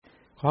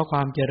ขอคว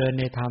ามเจริญ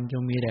ในธรรมจ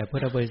งมีแด่พุท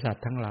ธบริษัท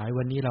ทั้งหลาย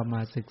วันนี้เราม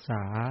าศึกษ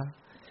า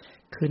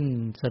ขึ้น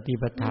สติ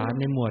ปัฏฐาน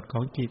ในหมวดข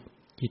อง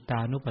จิตตา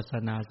นุปัสส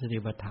นาสติ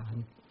ปัฏฐาน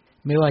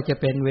ไม่ว่าจะ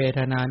เป็นเวท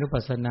นานุ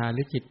ปัสสนาห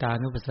รือจิตตา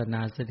นุปัสสนา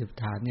สติปัฏ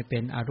ฐานนี่เป็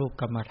นอรูป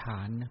กรรมฐ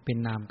านเป็น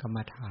นามกรรม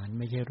ฐานไ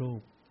ม่ใช่รู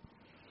ป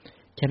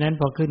ฉะนั้น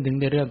พอขึ้นถึง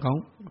ในเรื่องของ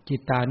จิ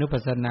ตตานุปั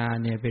สสนา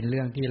เนี่ยเป็นเ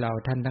รื่องที่เรา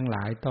ท่านทั้งหล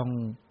ายต้อง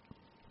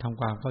ทำ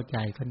ความเข้าใจ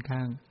ค่อนข้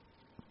าง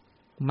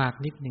มาก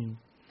นิดนึง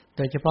โ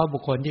ดยเฉพาะบุ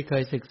คคลที่เค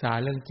ยศึกษา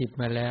เรื่องจิต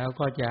มาแล้ว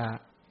ก็จะ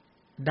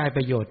ได้ป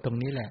ระโยชน์ตรง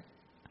นี้แหละ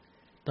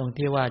ตรง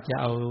ที่ว่าจะ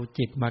เอา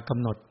จิตมาก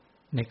ำหนด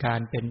ในการ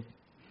เป็น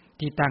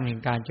ที่ตั้งแห่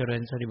งการเจริ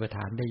ญสติปัฏฐ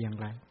านได้อย่าง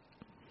ไร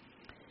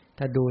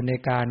ถ้าดูใน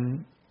การ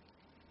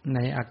ใน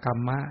อกัม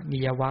มนิ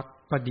ยวรรค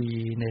ก็ดี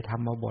ในธร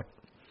รมบทพ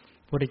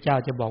ระพุทธเจ้า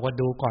จะบอกว่า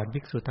ดูก่อนภิ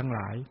กษุทั้งหล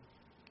าย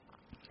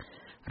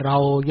เรา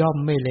ย่อม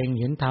ไม่เล็ง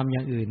เห็นธรรมอย่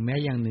างอื่นแม้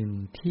อย่างหนึ่ง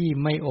ที่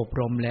ไม่อบ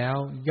รมแล้ว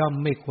ย่อม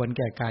ไม่ควรแ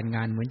ก่การง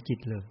านเหมือนจิ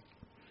ตเลย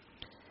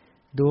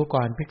ดู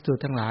ก่อนภิกษุ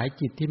ทั้งหลาย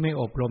จิตที่ไม่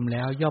อบรมแ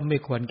ล้วย่อมไม่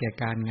ควรแก่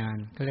การงาน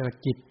ก็เรียกว่า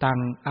จิตตัง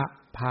อ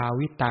ภา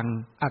วิตัง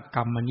อ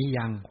กัมมนิ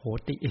ยังโห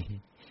ติ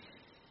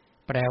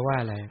แปลว่า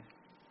อะไร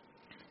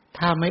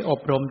ถ้าไม่อ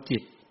บรมจิ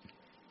ต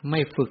ไม่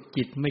ฝึก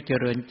จิตไม่เจ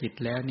ริญจิต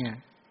แล้วเนี่ย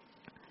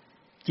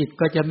จิต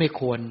ก็จะไม่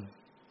ค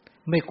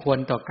วร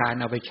ต่อการ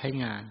เอาไปใช้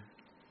งาน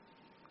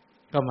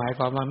ก็หมายค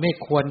วามว่าไม่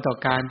ควรต่อ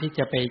การที่จ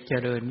ะไปเจ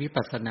ริญวิ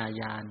ปัสสนา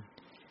ญาณ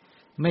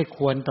ไม่ค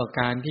วรต่อ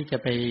การที่จะ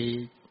ไป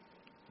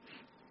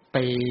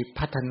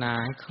พัฒนา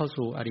ให้เข้า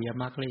สู่อริย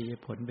มรรคและอริย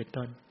ผลเป็น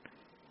ต้น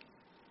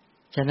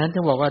ฉะนั้นจึ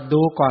งบอกว่า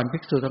ดูก่อนภิ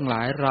กษุทั้งหล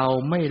ายเรา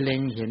ไม่เล็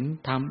งเห็น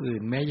ธรรมอื่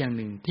นแม้อย่างห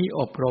นึ่งที่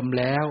อบรม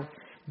แล้ว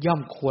ย่อ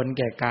มควรแ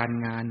ก่การ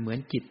งานเหมือน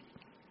จิต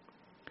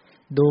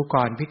ดู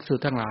ก่อนภิกษุ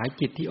ทั้งหลาย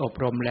จิตที่อบ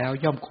รมแล้ว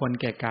ย่อมควร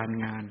แก่การ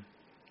งาน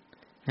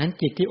นั้น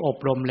จิตที่อบ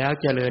รมแล้ว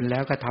เจริญแล้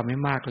วก็ทำให้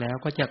มากแล้ว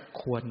ก็จะ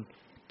ควร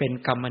เป็น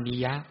กัมมนิ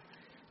ยะ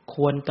ค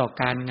วรต่อ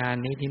การงาน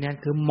นี้ที่นั่น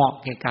คือเหมาะ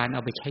แก่การเอ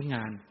าไปใช้ง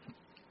าน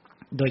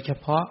โดยเฉ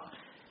พาะ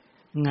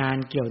งาน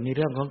เกี่ยวในเ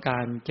รื่องของกา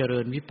รเจริ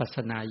ญวิปัสส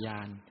นาญา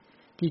ณ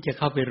ที่จะเ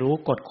ข้าไปรู้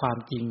กฎความ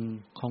จริง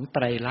ของไต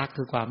รลักษณ์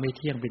คือความไม่เ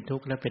ที่ยงเป็นทุ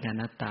กข์และเป็นอ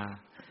นัตตา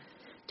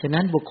ฉะ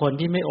นั้นบุคคล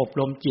ที่ไม่อบ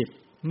รมจิต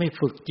ไม่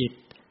ฝึกจิต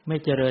ไม่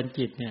เจริญ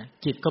จิตเนี่ย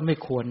จิตก็ไม่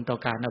ควรต่อ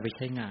การเอาไปใ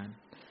ช้งาน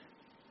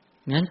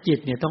งั้นจิต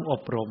เนี่ยต้องอ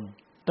บรม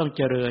ต้องเ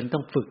จริญต้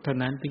องฝึกเท่า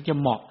นั้นถึงจะ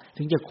เหมาะ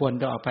ถึงจะควร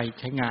จะเอาไป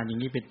ใช้งานอย่า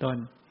งนี้เป็นต้น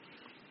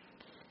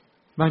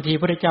บางที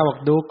พระเจ้าบอก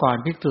ดูก่อน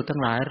ภิกษุทั้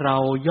งหลายเรา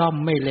ย่อม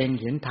ไม่เล็ง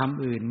เห็นธรรม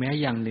อื่นแม้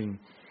อย่างหนึ่ง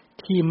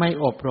ที่ไม่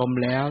อบรม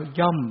แล้ว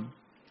ย่อม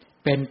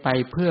เป็นไป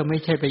เพื่อไม่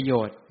ใช่ประโย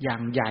ชน์อย่า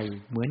งใหญ่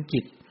เหมือนจิ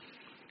ต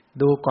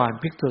ดูก่อน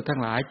ภิกษุทั้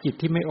งหลายจิต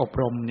ที่ไม่อบ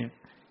รมเนี่ย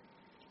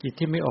จิต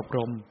ที่ไม่อบร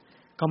ม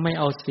ก็ไม่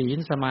เอาศีล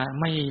สมา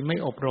ไม่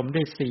อบรมด้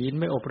วยศีล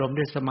ไม่อบรม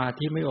ด้วยสมา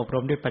ธิไม่อบร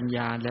มด้วยปัญญ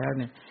าแล้วเ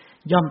นี่ย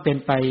ย่อมเป็น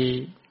ไป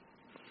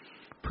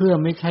เพื่อ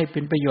ไม่ใช่เป็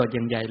นประโยชน์อ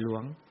ย่างใหญ่หลว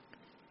ง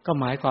ก็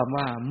หมายความ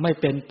ว่าไม่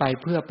เป็นไป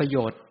เพื่อประโย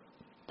ชน์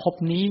ภพ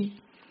นี้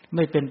ไ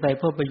ม่เป็นไปเ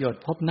พื่อประโยช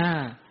น์ภพหน้า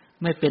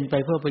ไม่เป็นไป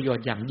เพื่อประโยช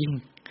น์อย่างยิ่ง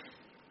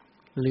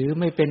หรือ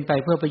ไม่เป็นไป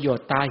เพื่อประโยช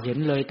น์ตาเห็น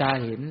เลยตา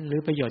เห็นหรื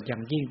อประโยชน์อย่า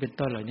งยิ่งเป็น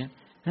ต้นเหล่านี้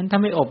นั้นถ้า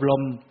ไม่อบร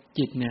ม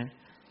จิตเนี่ย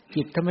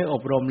จิตถ้าไม่อ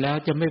บรมแล้ว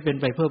จะไม่เป็น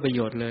ไปเพื่อประโ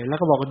ยชน์เลยแล้ว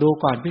ก็บอกดู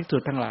ก่อนภิกษุ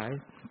ทั้งหลาย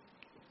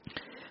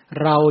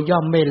เราย่อ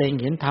มไม่เล็ง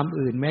เห็นธรรม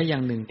อื่นแม้อย่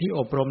างหนึ่งที่อ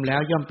บรมแล้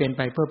วย่อมเป็นไ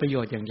ปเพื่อประโย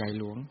ชน์อย่างใหญ่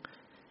หลวง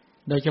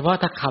โดยเฉพาะ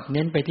ถ้าขับเ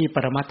น้นไปที่ป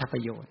รมัตถปร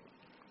ะโยช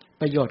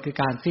น์คือ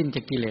การสิ้นจ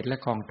ากกิเลสและ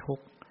กองทุก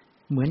ข์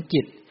เหมือน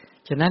จิต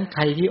ฉะนั้นใค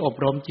รที่อบ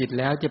รมจิต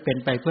แล้วจะเป็น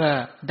ไปเพื่อ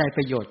ได้ป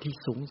ระโยชน์ที่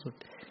สูงสุด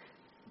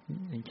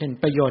อย่างเช่น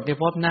ประโยชน์ใน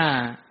ภพหน้า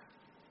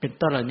เป็น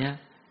ต้นเหล่านี้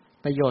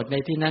ประโยชน์ใน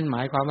ที่นั้นหม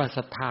ายความว่าศ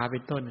รัทธาเป็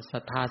นต้นศรั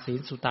ทธาศีล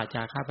สุตตะจ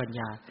าระปัญญ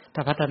าถ้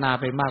าพัฒนา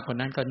ไปมากกว่า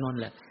นั้นก็นั่น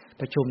แหละ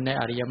ประชุมใน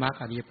อริยมรรค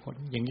อริยผล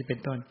อย่างนี้เป็น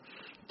ต้น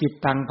จิต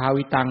ตังภา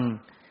วิตัง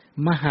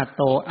มหาโ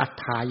ตอัฏ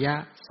ฐายะ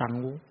สัง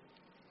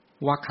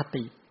วัค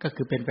ติก็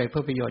คือเป็นไปเพื่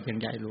อประโยชน์อย่าง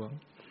ใหญ่หลวง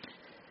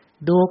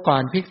ดูก่อ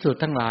นภิกษุ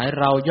ทั้งหลาย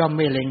เราย่อมไ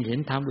ม่เล็งเห็น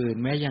ธรรมอื่น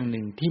แม้อย่างห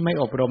นึ่งที่ไม่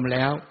อบรมแ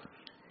ล้ว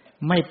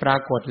ไม่ปรา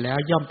กฏแล้ว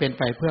ย่อมเป็น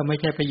ไปเพื่อไม่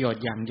ใช่ประโยช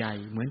น์อย่างใหญ่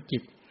เหมือนจิ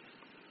ต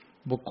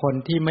บุคคล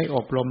ที่ไม่อ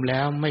บรมแ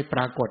ล้วไม่ป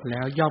รากฏแล้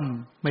วย่อม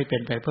ไม่เป็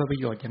นไปเพื่อประ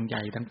โยชน์อย่างให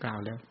ญ่ดังกล่าว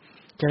แล้ว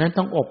ฉะนั้น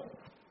ต้อง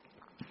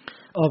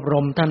อบร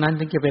มเท่านั้น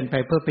ถึงจะเป็นไป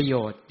เพื่อประโย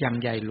ชน์อย่าง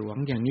ใหญ่หลวง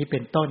อย่างนี้เป็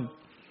นต้น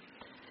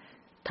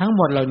ทั้งห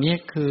มดเหล่านี้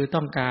คือ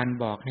ต้องการ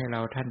บอกให้เร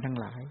าท่านทั้ง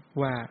หลาย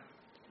ว่า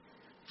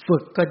ฝึ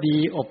กก็ดี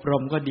อบร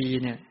มก็ดี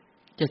เนี่ย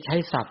จะใช้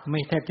ศัพท์ไม่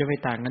แทบจะไม่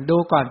ต่างกันดู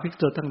ก่อนภิก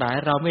ษุทั้งหลาย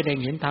เราไม่ได้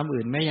เห็นธรรม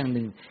อื่นแม้อย่างห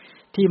นึ่ง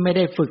ที่ไม่ไ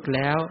ด้ฝึกแ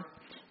ล้ว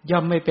ย่อ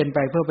มไม่เป็นไป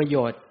เพื่อประโย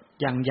ชน์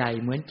อย่างใหญ่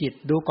เหมือนจิต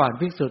ดูก่อน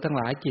ภิกษุทั้งห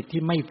ลายจิต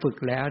ที่ไม่ฝึก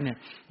แล้วเนี่ย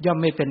ย่อม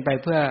ไม่เป็นไป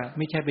เพื่อไ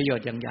ม่ใช่ประโยช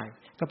น์อย่างใหญ่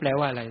ก็แปล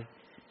ว่าอะไร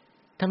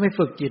ถ้าไม่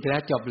ฝึกจิตแล้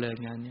วจบเลย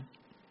งานนี้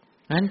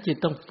งั้นจิต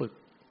ต้องฝึก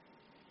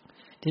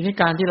ทีนี้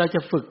การที่เราจ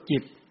ะฝึกจิ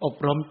ตอบ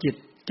รมจิต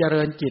เจ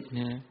ริญจิตเ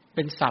นี่ยเ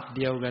ป็นศัพท์เ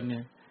ดียวกันเนี่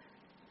ย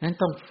นั้น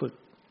ต้องฝึก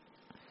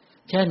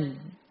เช่น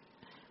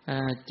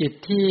จิต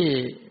ที่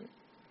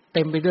เ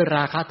ต็มไปด้วยร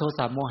าคะโทส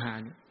ะโมหะ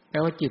แปล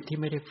ว่าจิตที่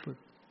ไม่ได้ฝึก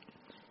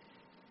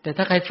แต่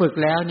ถ้าใครฝึก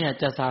แล้วเนี่ย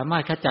จะสามาร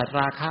ถขจัด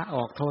ราคะอ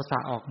อกโทสะ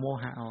ออกโม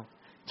หะออก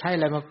ใช้อะ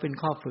ไรมาเป็น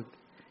ข้อฝึก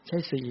ใช้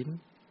ศีล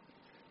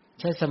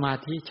ใช้สมา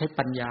ธิใช้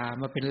ปัญญา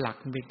มาเป็นหลัก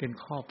เป็น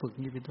ข้อฝึก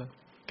นี่เป็นต้น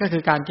ก็คื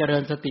อการเจริ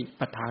ญสติ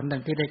ปัฏฐานดั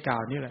งที่ได้กล่า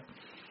วนี่แหละ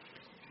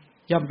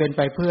ย่อมเป็นไ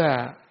ปเพื่อ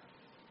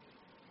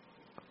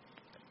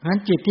งั้น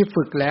จิตที่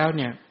ฝึกแล้วเ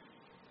นี่ย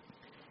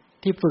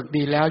ที่ฝึก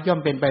ดีแล้วย่อม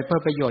เป็นไปเพื่อ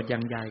ประโยชน์อย่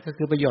างใหญ่ก็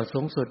คือประโยชน์สู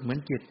งสุดเหมือน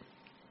จิต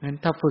งั้น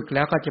ถ้าฝึกแ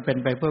ล้วก็จะเป็น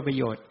ไปเพื่อประ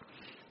โยชน์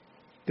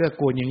เกื้อ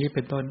กูลอย่างนี้เ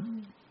ป็นต้น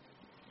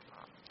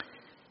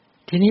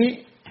ทีนี้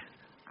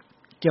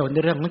เกี่ยวใน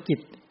เรื่องของจิต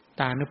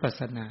ตานุปัส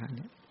สนาเ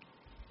นี่ย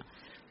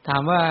ถา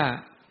มว่า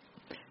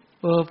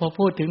พอ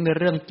พูดถึงใน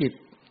เรื่องจิต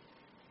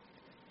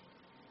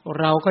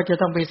เราก็จะ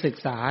ต้องไปศึก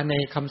ษาใน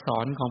คำสอ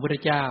นของพระพุทธ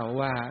เจ้า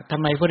ว่าทำ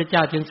ไมพระพุทธเจ้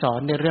าจึงสอน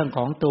ในเรื่องข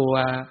องตัว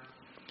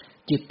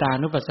จิตตา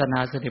นุปัสสนา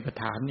สติปัฏ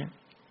ฐานเนี่ย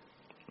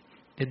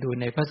จะดู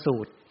ในพระสู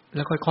ตรแ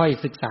ล้วค่อย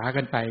ๆศึกษา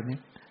กันไปเนี่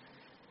ย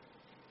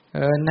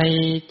ใน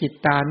จิต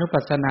ตานุ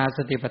ปัสสนาส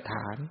ติปัฏฐ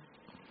าน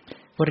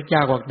พระพุทธเจ้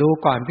าบอกดู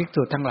ก่อนภิก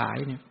ษุทั้งหลาย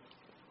เนี่ย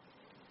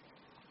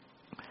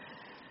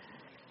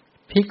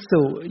ภิก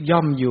ษุย่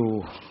อมอยู่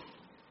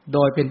โด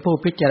ยเป็นผู้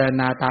พิจาร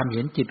ณาตามเ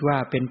ห็นจิตว่า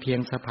เป็นเพียง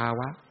สภาว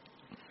ะ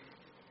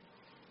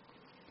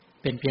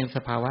เป็นเพียงส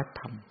ภาวะ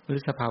ธรรมหรือ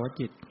สภาวะ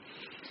จิต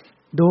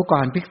ดูก่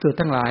อนภิกษุ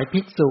ทั้งหลายภิ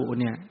กษุ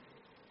เนี่ย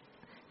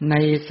ใน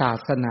ศา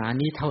สนา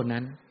นี้เท่า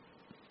นั้น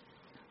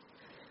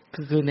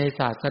คือใน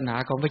ศาสนา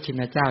ของพระชิ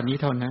นเจ้านี้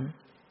เท่านั้น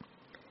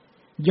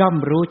ย่อม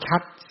รู้ชั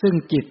ดซึ่ง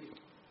จิต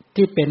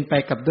ที่เป็นไป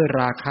กับด้วย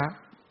ราคะ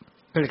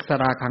เรียกส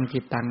ราคังจิ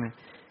ตตัง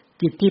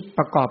จิตที่ป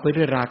ระกอบไป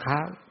ด้วยราคะ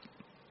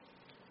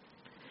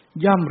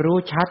ย่อมรู้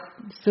ชัด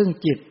ซึ่ง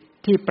จิต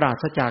ที่ปรา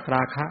ศจากร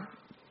าคะ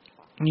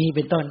นี้เ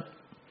ป็นต้น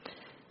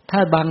ถ้า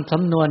บางส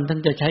ำนวนท่าน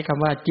จะใช้ค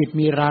ำว่าจิต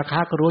มีราคะ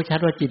ก็รู้ชัด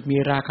ว่าจิตมี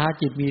ราคะ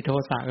จิตมีโท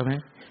สะใช่ไหม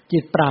จิ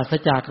ตปราศ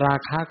จากรา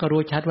คะก็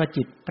รู้ชัดว่า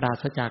จิตปรา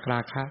ศจากรา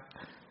คะ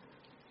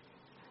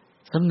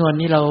สำนวน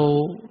นี้เ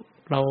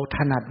ราถ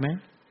นัดไหม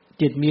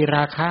จิตมีร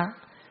าคะ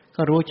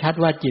ก็รู้ชัด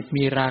ว่าจิต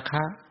มีราค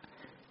ะ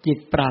จิต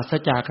ปราศ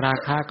จากรา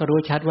คะก็รู้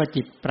ชัดว่า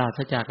จิตปราศ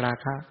จากรา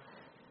คะ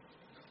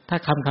ถ้า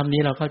คำ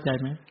นี้เราเข้าใจ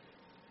ไหม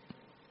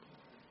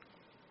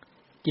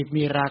จิต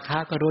มีราคะ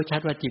ก็รู้ชั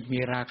ดว่าจิตมี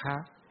ราคะ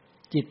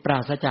จิตปรา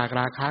ศจาก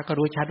ราคะก็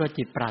รู้ชัดว่า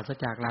จิตปราศ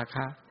จากราค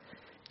ะ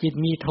จิต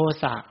มีโท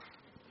สะ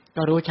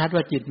ก็รู้ชัด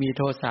ว่าจิตมีโ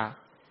ทสะ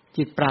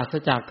จิตปราศ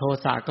จากโท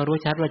สะก็รู้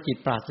ชัดว่าจิต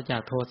ปราศจา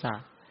กโทสะ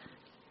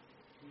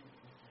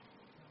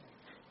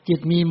จิต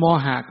มีโม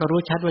หะก็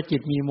รู้ชัดว่าจิ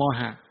ตมีโม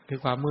หะคือ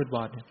ความมืดบ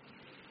อด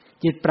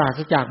จิตปราศ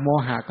จากโม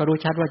หะก็รู้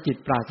ชัดว่าจิต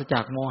ปราศจ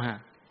ากโมหะ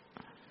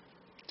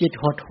จิต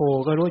หดหู่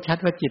ก็รู้ชัด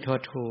ว่าจิตห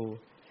ดหู่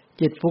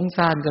จิตฟุ้ง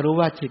ซ่านก็รู้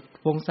ว่าจิต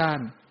ฟุ้งซ่า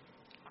น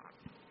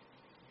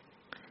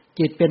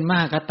จิตเป็นม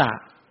หคตะ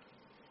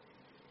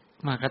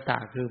มหคตะ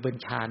คือเป็น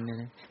ฌานเนี่ย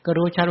ก็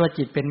รู้ชัดว่า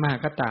จิตเป็นมห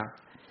คตะ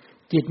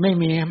จิตไม่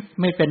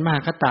เป็นมห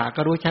คตะ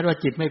ก็รู้ชัดว่า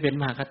จิตไม่เป็น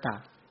มหคตะ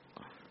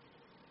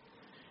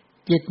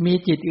จิตมี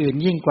จิตอื่น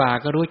ยิ่งกว่า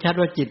ก็รู้ชัด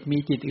ว่าจิตมี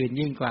จิตอื่น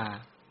ยิ่งกว่า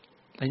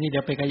อันนี้เดี๋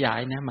ยวไปขยาย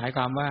นะหมายค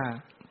วามว่า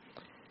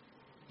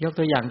ยก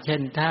ตัวอย่างเช่น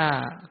ถ้า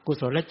กุ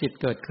ศลจิต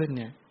เกิดขึ้นเ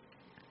นี่ย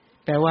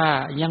แปลว่า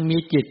ยังมี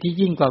จิตที่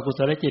ยิ่งกว่ากุศ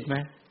ลจิตไหม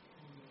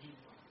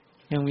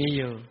ยังมีอ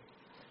ยู่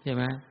ใช่ไ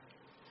หม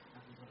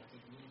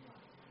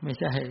ไม่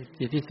ใช่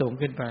จิตที่สูง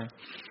ขึ้นไป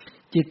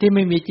จิตที่ไ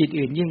ม่มีจิต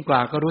อื่นยิ่งกว่า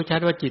ก็รู้ชัด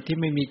ว่าจิตที่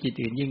ไม่มีจิต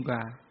อื่นยิ่งกว่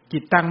าจิ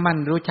ตตั้งมั่น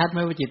รู้ชัดไหม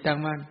ว่าจิตตั้ง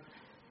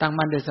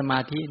มั่นโดยสมา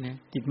ธิเนี่ย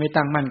จิตไม่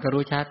ตั้งมั่นก็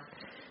รู้ชัด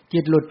จิ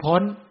ตหลุดพ้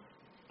น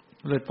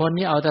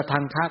นี่เอาแต่ทา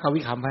งค้ากับ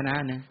วิคัมภนะ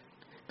นะ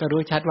ก็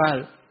รู้ชัดว่า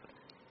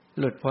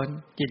หลุดพ้น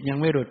จิตยัง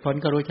ไม่หลุดพ้น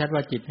ก็รู้ชัดว่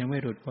าจิตยังไม่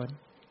หลุดพ้น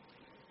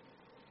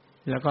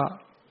แล้วก็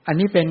อัน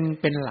นี้เ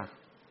ป็นหลัก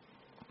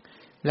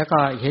แล้วก็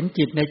เห็น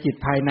จิตในจิต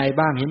ภายใน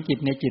บ้างเห็นจิต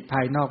ในจิตภ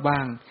ายนอกบ้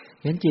าง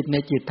เห็นจิตใน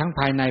จิตทั้ง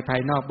ภายในภา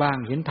ยนอกบ้าง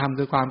เห็นธรรม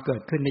คือความเกิ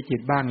ดขึ้นในจิ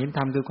ตบ้างเห็นธ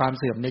รรมคือความ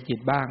เสื่อมในจิต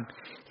บ้าง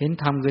เห็น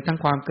ธรรมคือทั้ง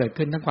ความเกิด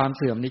ขึ้นทั้งความเ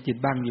สื่อมในจิต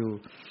บ้างอยู่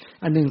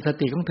อันหนึ่งส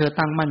ติของเธอ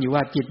ตั้งมั่นอยู่ว่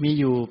าจิตมี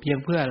อยู่เพียง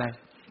เพื่ออะไร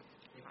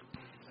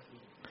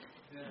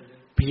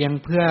เพียง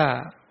เพื่อ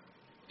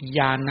ญ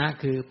าณะ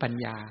คือปัญ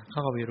ญาเข้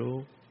าไปรู้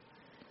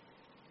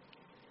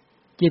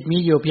จิตมี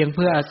อยู่เพียงเ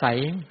พื่ออาศัย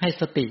ให้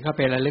สติเข้าไ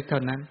ประลึกเท่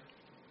านั้น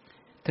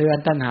เธออั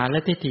นตัณหาแล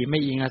ะทิฏฐิไม่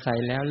อิงอาศัย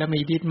แล้วและไม่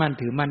ยึดมั่น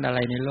ถือมั่นอะไร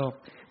ในโลก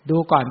ดู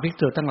ก่อนภิก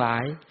ษุทั้งหลา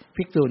ย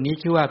ภิกษุนี้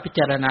ชื่อว่าพิจ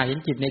ารณาเห็น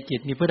จิตในจิต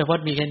นี่พุทธพจ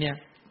น์มีแค่นี้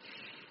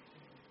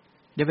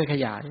เดี๋ยวไปข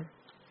ยาย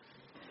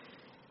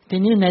ที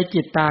นี้ใน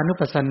จิตตานุ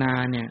ปัสสนา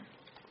เนี่ย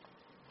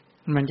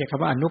มันจะค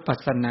ำว่าอนุปัส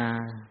สนา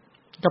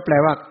ก็แปล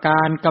ว่าก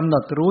ารกำหน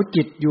ดรู้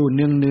จิตอยู่เ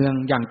นือง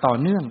ๆอย่างต่อ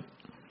เนื่อง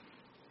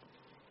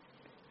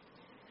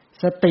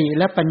สติ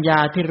และปัญญา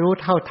ที่รู้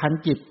เท่าทัน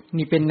จิต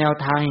นี่เป็นแนว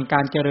ทางแห่งก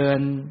ารเจริญ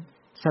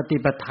สติ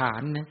ปัฏฐา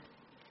นนะ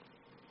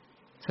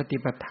สติ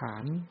ปัฏฐา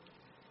น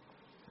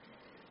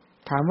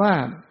ถามว่า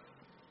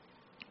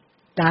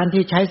การ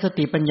ที่ใช้ส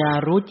ติปัญญา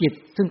รู้จิต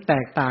ซึ่งแต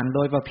กต่างโด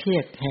ยประเภ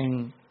ทแห่ง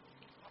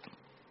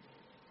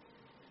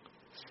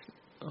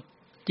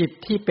จิต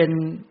ที่เป็น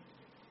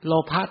โล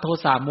ภะโท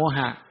สะโมห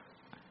ะ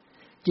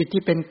จิต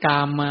ที่เป็นก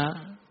าม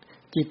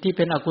จิตที่เ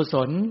ป็นอกุศ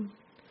ล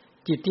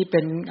จิตที่เป็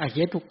นอเห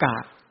ตุกะ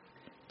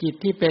จิต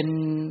ที่เป็น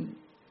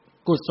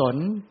กุศล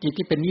จิต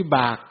ที่เป็นวิบ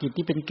ากจิต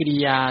ที่เป็นกิริ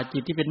ยาจิ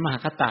ตที่เป็นมห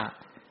คตะ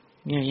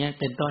เนี่ย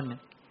เป็นต้น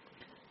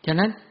ฉะ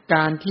นั้นก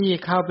ารที่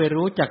เข้าไป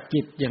รู้จัก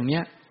จิตอย่างเนี้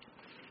ย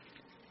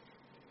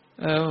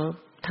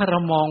ถ้าเรา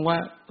มองว่า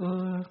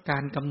กา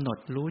รกำหนด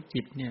รู้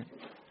จิตเนี่ย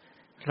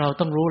เรา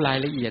ต้องรู้ราย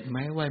ละเอียดไหม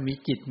ว่ามี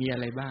จิตมีอะ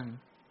ไรบ้าง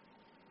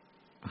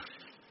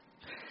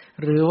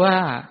หรือว่า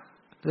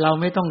เรา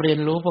ไม่ต้องเรียน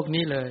รู้พวก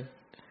นี้เลย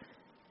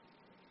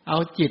เอา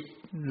จิต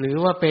หรือ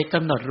ว่าไปก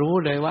ำหนดรู้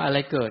เลยว่าอะไร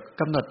เกิด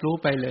กำหนดรู้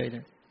ไปเลยเ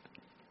นี่ย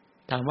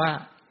ถามว่า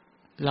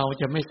เรา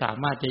จะไม่สา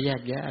มารถจะแย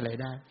กแยะอะไร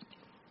ได้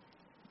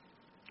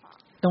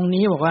ตรง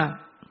นี้บอกว่า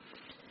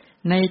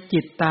ในจิ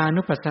ตตา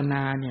นุปัสสน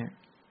าเนี่ย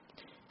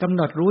กำห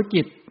นดรู้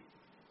จิต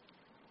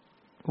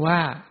ว่า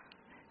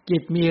จิ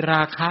ตมีร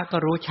าคะก็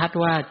รู้ชัด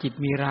ว่าจิต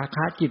มีราค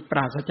ะจิตปร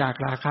าศจาก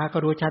ราคะก็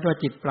รู้ชัดว่า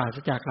จิตปราศ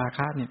จากราค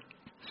ะเนี่ย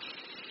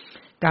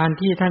การ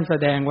ที่ท่านแส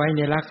ดงไว้ใ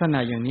นลักษณะ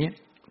อย่างนี้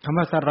คำ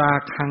ว่าสรา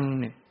คัง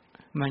เนี่ย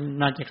มัน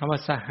มาจากคำว่า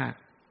สหะ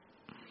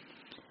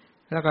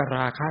แล้วก็ร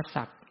าคะ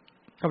สัพท์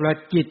ก็แปลว่า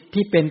จิต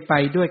ที่เป็นไป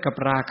ด้วยกับ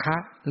ราคะ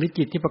หรือ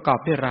จิตที่ประกอบ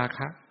ด้วยราค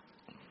ะ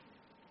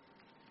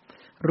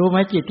รู้ไหม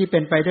จิตที่เป็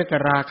นไปด้วยกั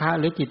บราคะ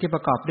หรือจิตที่ป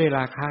ระกอบด้วยร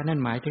าคะนั่น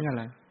หมายถึงอะ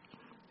ไร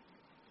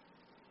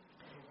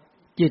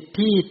จิต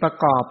ที่ประ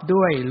กอบ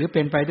ด้วยหรือเ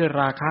ป็นไปด้วย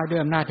ราคะด้วย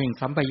อำนาจแห่ง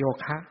สัมปโย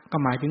คะก็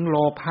หมายถึงโล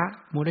ภะ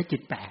มูลจิ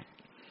ต8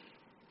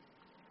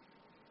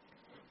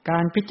กา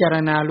รพิจาร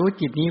ณารู้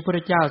จิตนี้พระพุทธ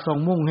เจ้าทรง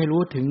มุ่งให้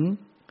รู้ถึง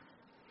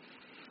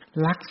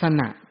ลักษ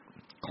ณะ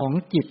ของ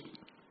จิต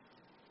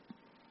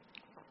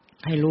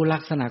ให้รู้ลั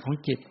กษณะของ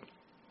จิต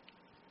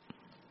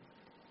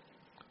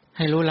ใ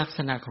ห้รู้ลักษ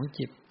ณะของ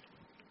จิต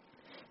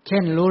เช่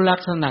นรู้ลั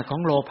กษณะขอ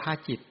งโลภะ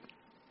จิต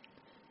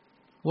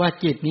ว่า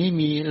จิตนี้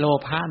มีโล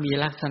ภะมี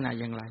ลักษณะ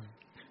อย่างไร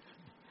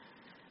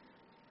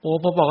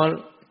พอบอกว่า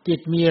จิต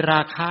มีร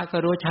าคะก็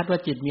รู้ชัดว่า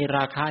จิตมีร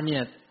าคะเนี่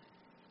ย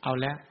เอา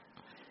แล้ว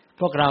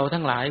พวกเรา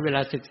ทั้งหลายเวล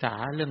าศึกษา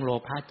เรื่องโล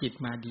ภะจิต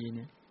มาดีเ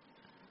นี่ย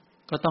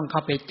ก็ต้องเข้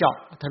าไปเจาะ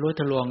ทะลุ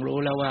ทะลวงรู้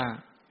แล้วว่า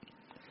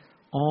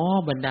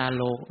บรรดาโ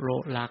ล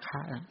ราคะ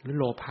หรือ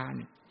โลภะเ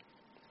นี่ย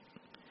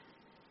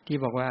ที่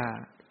บอกว่า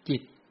จิ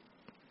ต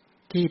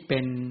ที่เป็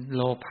นโ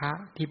ลภะ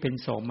ที่เป็น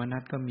โสมนั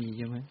สก็มีใ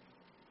ช่ไหม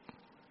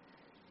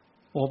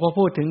พอ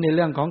พูดถึงในเ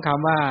รื่องของค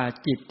ำว่า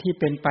จิตที่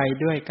เป็นไป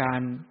ด้วยกา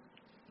ร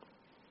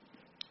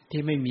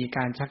ที่ไม่มีก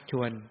ารชักช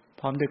วน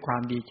พร้อมด้วยควา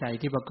มดีใจ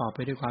ที่ประกอบไป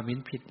ด้วยความเห็น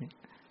ผิดเนี่ย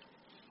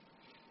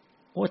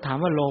ถาม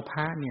ว่าโลภ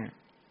ะเนี่ย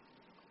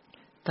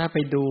ถ้าไป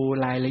ดู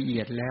รายละเอี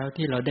ยดแล้ว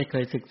ที่เราได้เค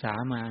ยศึกษา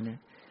มาเนี่ย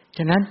ฉ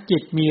ะนั้นจิ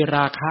ตมีร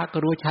าคะก็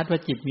รู้ชัดว่า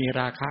จิตมี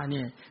ราคะเ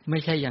นี่ยไม่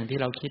ใช่อย่างที่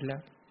เราคิดแล้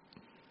ว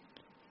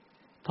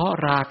เพราะ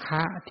ราค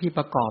ะที่ป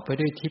ระกอบไป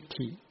ด้วยทิฏ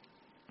ฐิ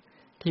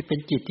ที่เป็น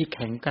จิตที่แ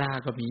ข็งกล้า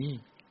ก็มี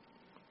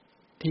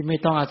ที่ไม่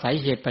ต้องอาศัย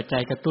เหตุปัจจั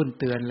ยกระตุ้น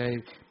เตือนเลย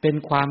เป็น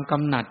ความก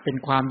ำหนัดเป็น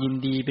ความยิน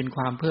ดีเป็นค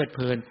วามเพลิดเพ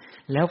ลิน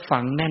แล้วฝั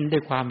งแน่นด้ว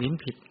ยความเห็น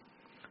ผิด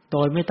โด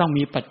ยไม่ต้อง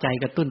มีปัจจัย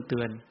กระตุ้นเตื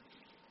อน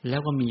แล้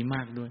วก็มีม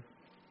ากด้วย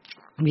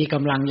มีก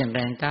ำลังอย่างแ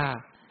รงกล้า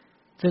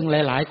ซึ่งห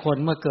ลายๆคน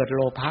เมื่อเกิดโล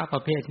ภะปร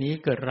ะเภทนี้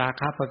เกิดรา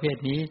คะประเภท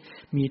นี้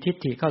มีทิฏ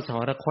ฐิเข้าสห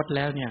รคตแ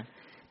ล้วเนี่ย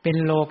เป็น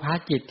โลภะ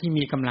จิตที่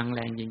มีกำลังแร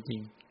งจริ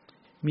ง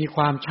ๆมีค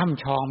วามช่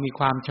ำชองมี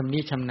ความชำนิ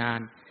ชำนา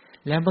ญ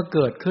แล้วเมื่อเ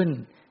กิดขึ้น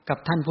กับ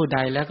ท่านผู้ใด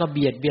แล้วก็เ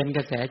บียดเบียนก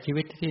ระแสชี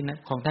วิตที่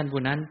ของท่าน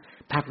ผู้นั้น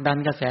ผลักดัน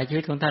กระแสชี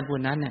วิตของท่านผู้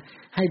นั้นเนี่ย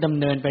ให้ดำ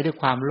เนินไปด้วย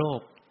ความโล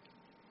ภ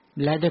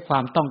และด้วยควา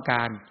มต้องก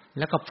ารแ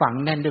ล้วก็ฝัง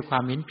แน่นด้วยควา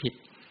มเห็นผิด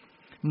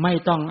ไม่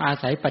ต้องอา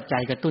ศัยปัจจั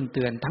ยกระตุ้นเ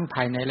ตือนทั้งภ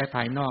ายในและภ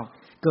ายนอก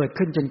เกิด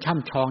ขึ้นจนช่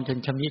ำชองจน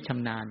ชำนิช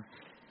ำนาญ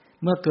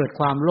เมื่อเกิด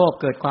ความโลภ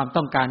เกิดความ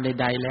ต้องการใ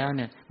ดๆแล้วเ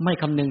นี่ยไม่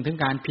คำนึงถึง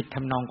การผิดท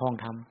ำนองคอง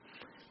ธรรม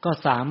ก็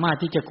สามารถ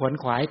ที่จะขวน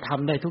ขวายท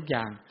ำได้ทุกอ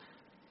ย่าง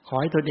ขอ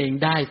ให้ตนเอง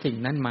ได้สิ่ง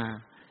นั้นมา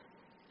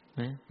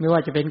ไม่ว่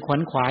าจะเป็นขว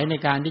นขวายใน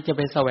การที่จะไ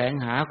ปแสวง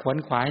หาขวน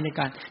ขวายใน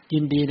การยิ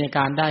นดีในก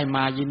ารได้ม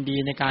ายินดี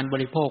ในการบ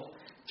ริโภค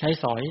ใช้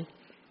สอย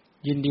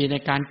ยินดีใน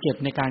การเก็บ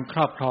ในการคร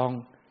อบครอง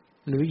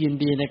หรือยิน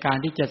ดีในการ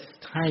ที่จะ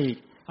ให้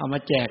เอามา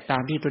แจกตา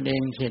มที่ตนเอ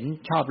งเห็น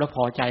ชอบและพ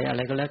อใจอะไ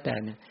รก็แล้วแต่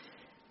เนี่ย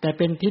แต่เ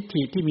ป็นทิฏ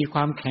ฐิที่มีคว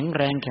ามแข็งแ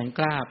รงแข็งก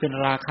ล้าเป็น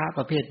ราคะป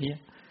ระเภทนี้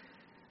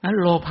นั้น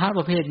โลภะป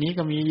ระเภทนี้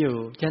ก็มีอยู่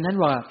ฉะนั้น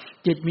ว่า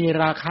จิตมี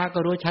ราคะก็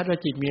รู้ชัดว่า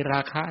จิตมีร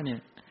าคะเนี่ย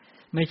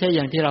ไม่ใช่อ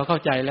ย่างที่เราเข้า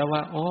ใจแล้วว่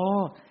า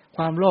ค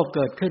วามโลภเ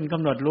กิดขึ้นก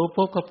ำหนดรู้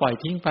ปุ๊บก็ปล่อย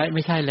ทิ้งไปไ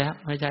ม่ใช่แล้ว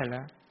ไม่ใช่แ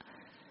ล้ว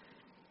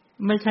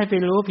ไม่ใช่ไป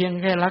รู้เพียง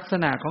แค่ลักษ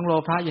ณะของโล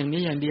ภะอย่าง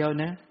นี้อย่างเดียว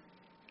นะ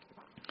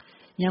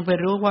ยังไป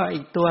รู้ว่า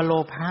อีกตัวโล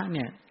ภะเ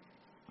นี่ย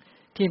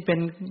ที่เป็น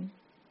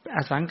อ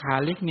สังขา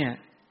ริกเนี่ย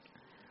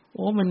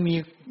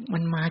มั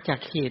นมาจาก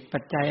เหตุปั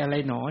จจัยอะไร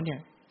หนอเนี่ย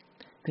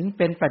ถึงเ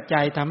ป็นปัจจั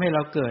ยทำให้เร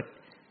าเกิด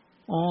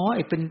ไ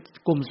อ้เป็น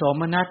กลุ่มโส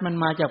มนัสมัน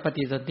มาจากป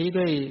ฏิสนธิ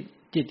ด้วย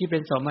จิตที่เป็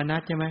นโสมนั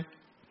สใช่ไหม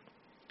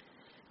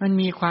มัน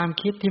มีความ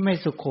คิดที่ไม่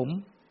สุขุม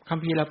คัม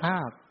ภีรภา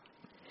พ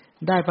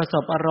ได้ประส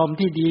บอารมณ์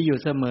ที่ดีอยู่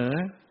เสมอ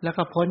แล้ว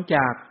ก็พ้นจ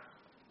าก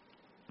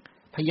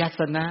พยั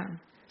สนะ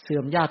เสื่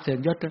อมญาติเสื่อม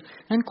ยศ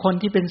นั้นคน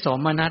ที่เป็นโส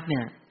มนัสเ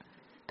นี่ย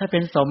ถ้าเป็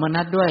นโสม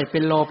นัสด้วยเป็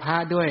นโลภะ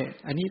ด้วย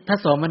อันนี้ถ้า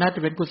โสมนัสจ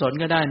ะเป็นกุศล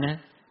ก็ได้นะ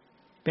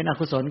เป็นอ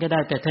กุศลก็ได้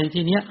แต่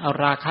ทีเนี้ยเอา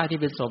ราคะที่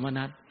เป็นโสม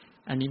นัส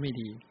อันนี้ไม่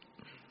ดี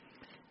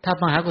ถ้า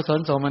มหากุศล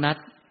โสมนัส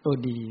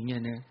ดีเงี้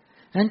ยนะ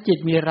นั้นจิต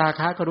มีรา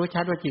คะก็รู้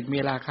ชัดว่าจิตมี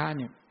ราคะเ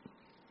นี่ย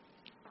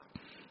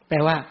แปล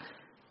ว่า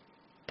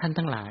ท่าน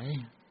ทั้งหลาย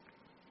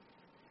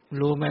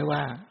รู้ไหมว่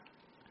า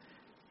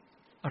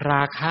ร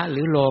าคะห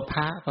รือโลภ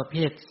ะประเภ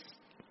ท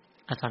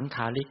อสังข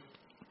าริก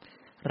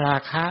รา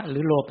คะหรื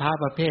อโลภะ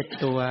ประเภท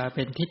ตัวเ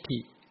ป็นทิฏฐิ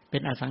เป็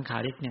นอสังขา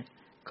ริกเนี่ย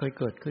เคย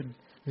เกิดขึ้น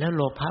แล้วโ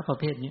ลภะประ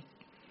เภทนี้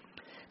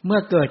เมื่อ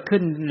เกิดขึ้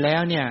นแล้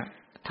วเนี่ย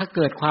ถ้าเ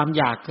กิดความ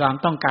อยากความ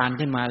ต้องการ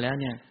ขึ้นมาแล้ว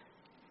เนี่ย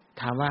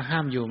ถามว่าห้า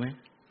มอยู่ไหม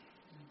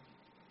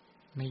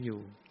ไม่อ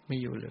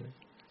ยู่เลย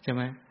ใช่ไ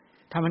หม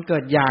ถ้ามันเกิ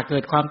ดอยากเกิ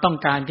ดความต้อง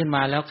การขึ้นม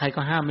าแล้วใคร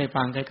ก็ห้ามไม่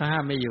ฟังใครก็ห้า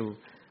มไม่อยู่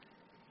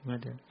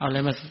เอาอะไร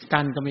มา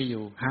กั้นก็ไม่อ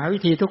ยู่หาวิ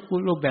ธีทุก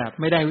รูปแบบ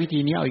ไม่ได้วิธี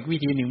นี้เอาอีกวิ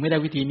ธีหนึ่งไม่ได้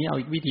วิธีนี้เอา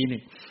อีกวิธีหนึ่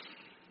ง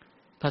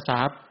ภาษา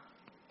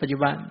ปัจจุ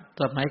บัน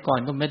สมัยก่อน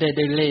ก็ไม่ไ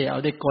ด้เล่เอา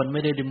ได้กลไ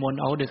ม่ได้ดิมนต์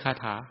เอาด้วยคา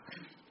ถา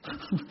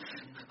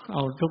เอ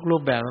าทุกรู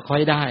ปแบบคอ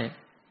ยได้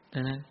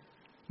นะ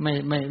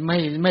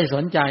ไม่ส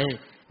นใจ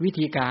วิ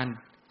ธีการ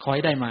คอย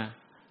ได้มา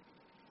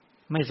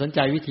ไม่สนใจ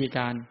วิธีก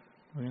าร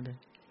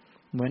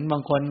เหมือนบา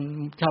งคน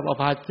ชอบเอา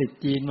ภาษิต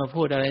จีนมา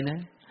พูดอะไรนะ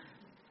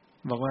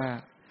บอกว่า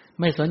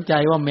ไม่สนใจ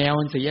ว่าแมว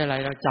มันสีอะไร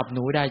แล้วจับห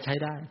นูได้ใช้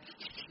ได้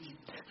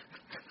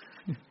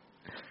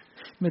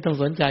ไม่ต้อง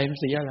สนใจมัน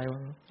สีอะไรวะ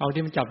เอา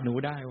ที่มันจับหนู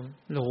ได้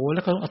โอ้โหแล้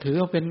วเขาถือ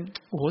ว่าเป็น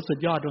โอ้โหสุด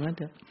ยอดตรงนั้นเ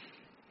ถอะ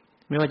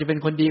ไม่ว่าจะเป็น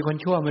คนดีคน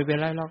ชั่วไม่เป็น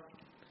ไรหรอก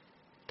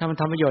ถ้ามัน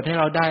ทำประโยชน์ให้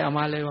เราได้เอา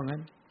มาเลยว่างั้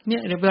นเนี่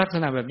ยในลักษ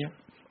ณะแบบเนี้ย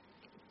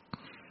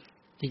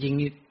จริงๆ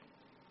นี่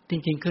จ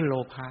ริงๆขึ้นโล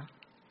ภะ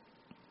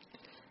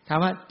ถาม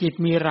ว่าจิต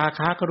มีราค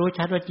ะก็รู้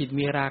ชัดว่าจิต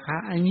มีราคะ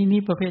อันนี้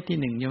นี่ประเภทที่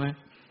หนึ่งใช่ไหม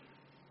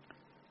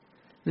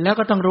แล้ว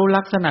ก็ต้องรู้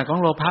ลักษณะของ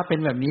โลภะเป็น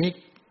แบบนี้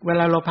เว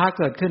ลาโลภะ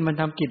เกิดขึ้นมัน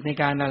ทำกิจใน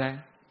การอะไร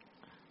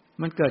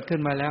มันเกิดขึ้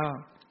นมาแล้ว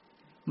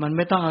มันไ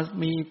ม่ต้อง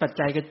มีปัจ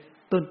จัยกระ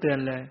ตุ้นเตือน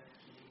เลย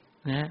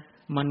นะ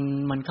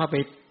มันเข้าไป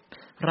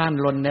ร่าน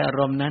รนในอา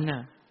รมณ์นั้นน่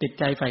ะติด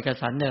ใจใฝ่กระ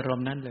สันในอารม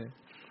ณ์นั้นเลย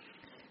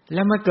แ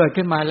ล้วมันเกิด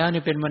ขึ้นมาแล้ว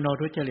นี่เป็นมโน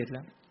ทุจริตแ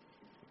ล้ว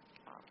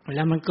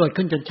มันเกิด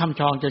ขึ้นจนช่ำ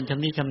ชองจนช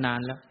ำนิชำนา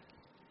ญแล้ว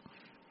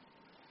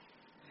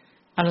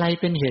อะไร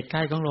เป็นเหตุใก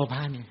ล้ของโลภ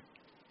ะเนี่ย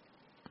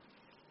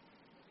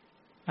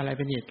อะไรเ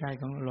ป็นเหตุใกล้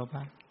ของโลภ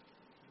ะ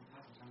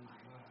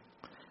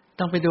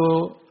ต้องไปดู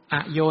อ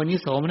โยนิ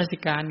โสมนสิ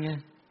การไง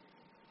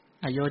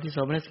อโยนิโส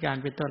มนสิการ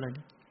เป็นต้นอะไร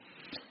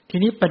ที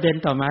นี้ประเด็น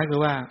ต่อมาคื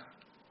อว่า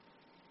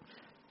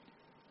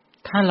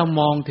ถ้าเรา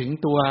มองถึง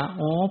ตัว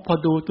พอ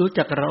ดูรู้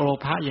จักโล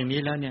ภะอย่าง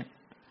นี้แล้วเนี่ย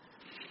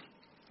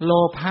โล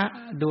ภะ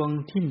ดวง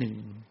ที่หนึ่ง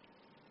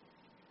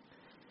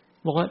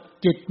บอกว่า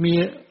จิตมี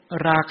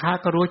ราคะ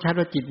ก็รู้ชัด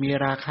ว่าจิตมี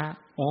ราคะ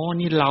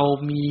นี่เรา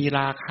มี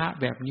ราคะ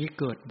แบบนี้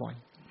เกิดบ่อย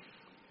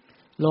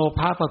โลภ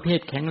ะประเภท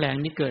แข็งแรง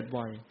นี้เกิด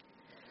บ่อย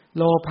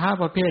โลภะ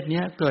ประเภท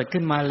นี้เกิด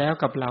ขึ้นมาแล้ว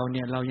กับเราเ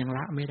นี่ยเรายังล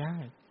ะไม่ได้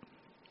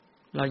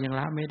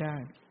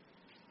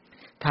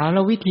ถามแ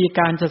ล้ววิธีก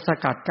ารจะส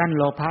กัดกั้น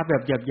โลภะแบ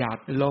บหยาบ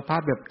ๆโลภะ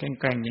แบบแ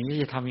กร่งๆอย่างนี้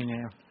จะทำยังไง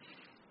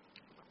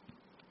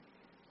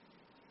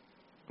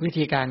วิ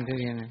ธีการคื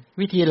อยังไง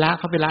วิธีละ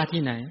เขาไปละ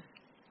ที่ไหน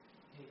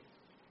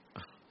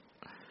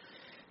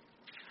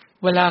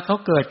เวลาเขา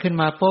เกิดขึ้น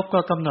มาปุ๊บก็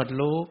กำหนด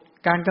รู้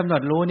การกำหน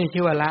ดรู้นี่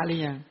ชื่อว่าละหรื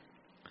อยัง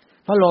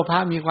เพราะโลภะ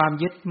มีความ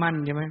ยึดมั่น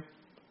ใช่ไหม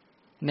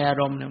ในอา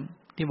รมณ์เนี่ย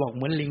ที่บอกเ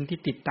หมือนลิงที่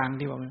ติดตัง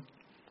ที่บอก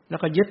แล้ว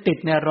ก็ยึดติด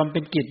ในอารมณ์เ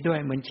ป็นกิจด้วย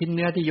เหมือนชิ้นเ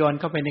นื้อที่โยน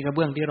เข้าไปในกระเ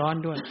บื้องที่ร้อน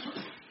ด้วย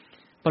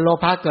พอโล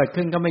ภะเกิด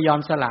ขึ้นก็ไม่ยอม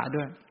สละ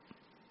ด้วย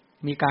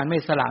มีการไม่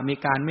สละมี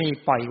การไม่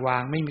ปล่อยวา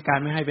งไม่มีการ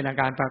ไม่ให้เป็นอา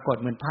การปรากฏ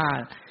เหมือนผ้า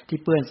ที่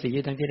เปื้อนสี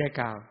ทั้งที่ได้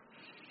กล่าว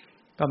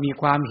ก็มี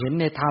ความเห็น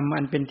ในธรรม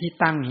อันเป็นที่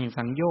ตั้งแห่ง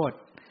สังโยชน์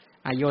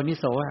อโยนิ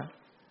โส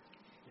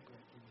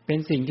เป็น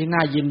สิ่งที่น่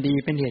ายินดี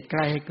เป็นเหตุใก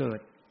ล้ให้เกิด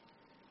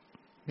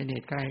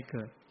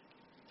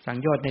สัง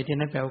โยชน์ในที่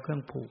นั้นแปลว่าเครื่อ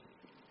งผูก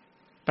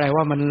แปล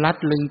ว่ามันรัด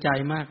ลึงใจ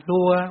มาก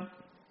ตัว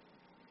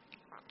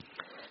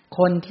ค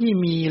นที่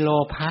มีโล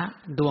ภะ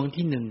ดวง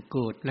ที่หนึ่งเ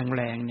กิดแ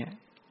รงๆเนี่ย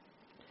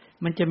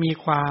มันจะมี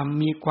คว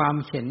าม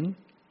เห็น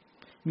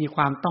มีค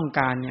วามต้องก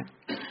ารเนี่ย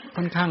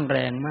ค่อนข้างแร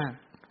งมาก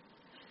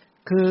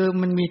คือ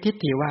มันมีทิฏ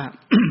ฐิว่า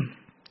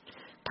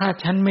ถ้า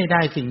ฉันไม่ไ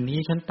ด้สิ่งนี้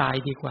ฉันตาย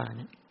ดีกว่าเ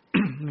นี่ย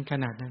มันข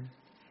นาดนั้น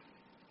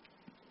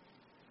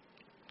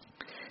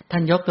ท่า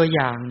นยกตัวอ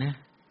ย่างนะ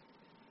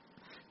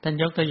ท่าน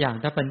ยกตัวอย่าง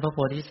ถ้าเป็นพระโพ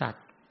ธิสัต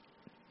ว์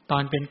ตอ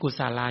นเป็นกุส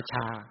าราช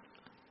า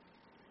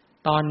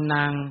ตอน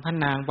พระ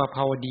นางประภ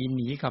าวดีห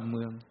นีกลับเ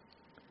มือง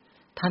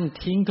ท่าน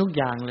ทิ้งทุก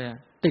อย่างเลย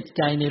ติดใ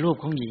จในรูป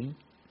ของหญิง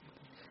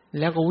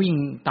แล้วก็วิ่ง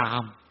ตา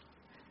ม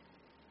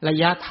ระ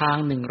ยะทาง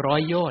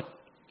100โยชน์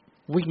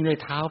วิ่งด้วย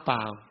เท้าเปล่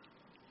า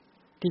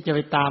ที่จะไป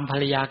ตามภร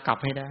รยากลับ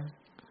ให้ได้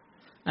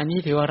อันนี้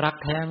ถือว่ารัก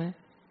แท้ไหม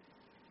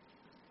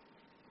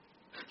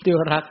ถือ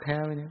ว่ารักแท้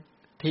ไหมเนี่ย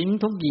ทิ้ง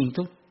ทุกสิ่ง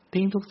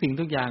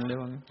ทุกอย่างเลย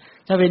ว่า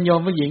ถ้าเป็นโย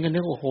มผู้หญิงก็นึ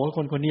กโอ้โห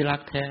คนนี้รั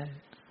กแท้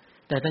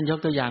แต่ท่านยก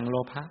ตัวอย่างโล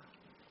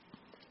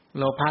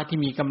ภะที่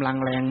มีกำลัง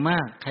แรงมา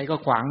กใครก็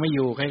ขวางไม่อ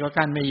ยู่ใครก็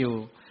กั้นไม่อยู่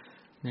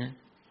นะ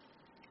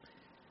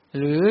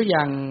หรืออ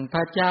ย่างพ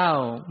ระเจ้า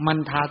มัน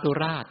ทาตุ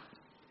ราช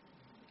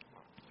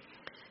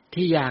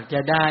ที่อยากจะ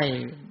ได้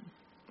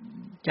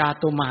จา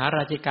ตุมหาร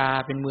าชิกา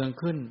เป็นเมือง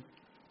ขึ้น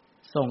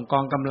ส่งก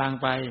องกำลัง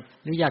ไป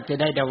หรืออยากจะ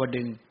ได้ดาว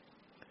ดึงส์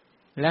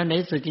แล้วใน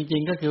ที่สุดจริ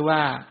งๆก็คือว่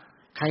า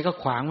ใครก็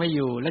ขวางไม่อ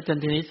ยู่แล้วจน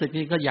ทีนี้สุด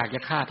นี่ก็อยากจะ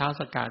ฆ่าท้าว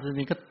สักกะที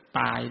นี้ก็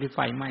ตายด้วยไฟ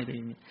ไหม้ด้วย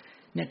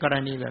เนี่ยกร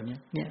ณีแบบนี้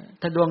เนี่ย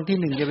ถ้าดวงที่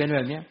หนึ่งจะเป็นแบ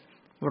บนี้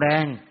แร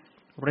ง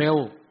เร็ว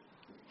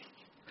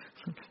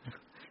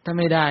ถ้า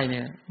ไม่ได้เ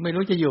นี่ยไม่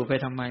รู้จะอยู่ไป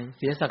ทำไมเ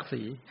สียศักดิ์ศ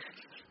รี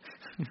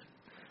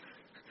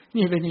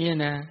นี่เป็นอย่างนี้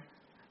นะ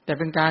แต่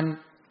เป็นการ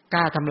ก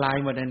ล้าทำลาย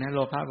หมดเลยนะโล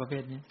ภะประเภ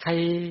ทนี้ใ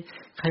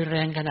ครแร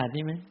งขนาด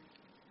นี้ไหม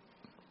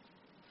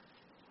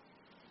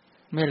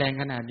ไม่แรง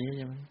ขนาดนี้ใ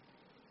ช่ไหม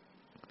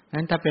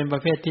นั้นถ้าเป็นปร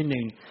ะเภทที่ห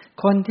นึ่ง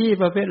คนที่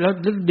ประเภทแล้ว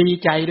ดี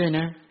ใจด้วย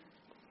นะ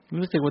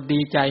รู้สึกว่าดี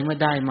ใจเมื่อ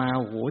ได้มา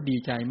โอ้โหดี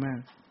ใจมาก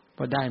พ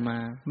อได้มา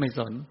ไม่ส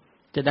น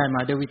จะได้ม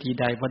าด้วยวิธี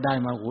ใดพอได้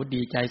มาโอ้โห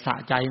ดีใจสะ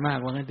ใจมาก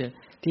ว่างั้นเถอะ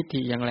ทิฏฐิ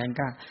อย่างแรง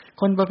กล้า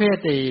คนประเภท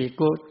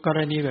กร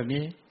ณีแบบ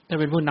นี้ถ้า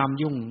เป็นผู้น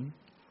ำยุ่ง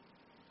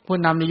ผู้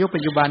นำในยุคปั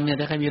จจุบันเนี่ย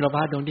ถ้าใครมีโลภ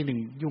ะดวงที่หนึ่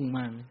งยุ่งม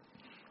าก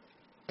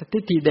แต่ทิ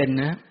ฏฐิเด่น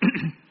นะ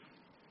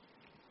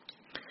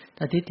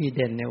ถ้าทิฏฐิเ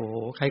ด่นเนี่ยโอ้โห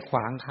ใครขว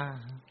างข้า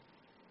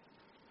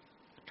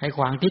ใครข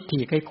วางทิฏฐิ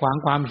ใครขวาง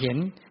ความเห็น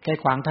ใคร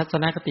ขวางทัศ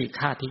นคติ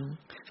ฆ่าทิ้ง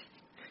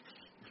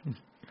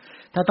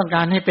ถ้าต้องก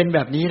ารให้เป็นแบ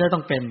บนี้แล้วต้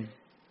องเป็น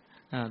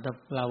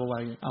เราบอกว่า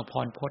เอาพ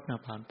รพจน์นะ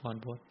ผ่านพร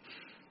พจน์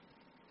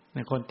มั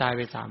นคนตายไ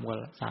ป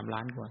3 ล้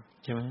านกว่า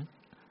ใช่ไหม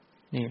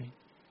นี่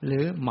หรื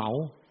อเหมา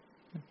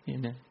นี่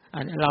นะอั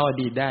นเราอ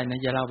ดีตได้นะ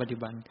อย่าเล่าปัจจุ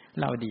บัน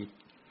เราอดีต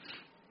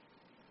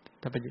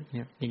ถ้าไปเ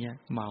นี่ยอย่างเงี้ย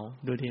เหมา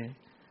ดูดิ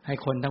ให้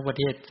คนทั้งประ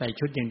เทศใส่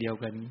ชุดอย่างเดียว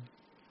กัน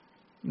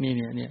นี่เ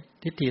นี่ย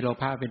ทิฏฐิโล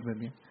ภะเป็นแบบ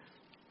นี้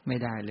ไม่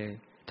ได้เลย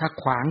ถ้า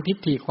ขวางทิฏ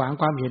ฐิขวาง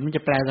ความเห็นมันจ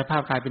ะแปลสภา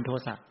พกลายเป็นโท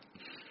สะ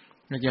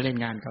เราจะเล่น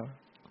งานเขา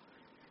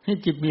ให้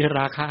จิตมีร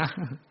าคะ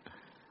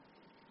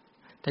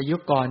แต่ยุ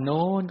คก่อนโ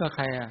น้นก็ใค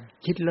ร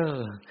คิดเลอ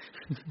ร์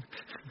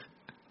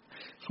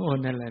โอ้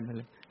นั่นแหละ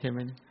เห็นไหม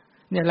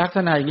เนี่ยลักษ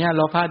ณะอย่างเงี้ยโ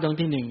ลภะดวง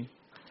ที่หนึ่ง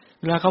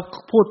เวลาเขา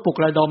พูดปลุก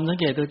ระดมสัง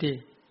เกตดูที่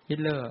คิด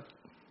เลอร์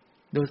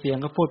ดูเสียง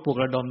ก็พูดปลุก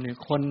ระดมเนี่ย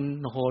คน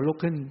โอ้โหลุก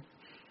ขึ้น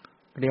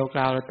เรียวก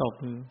ราวแล้วตบ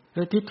มือแ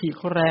ล้วทิฏฐิเ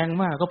ขาแรง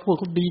มากเขาพูด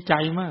เขาดีใจ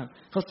มาก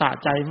เขาสะ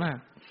ใจมาก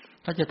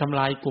เขาจะทำ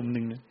ลายกลุ่มห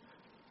นึ่งเนี่ย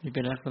นี่เ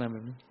ป็นลักษณะแบ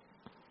บนี้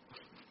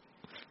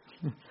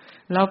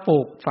แล้วปลู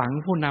กฝัง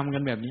ผู้นำกั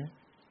นแบบนี้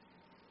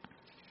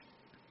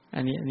อั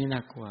นนี้น่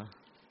ากลัว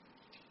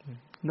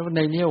ใน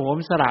นี้โอ้โห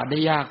มันสละได้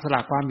ยากสละ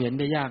ความเห็น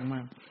ได้ยากม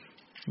าก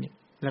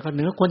แล้วก็เห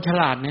นือคนฉ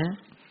ลาดนะ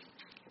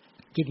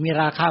จิตมี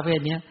ราคะเพ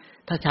ศนี้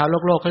ถ้าชาว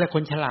โลกเขาเรียกค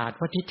นฉลาดเพ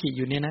ราะทิฏฐิอ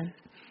ยู่ในนั้น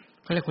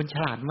เขาเรียกคนฉ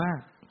ลาดมาก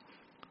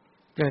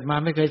เกิดมา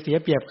ไม่เคยเสีย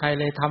เปรียบใคร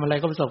เลยทำอะไร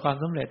ก็ประสบความ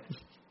สำเร็จ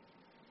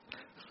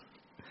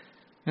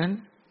นั้น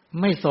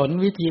ไม่สน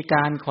วิธีก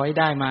ารขอให้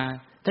ได้มา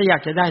ถ้าอยา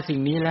กจะได้สิ่ง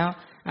นี้แล้ว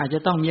อาจจะ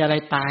ต้องมีอะไร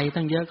ตาย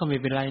ตั้งเยอะก็ไม่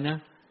เป็นไรนะ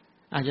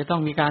อาจจะต้อ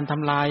งมีการท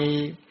ำลาย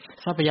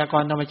ทรัพยาก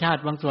รธรรมชาติ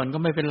บางส่วนก็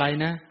ไม่เป็นไร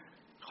นะ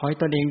ขอให้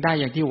ตนเองได้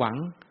อย่างที่หวัง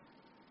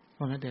เพ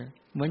ราะงั้นเถอะ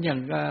เหมือนอย่าง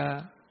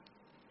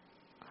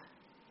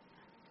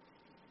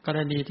กร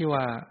ณีที่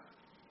ว่า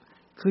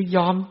คือย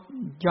อ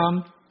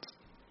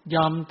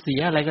มเสี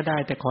ยอะไรก็ได้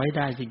แต่ขอให้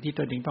ได้สิ่งที่ต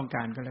นเองต้องก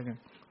ารก็แล้วกัน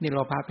นี่โล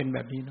ภะเป็นแบ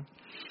บนี้เนาะ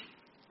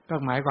ก็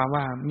หมายความ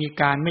ว่ามี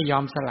การไม่ยอ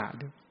มสละ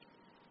ด้วย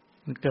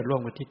มันเกิดร่ว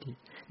มกับทิฏฐิ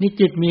นี่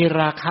จิตมี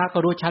ราคะก็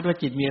รู้ชัดว่า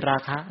จิตมีรา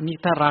คะนี่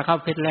ถ้าราคะ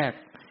เพศแรก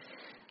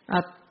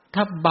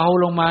ถ้าเบา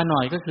ลงมาหน่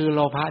อยก็คือโล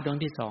ภะดวง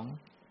ที่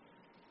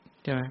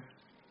2ใช่ไหม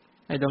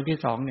ไอ้ดวงที่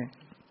2เนี่ย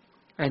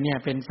ไอ้เนี่ย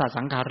เป็นสัต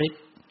สังขาริก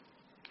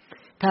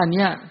ถ้าอันเ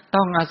นี้ย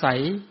ต้องอาศัย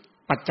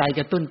ปัจจัยก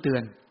ระตุ้นเตือ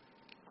น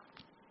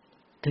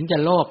ถึงจะ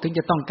โลภถึงจ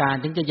ะต้องการ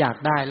ถึงจะอยาก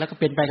ได้แล้วก็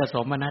เป็นไปกับโส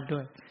มนัสด้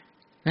วย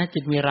นะจิ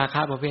ตมีราค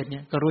ะประเภท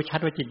นี้ก็รู้ชัด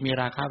ว่าจิตมี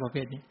ราคะประเภ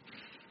ทนี้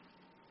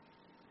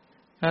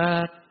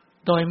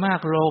โดยมาก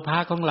โลภะ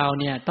ของเรา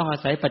เนี่ยต้องอา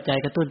ศัยปัจจัย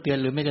กระตุ้นเตือน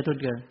หรือไม่กระตุ้น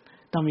เตือน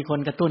ต้องมีคน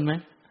กระตุ้นไหม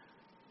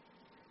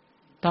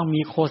ต้อง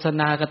มีโฆษ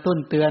ณากระตุ้น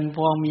เตือนพ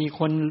อมี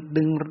คน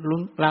ดึง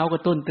เร้ากร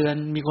ะตุ้นเตือน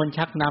มีคน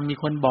ชักนำมี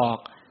คนบอก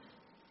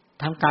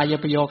ทั้งกาย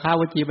ประโยคะ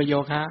วจีประโย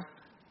คะ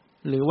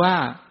หรือว่า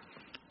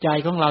ใจ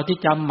ของเราที่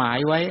จำหมาย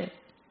ไ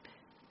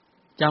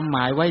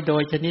ว้โด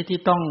ยชนิดที่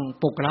ต้อง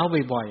ปลุกเร้า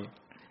บ่อย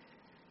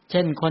ๆเ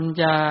ช่นคน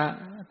จะ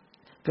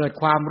เกิด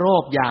ความโล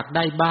ภอยากไ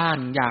ด้บ้าน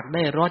อยากไ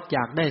ด้รถอย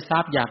ากได้ทรั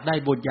พย์อยากได้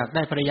บุตรอยากไ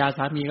ด้ภรรยาส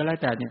ามีก็แล้ว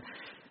แต่เนี่ย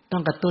ต้อ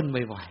งกระตุ้น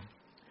บ่อย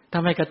ๆถ้า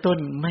ไม่กระตุ้น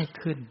ไม่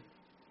ขึ้น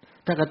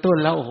ถ้ากระตุ้น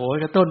แล้วโอ้โห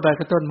กระตุ้นไป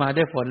กระตุ้นมาไ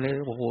ด้ผลเลย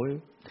โอ้โห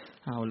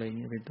เอาเลยอย่าง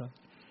นี้เป็นต้น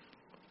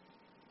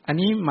อัน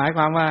นี้หมายค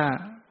วามว่า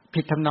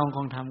ผิดทำนองข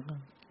องธรรมก็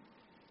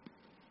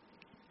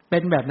เป็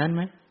นแบบนั้นไ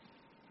หม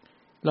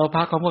โลภ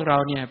ะของพวกเรา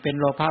เนี่ยเป็น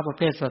โลภะประเ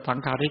ภทสัง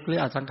ขาริกหรือ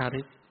อสังขา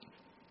ริก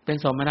เป็น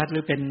โสมนัสหรื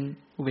อเป็น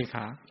อุเบกข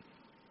า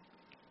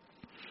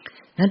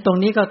ฉะนั้นตรง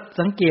นี้ก็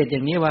สังเกตอย่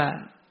างนี้ว่า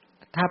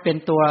ถ้าเป็น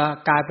ตัว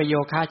กายประโย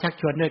คะชัก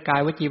ชวนด้วยกา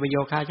ยวจีประโย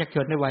คะชักช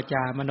วนด้วยวาจ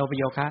ามโนประ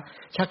โยคะ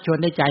ชักชวน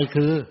ด้วยใจ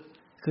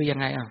คือยัง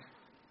ไง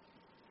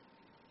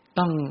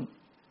ต้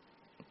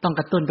อง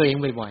กระตุ้นตัวเอง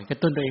บ่อยๆกระ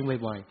ตุ้นตัวเอง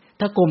บ่อยๆ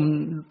ถ้ากลุ่ม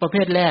ประเภ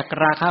ทแรก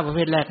ราคะประเภ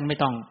ทแรกไม่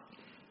ต้อง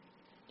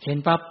เห็น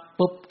ปั๊บ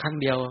ปุ๊บครั้ง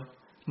เดียว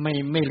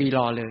ไม่รีร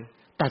อเลย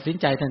ตัดสิน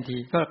ใจทันที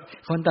ก็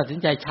คนตัดสิน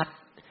ใจชัด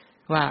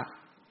ว่า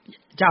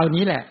จะเอา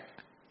นี้แหละ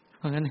เ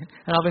พราะงั้น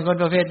เราเป็นคน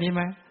ประเภทนี้ไห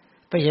ม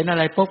ไปเห็นอะ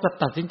ไรปุ๊บก็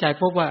ตัดสินใจ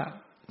ปุ๊บว่า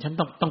ฉัน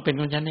ต้องเป็น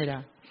ของฉันให้ได้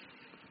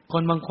ค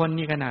นบางคน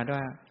นี่ขนาดว่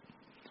า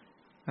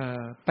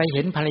ไปเ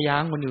ห็นภรรยา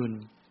คนอื่น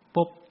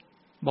ปุ๊บ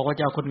บอกว่าจ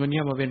ะเอาคนคนนี้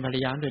มาเป็นภรร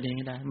ยาตัวเองใ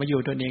ห้ได้มาอยู่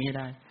ตัวเองให้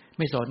ได้ไ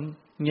ม่สน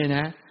เงี้ยน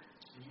ะ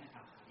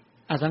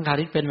อสังขา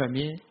ริกเป็นแบบ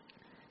นี้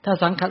ถ้า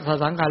สั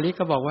งขาริก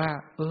ก็บอกว่า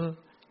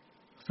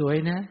สวย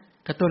นะ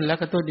กระตุ้นแล้ว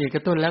กระตุ้นอีกกร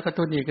ะตุ้นแล้วกระ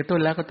ตุ้นอีกกระตุ้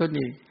นแล้วกระตุ้น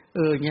อีก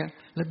อย่างเงี้ย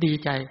แล้วดี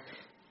ใจ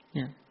เ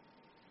นี่ย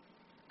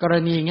กร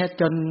ณีเงี้ย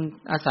จน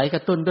อาศัยกร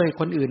ะตุ้นด้วย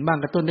คนอื่นบ้าง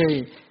กระตุ้นด้วย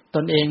ต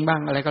นเองบ้า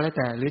งอะไรก็แล้ว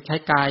แต่หรือใช้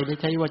กายหรือ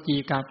ใช้วจี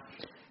กรรม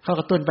เข้า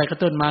กระตุ้นไปกระ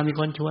ตุ้นมามี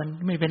คนชวน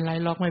ไม่เป็นไร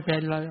หรอกไม่เป็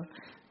นไร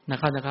นะ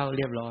เข้าเ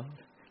รียบร้อย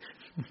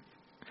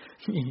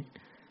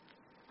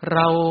เร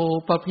า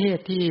ประเภท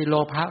ที่โล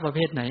ภะประเภ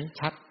ทไหน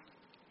ชัด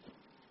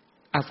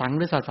อสังห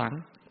รือสสัง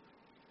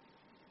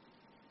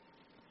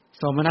โ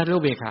สมนัสหรือ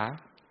อุเบกขา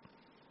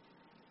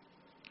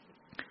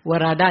เว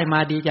ลาได้มา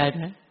ดีใจไห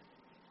ม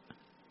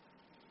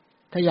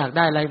ถ้าอยากไ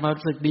ด้อะไรมา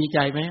รู้สึกดีใจ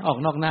ไหมออก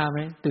นอกหน้าไหม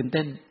ตื่นเ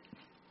ต้น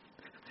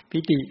ปิ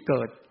ติเ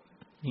กิด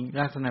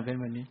ลักษณะเป็น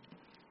แบบนี้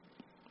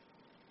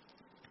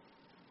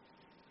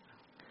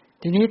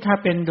ทีนี้ถ้า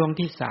เป็นดวง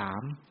ที่สา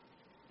ม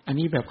อัน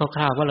นี้แบบค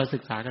ร่าวๆว่าเราศึ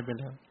กษากันไป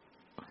แล้ว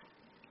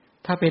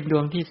ถ้าเป็นด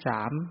วงที่ส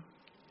าม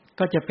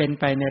ก็จะเป็น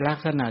ไปในลัก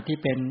ษณะที่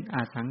เป็นอ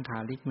สังขา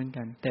ริกเหมือน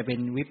กันแต่เป็น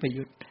วิป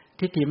ยุต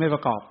ทิฏฐิไม่ปร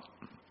ะกอบ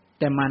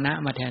แต่มานะ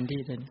มาแทน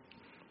ที่เป็น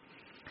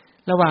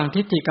ระหว่าง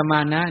ทิฏฐิกับมา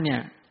นะเนี่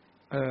ย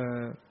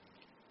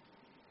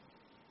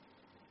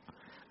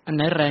อันไห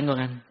นแรงกว่า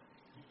กัน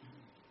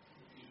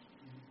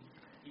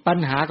ปัญ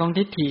หาของ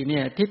ทิฏฐิเนี่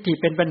ยทิฏฐิ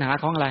เป็นปัญหา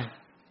ของอะไร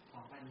ข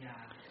องปัญญา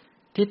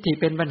ทิฏฐิ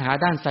เป็นปัญหา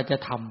ด้านสัจ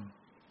ธรรม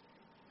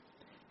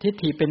ทิฏ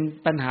ฐิเป็น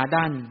ปัญหา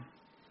ด้าน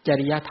จ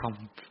ริยธรรม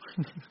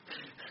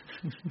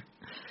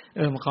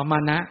ของมา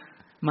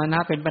นะ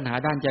เป็นปัญหา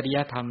ด้านจริย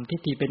ธรรมทิฏ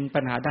ฐิเป็น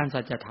ปัญหาด้าน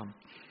สัจธรรม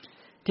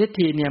ทิฏ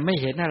ฐิเนี่ยไม่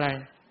เห็นอะไร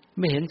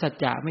ไม่เห็นสัจ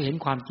จะไม่เห็น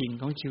ความจริง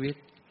ของชีวิต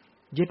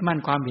ยึดมั่น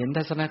ความเห็น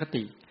ทัศนค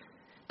ติ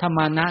ถ้าม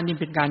านะนี่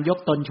เป็นการยก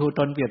ตนชู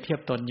ตนเปรียบเทียบ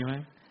ตนใช่ไหม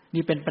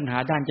นี่เป็นปัญหา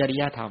ด้านจริ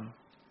ยธรรม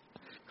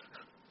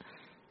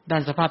ด้า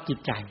นสภาพจิต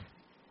ใจ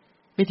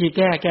วิธี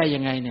แก้ยั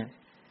งไงเนี่ย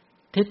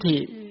ทิ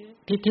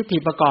ฏฐิ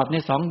ประกอบใน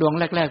2ดวง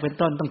แรกๆเป็น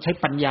ต้นต้องใช้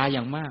ปัญญาอ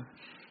ย่างมาก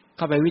เ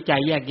ข้าไปวิจั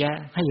ยแยกแยะ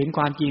ให้เห็นค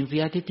วามจริงเสี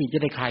ยทิฏฐิจะ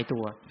ได้คลายตั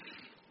ว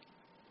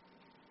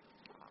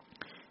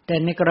แต่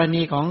ในกร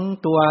ณีของ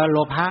ตัวโล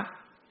ภะ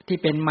ที่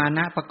เป็นมาน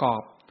ะประกอ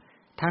บ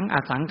ทั้งอ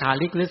สังขา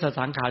ริกหรือส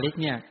สังขาริก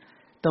เนี่ย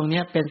ตรง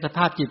นี้เป็นสภ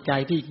าพจิตใจ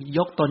ที่ย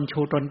กตนชู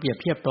ตนเปรียบ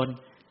เทียบตน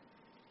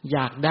อย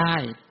ากได้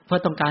เพื่อ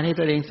ต้องการให้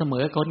ตัวเองเสม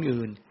อคน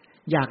อื่น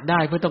อยากได้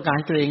เพื่อต้องการใ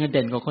ห้ตัวเองเ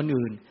ด่นกว่าคน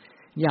อื่น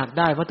อยาก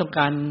ได้เพราะต้องก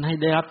ารให้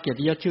ได้รับเกียร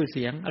ติยศชื่อเ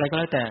สียงอะไรก็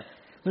แล้วแต่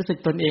รู้สึก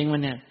ตนเองมั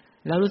นเนี่ย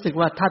แล้วรู้สึก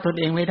ว่าถ้าตน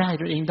เองไม่ได้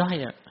ตัวเองด้อย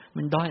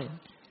มันด้อย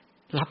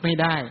รับไม่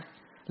ได้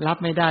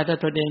ถ้า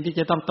ตนเองที่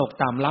จะต้องตก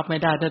ต่ำรับไม่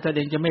ได้ถ้าตนเ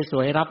องจะไม่ส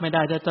วยรับไม่ไ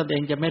ด้ถ้าตนเอ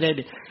งจะไม่ไ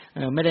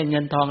ด้เงิ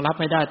นทองรับ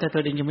ไม่ได้ถ้าต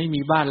นเองจะไม่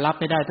มีบ้านรับ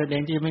ไม่ได้ตนเอ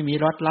งที่ไม่มี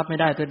รถรับไม่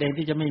ได้ตนเอง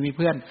ที่จะไม่มีเ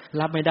พื่อน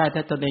รับไม่ได้ถ้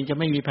าตนเองจะ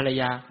ไม่มีภรร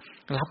ยา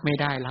รับไม่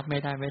ได้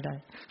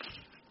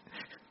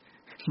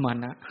มา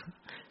นะ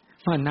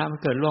มัน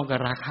เกิดร่วมกับ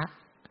ราคะ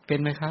เป็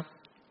นไหมครับ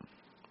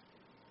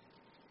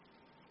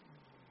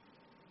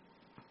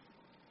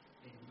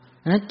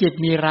จิต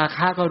มีราค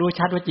ะก็รู้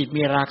ชัดว่าจิต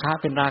มีราคะ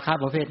เป็นราคะ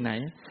ประเภทไหน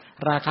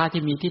ราคะ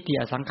ที่มีทิฏฐิ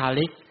อสังขา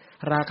ริก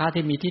ราคะ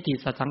ที่มีทิฏฐิ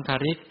สังขา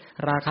ริก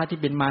ราคะที่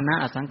เป็นมานะ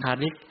อสังขา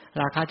ริก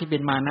ราคะที่เป็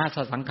นมานะ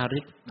สังขาริ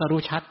กก็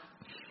รู้ชัด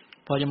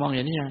พอจะมองเ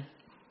ห็นนี่ไง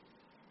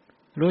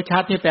รู้ชั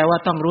ดนี่แปลว่า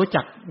ต้องรู้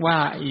จักว่า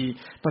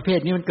ประเภท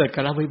นี้มันเกิดกั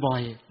บเราบ่อ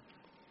ย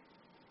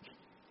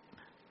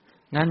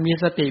ๆงั้นมี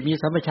สติมี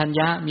สัมปชัญ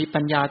ญะมี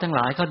ปัญญาทั้งห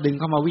ลายเขาดึง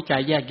เข้ามาวิจั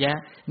ยแยกแยะ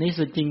ใน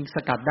สุดจริงส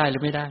กัดได้หรื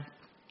อไม่ได้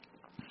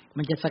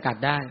มันจะสกัด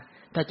ได้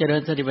ถ้าเจริ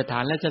ญสติปัฏฐา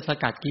นแล้วจะส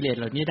กัดกิเลส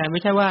เหล่านี้ได้ไ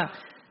ม่ใช่ว่า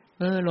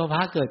โลภ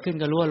ะเกิดขึ้น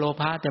ก็รู้ว่าโล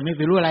ภะแต่ไม่ไ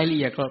ปรู้รายละเ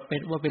อียดก็เป็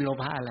นว่าเป็นโล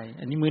ภะอะไร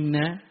อันนี้มึน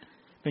นะ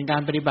เป็นกา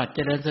รปฏิบัติเจ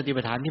ริญสติ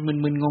ปัฏฐานที่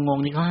มึนๆงง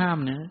ๆนี่เขาห้าม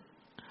นะ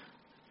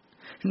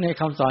ใน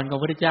คำสอนของพ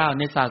ระพุทธเจ้า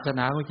ในศาสน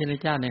าของพระพุทธ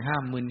เจ้าในห้า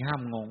มมึนห้า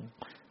มงง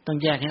ต้อง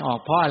แยกให้ออก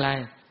เพราะอะไร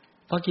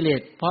เพราะกิเล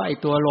สเพราะไอ้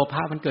ตัวโลภ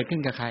ะมันเกิดขึ้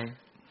นกับใคร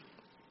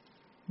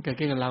เกิด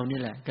ขึ้นกับเรานี่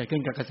แหละเกิดขึ้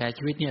นกับกระแส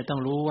ชีวิตเนี่ยต้อง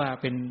รู้ว่า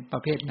เป็นปร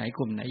ะเภทไหนก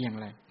ลุ่มไหนอย่าง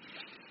ไร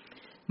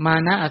มา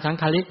นะอสัง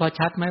ขาริกพอ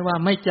ชัดไหมว่า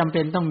ไม่จำเ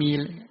ป็นต้องมี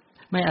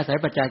ไม่อาศัย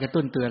ปัจจัยกระ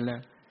ตุ้นเตือนเลย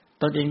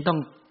ตนเองต้อง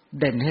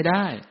เด่นให้ไ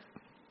ด้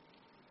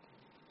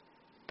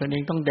ตนเอ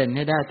งต้องเด่นใ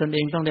ห้ได้ตนเอ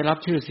งต้องได้รับ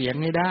ชื่อเสียง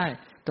ให้ได้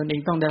ตนเอง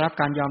ต้องได้รับ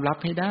การยอมรับ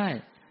ให้ได้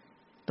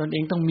ตนเอ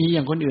งต้องมีอ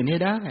ย่างคนอื่นให้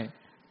ได้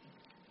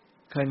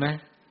เคยไหม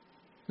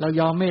เรา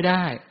ยอมไม่ไ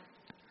ด้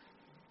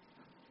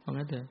เพราะ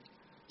งั้นเถอะ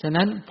ฉะ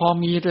นั้นพอ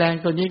มีแรง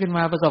ตัวนี้ขึ้นม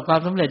าประสบควา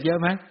มสำเร็จเยอะ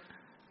ไหม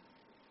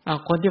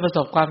คนที่ประส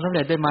บความสำเ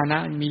ร็จด้วยมานะ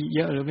มีเย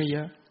อะหรือไม่เย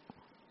อะ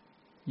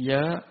เย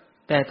อะ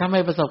แต่ถ้าไม่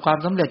ประสบความ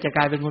สำเร็จจะก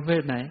ลายเป็นคนประเภ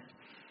ทไหน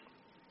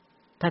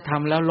ถ้าท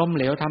ำแล้วล้มเ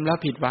หลวทำแล้ว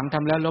ผิดหวังท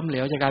ำแล้วล้มเหล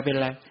วจะกลายเป็นอ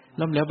ะไร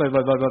ล้มเหลว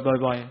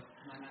บ่อย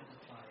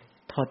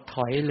ๆถดถ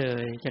อยเล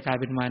ยจะกลาย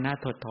เป็นมานะ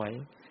ถดถอย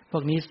พว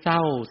กนี้เศร้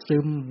าซึ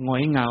มหงอ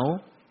ยเหงา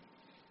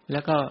แล้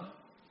วก็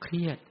เค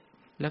รียด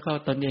แล้วก็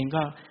ตนเอง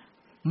ก็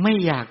ไม่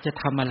อยากจะ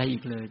ทำอะไรอี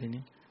กเลยที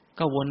นี้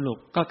ก็วนลูป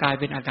ก็กลาย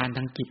เป็นอาการท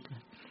างจิต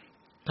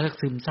เรียก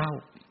ซึมเศร้า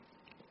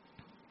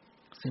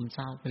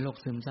เป็นโรค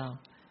ซึมเศร้า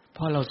เพ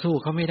ราะเราสู้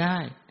เขาไม่ได้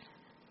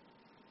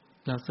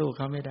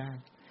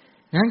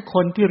งั้นค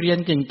นที่เรียน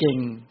เก่ง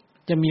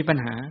ๆจะมีปัญ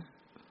หา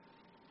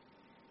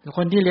ค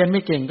นที่เรียนไ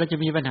ม่เก่งก็จะ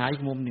มีปัญหาอี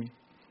กมุมหนึ่ง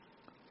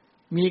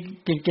มี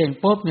เก่ง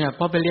ๆปุ๊บเนี่ยพ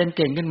อไปเรียนเ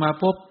ก่งขึ้นมา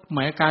ปุ๊บหม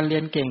ายการเรี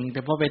ยนเก่งแต่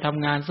พอไปท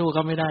ำงานสู้เข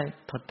าไม่ได้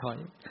ถดถอย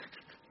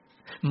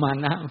มา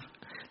นะ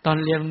ตอน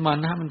เรียนมา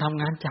นะมันท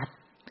ำงานจัด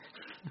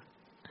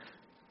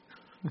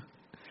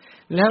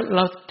แล้วเร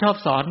าชอบ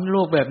สอน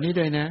ลูกแบบนี้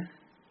ด้วยนะ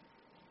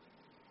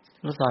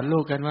เราสอนลู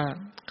กกันว่า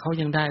เขา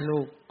ยังได้ลู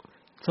ก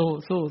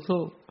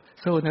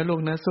สู้นะลูก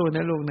นะสู้น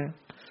ะลูกนะ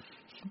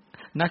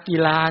นักกี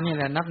ฬานี่แ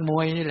หละนักม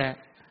วยนี่แหละ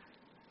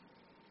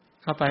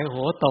เข้าไปโห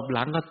ตบห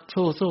ลังก็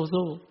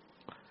สู้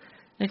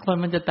ไอ้คน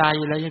มันจะตายอ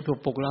ยู่แล้วยังถูก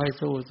ปลุกเราให้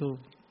สู้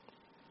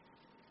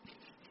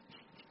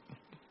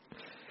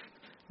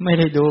ไม่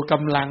ได้ดูก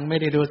ำลังไม่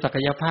ได้ดูศัก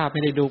ยภาพไ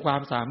ม่ได้ดูควา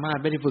มสามารถ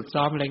ไม่ได้ฝึก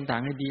ซ้อมอะไรต่า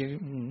งๆให้ดี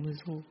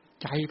สู้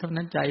ใจเท่า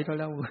นั้นใจเท่า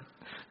แล้ว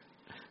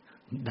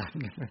ดัน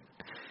กัน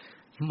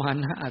มา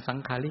นะอสัง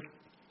ขาริก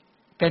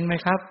เป็นไหม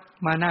ครับ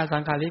มานะอสั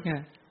งขาริกเนี่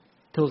ย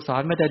ถูกสอ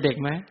นมาแต่เด็ก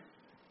ไหม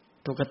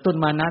ถูกกระตุ้น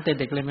มานะแต่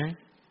เด็กเลยไหม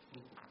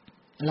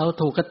เรา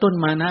ถูกกระตุ้น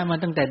มานะมา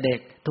ตั้งแต่เด็ก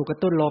ถูกกระ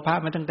ตุ้นโลภะ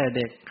มาตั้งแต่เ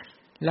ด็ก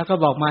แล้วก็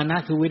บอกมานะ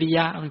คือวิริย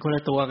ะมันคนล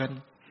ะตัวกัน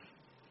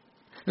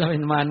เราเป็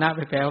นมานะไป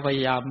แปลว่าพย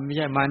ายามไม่ใ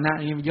ช่มานะ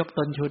นี่ยกต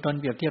นชูตน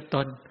เปรียบเทียบต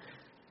น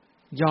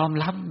ยอม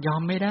รับยอ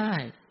มไม่ได้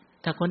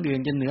ถ้าคนอื่น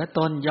จะเหนือต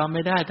นยอมไ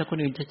ม่ได้ถ้าคน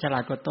อื่นจะฉลา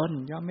ดกว่าตน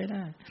ยอมไม่ไ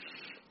ด้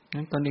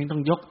งั้นตนเองต้อ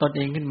งยกตนเ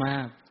องขึ้นมา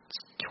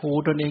ชู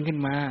ตนเองขึ้น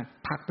มา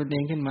ผลักตนเอ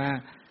งขึ้นมา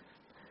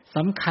ส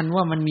ำคัญ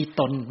ว่ามันมี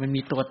ตนมัน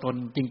มีตัวตน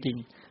จริง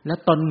ๆแล้ว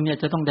ตนเนี่ย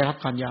จะต้องได้รับ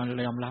การยอ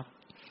มรับ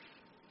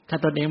ถ้า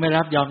ตนเองไม่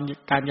รับ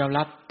การยอม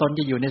รับตนจ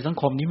ะอยู่ในสัง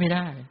คมนี้ไม่ไ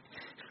ด้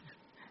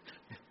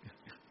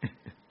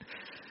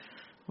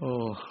โอ้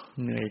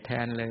เหนื่อยแท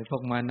นเลยพว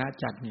กมานะ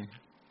จัดเนี่ย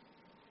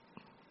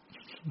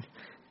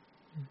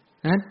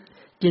นั้น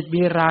จิต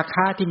มีราค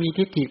ะที่มี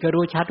ทิฏฐิก็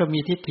รู้ชัดว่า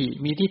มีทิฏฐิ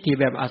มีทิฏฐิ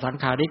แบบอสัง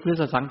ขาริกหรือ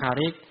สัสังขา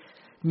ริก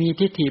มี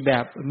ทิฏฐิแบ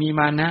บมี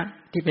มานะ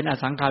ที่เป็นอ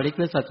สังขาริกห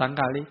รือสัสัง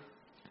ขาริก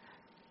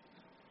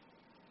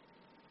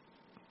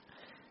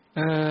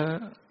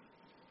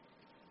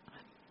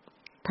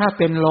ถ้าเ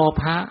ป็นโล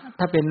ภ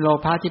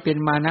ะที่เป็น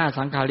มานะอ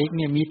สังขาริกเ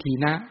นี่ยมีถี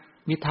นะ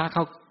มิทะเ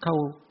ข้า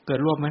เกิด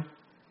ร่วมไหม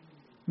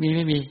มีไ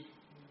ม่มี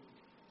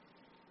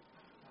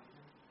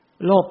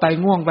โลภไป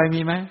ง่วงไป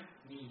มีไหม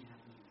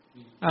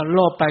โล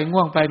ภไปง่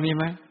วงไปมีไ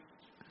หม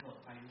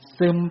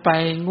ซึมไป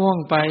ง่วง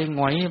ไปห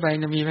งอยไป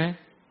มีไหม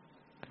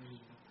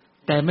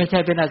แต่ไม่ใช่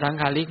เป็นอสัง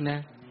ขาริกนะ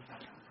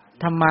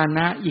ธรรมาน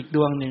ะอีกด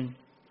วงหนึ่ง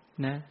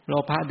นะโล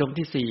ภะดวง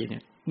ที่สี่เนี่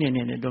ย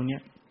ดวงเนี้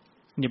ย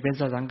นี่เป็น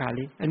สังขา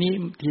ริกอันนี้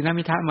ทีน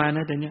มิทะมาน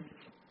ะแต่เนี้ย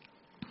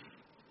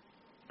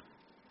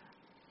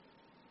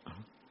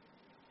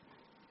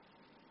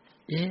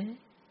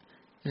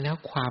แล้ว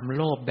ความโ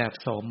ลภแบบ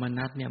โสม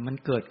นัสเนี่ยมัน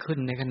เกิดขึ้น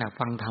ในขณะ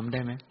ฟังธรรมได้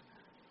ไหม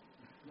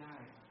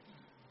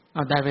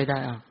ได้ไปได้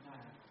เ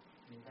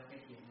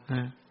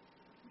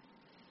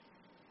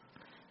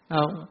อ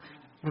า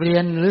เรีย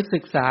นหรือศึ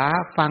กษา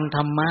ฟังธ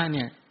รรมะเ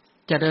นี่ย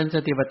เจริญส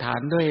ติปัฏฐาน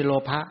ด้วยโล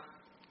ภะ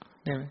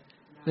ได้ไหม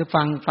หรือ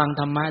ฟัง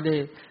ธรรมะด้วย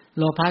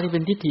โลภะที่เป็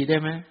นทิฏฐิได้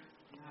ไหม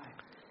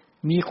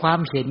มีความ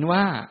เห็น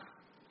ว่า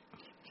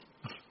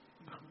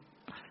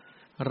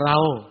เรา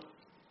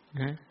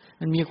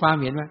มันมีความ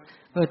เห็นว่า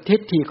ทิ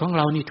ฏฐิของเ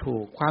รานี่ถู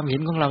กความเห็น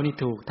ของเรานี่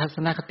ถูกทัศ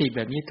นคติแบ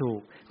บนี้ถูก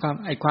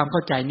ความเข้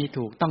าใจนี่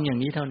ถูกต้องอย่าง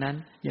นี้เท่านั้น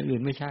อย่างอื่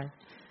นไม่ใช่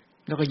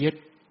แล้วก็ยึด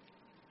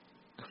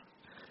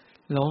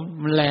แล้ว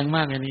มันแรงม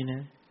ากอย่างนี้น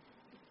ะ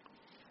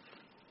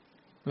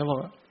แล้วบอก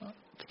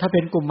ถ้าเป็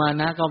นกลุ่มมา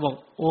นะก็บอก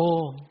โอ้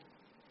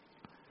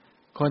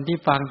คนที่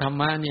ฟังธรร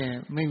มะเนี่ย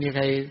ไม่มีใค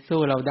รสู้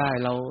เราได้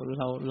เ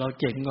รา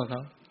เจ๋งกว่าเข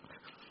า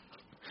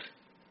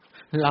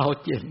เรา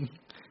เจ๋ง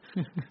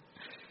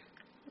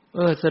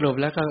สรุป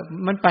แล้วก็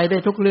มันไปได้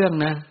ทุกเรื่อง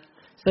นะ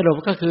สรุป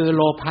ก็คือโ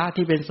ลภะ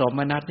ที่เป็นโสม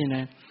นัสนี่น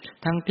ะ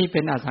ทั้งที่เป็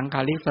นอสังข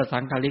าริกสัสั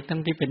งขาริกทั้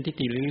งที่เป็นทิฏ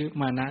ฐิหรือ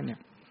มานะเนี่ย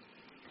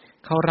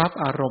เขารับ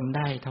อารมณ์ไ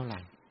ด้เท่าไหร่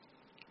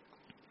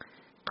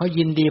เขา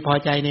ยินดีพอ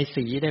ใจใน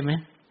สีได้ไหม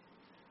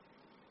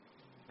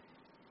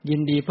ยิ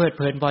นดีเพลิดเ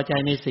พลินพอใจ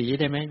ในสี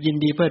ได้ไหมยิน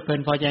ดีเพลิดเพลิน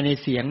พอใจใน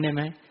เสียงได้ไห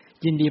ม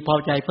ยินดีพอ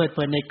ใจเพลิดเพ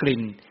ลินในกลิ่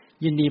น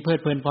ยินดีเพลิด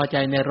เพลินพอใจ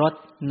ในรส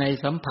ใน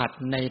สัมผัส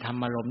ในธรรม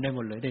อารมณ์ได้หม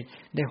ดเลย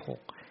ได้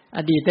6อ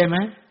ดีตได้ไหม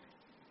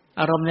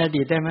อารมณ์ในอ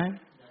ดีตได้ไหม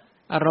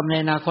อารมณ์ใน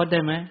อนาคตได้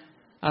ไหม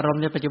อารม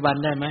ณ์ในปัจจุบัน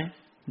ได้ไหม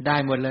ได้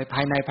หมดเลยภ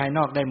ายในภายน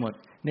อกได้หมด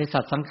ในสั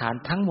ตว์สังขาร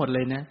ทั้งหมดเล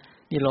ยนะ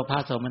นี่โลภะ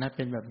โสมนัสเ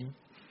ป็นแบบนี้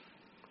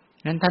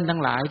งั้นท่านทั้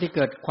งหลายที่เ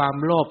กิดความ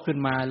โลภขึ้น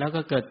มาแล้ว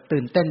ก็เกิด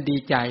ตื่นเต้นดี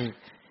ใจ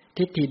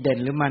ทิฏฐิเด่น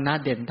หรือมานะ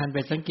เด่นท่านไป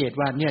สังเกต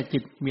ว่าเนี่ยจิ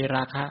ตมีร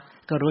าคะ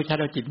ก็รู้ชัด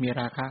ว่าจิตมี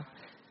ราคะ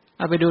เ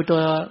อาไปดูตั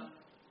ว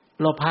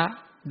โลภะ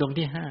ดวง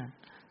ที่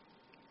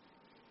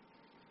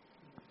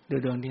5ดู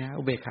ดวงที่5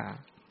อุเบกข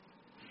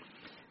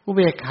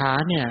า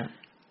เนี่ย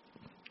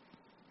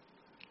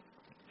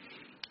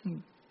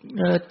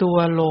ตัว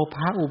โลภ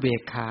ะอุเบ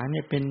กขาเ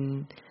นี่ยเป็น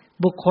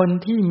บุคคล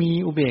ที่มี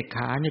อุเบกข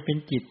าเนี่ยเป็น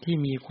จิตที่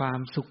มีความ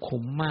สุขุ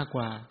มมากก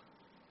ว่า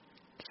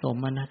โส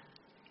มนัส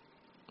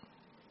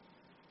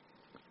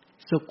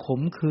สุขุ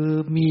มคือ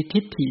มีทิ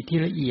ฏฐิที่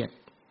ละเอียด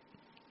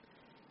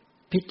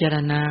พิจาร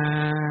ณา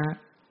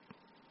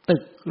ตึ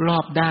กรอ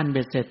บด้านเ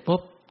บ็ดเสร็จปุ๊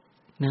บ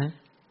นะ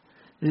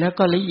แล้ว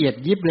ก็ละเอียด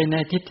ยิบเลยใน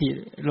ทิฏฐิ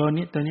โล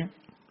นิตัวเนี้ย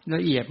ล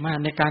ะเอียดมาก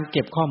ในการเ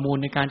ก็บข้อมูล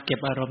ในการเก็บ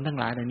อารมณ์ทั้ง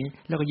หลายเหล่านี้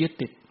แล้วก็ยึด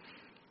ติด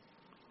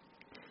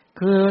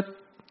คือ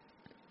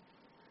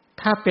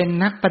ถ้าเป็น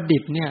นักประดิ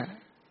ษฐ์เนี่ย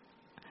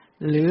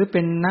หรือเ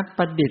ป็นนักป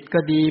ระดิษฐ์ก็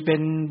ดีเป็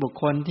นบุค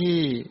คลที่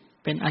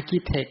เป็นอาร์คิ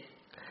เทค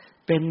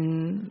เป็น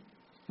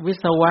วิ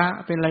ศวะ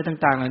เป็นอะไร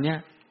ต่างๆเหล่านี้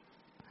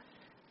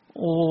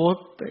โอ้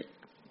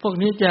พวก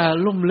นี้จะ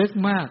ลุ่มลึก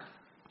มาก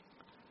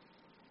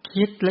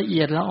คิดละเอี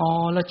ยดละออ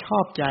แล้วชอ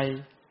บใจ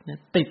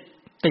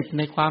ติดใ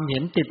นความเห็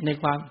นติดใน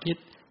ความคิด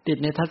ติด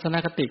ในทัศน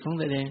คติของ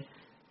ตัวเอง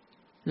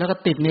แล้วก็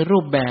ติดในรู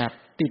ปแบบ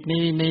ติด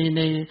ใ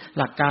น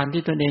หลักการ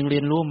ที่ตนเองเรี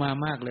ยนรู้มา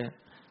มากเลย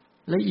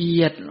ละเอี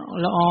ยด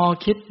ละออ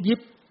คิดยิบ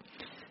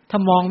ถ้า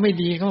มองไม่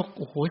ดีก็โ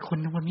อ้โหคน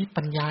วันนี้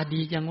ปัญญาดี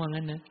จังว่า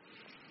งั้นนะ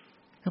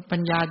ปั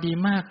ญญาดี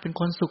มากเป็น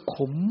คนสุ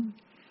ขุม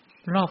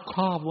รอบค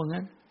อบว่า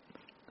งั้น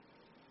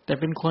แต่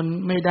เป็นคน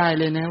ไม่ได้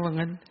เลยนะว่า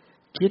งั้น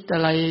คิดอ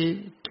ะไร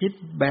คิด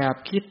แบบ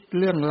คิด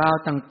เรื่องราว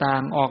ต่า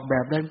งๆออกแบ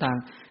บต่าง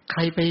ๆใค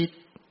รไป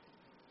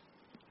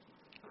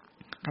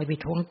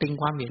ท้วงติง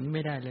ความเห็นไ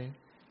ม่ได้เลย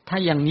ถ้า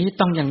อย่างนี้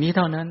ต้องอย่างนี้เ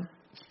ท่านั้น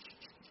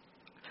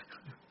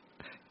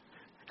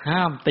ห้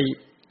ามติ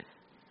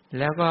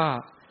แล้วก็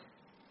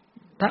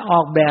ถ้าออ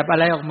กแบบอะ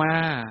ไรออกมา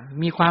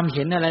มีความเ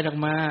ห็นอะไรออก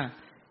มา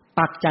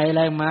ปักใจอะไ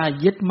รออกมา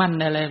ยึดมั่น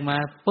อะไรออกมา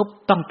ปุ๊บ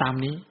ต้องตาม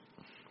นี้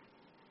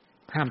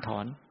ห้ามถอ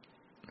น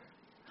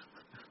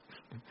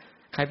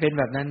ใครเป็น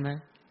แบบนั้นไหม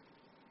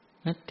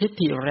ทิฏ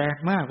ฐิแรง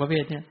มากประเภ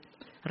ทเนี้ย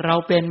เรา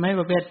เป็นไหม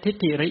ประเภททิฏ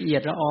ฐิละเอีย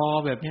ดละออ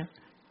แบบเนี้ย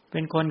เป็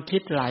นคนคิ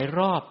ดหลายร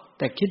อบแ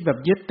ต่คิดแบบ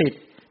ยึดติด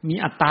มี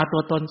อัตตาตั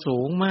วตนสู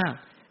งมาก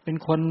เป็น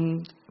คน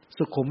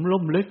สุขุม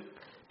ลุ่มลึก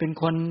เป็น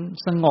คน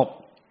สงบ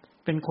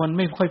เป็นคนไ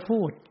ม่ค่อย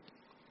พูด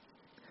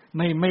ไ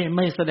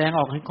ม่แสดงอ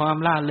อกถึงความ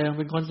ล่าเริง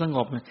เป็นคนสง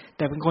บแ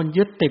ต่เป็นคน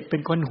ยึดติดเป็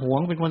นคนหวง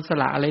เป็นคนส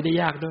ละอะไรได้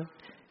ยากด้วย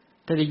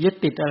ถ้าจะยึด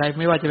ติดอะไร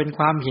ไม่ว่าจะเป็นค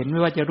วามเห็นไ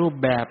ม่ว่าจะรูป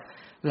แบบ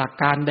หลัก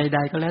การใด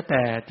ๆก็แล้วแ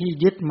ต่ที่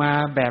ยึดมา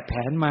แบบแผ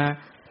นมา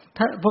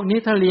ถ้าพวกนี้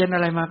ถ้าเรียนอ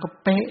ะไรมาก็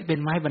เป๊ะเป็น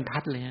ไม้บรรทั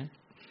ดเลย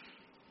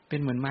เป็น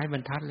เหมือนไม้บร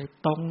รทัดเลย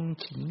ตรง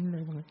ฉิงเล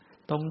ย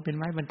ตรงเป็น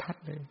ไม้บรรทัด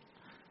เลย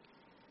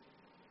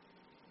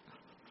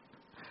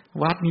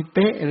วัดมีเ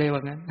ป๊ะเลยว่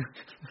างั้น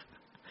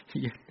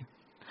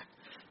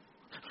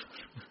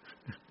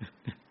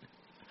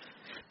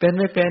เป็น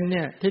ไม่เป็นเ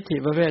นี่ยทิฏฐิ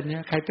ประเภทนี้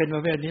ใครเป็นป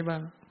ระเภทนี้บ้า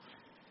ง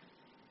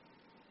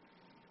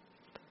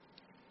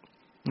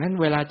งั้น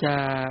เวลาจ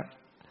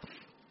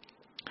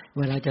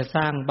ะส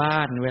ร้างบ้า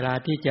นเวลา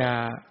ที่จะ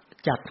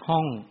จัดห้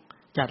อง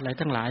จัดอะไร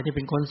ทั้งหลายที่เ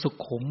ป็นคนสุ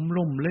ขุม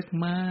ลุ่มลึก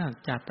มาก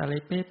จัดอะไร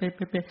เป๊ะ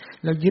ๆๆ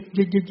ๆแล้ว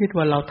ยึด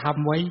ว่าเราท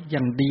ำไว้อย่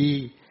างดี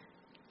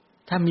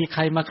ถ้ามีใค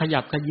รมาขยั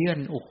บขยื่น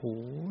โอ้โห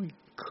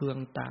เคือง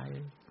ตาย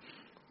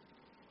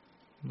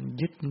มัน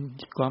ยึด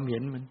ความเห็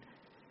นมัน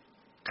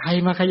ใคร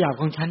มาขยับ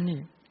ของฉัน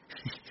นี่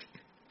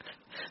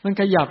มัน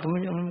ขยับก็ไ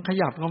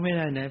ม่ไ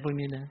ด้นะพวก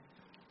นี้นะ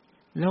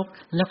แ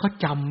ล้วเขา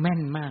จำแม่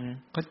นมากนะ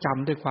เขาจ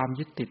ำด้วยความ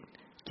ยึดติด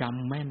จ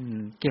ำแม่น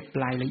เก็บ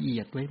รายละเอี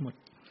ยดไว้หมด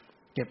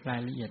เก็บราย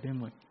ละเอียดไว้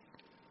หมด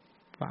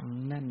ฝัง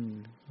แน่น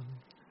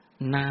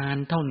นาน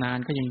เท่านาน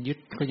ก็ยังยึด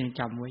ก็ยัง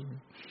จำไว้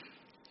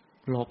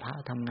โลภะ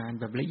ทำงาน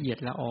แบบละเอียด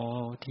ละออ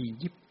ที่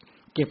ยิบ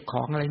เก็บข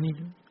องอะไรนี่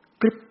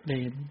กริบเล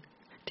ย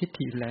ทิฏ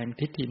ฐิแรง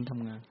ทิฏฐิท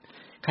ำงาน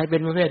ใครเป็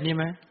นประเภทนี้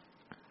ไหม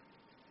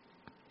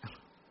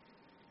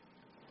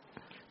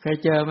เคย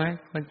เจอไหม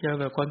มันเจอ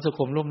แบบคนสุ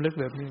ขุมลุ่มลึก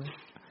แบบนี้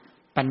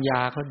ปัญญา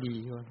เขาดี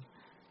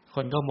ค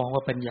นก็มองว่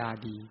าปัญญา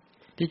ดี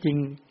ที่จ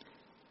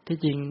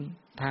ริง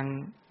ทา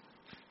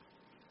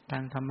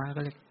งธรรมะก็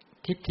เรียก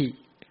ทิฏฐิ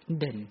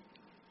เด่น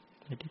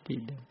ทิฏฐิ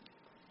เด่น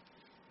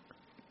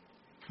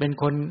เป็น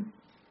คน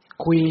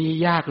คุย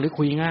ยากหรือ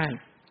คุยง่าย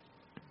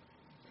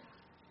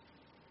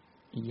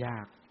ยา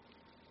ก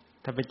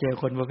ถ้าไปเจอ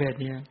คนประเภท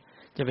นี้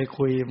จะไป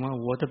คุยว่าโ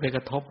อ้โหจะไปก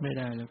ระทบไม่ไ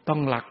ด้เลยต้อง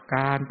หลักก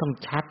ารต้อง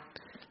ชัด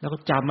แล้วก็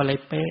จำอะไร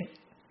เป๊ะ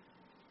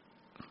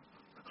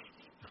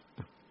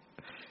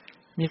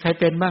มีใคร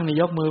เป็นบ้างนี่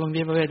ยกมือบางที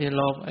ประเภทนี้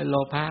โล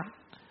ภะ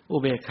อุ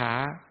เบกขา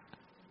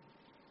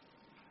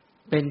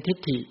เป็นทิฏ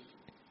ฐิ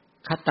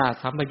คัตตา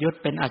สัมปยุต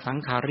เป็นอสัง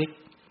ขาริก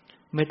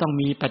ไม่ต้อง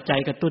มีปัจจัย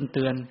กระตุ้นเ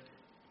ตือน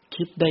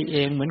คิดได้เอ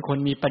งเหมือนคน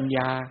มีปัญญ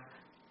า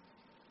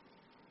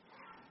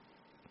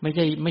ไม่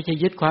ใช่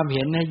ยึดความเ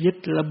ห็นนะยึด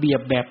ระเบียบ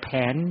แบบแผ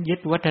นยึด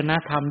วัฒน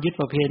ธรรมยึด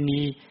ประเพ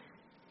ณี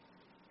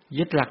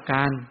ยึดหลักก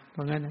ารเพร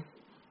าะงั้นนะ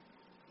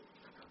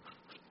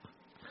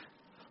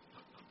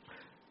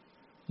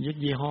ยึด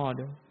ยี่ห้อ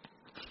ด้วย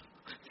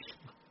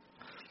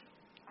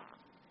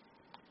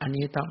อัน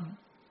นี้ต้อง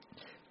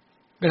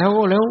แล้ว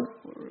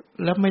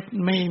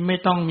ไม่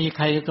ต้องมีใ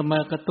ครมา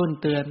กระตุ้น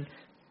เตือน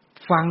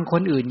ฟังค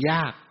นอื่นย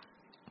าก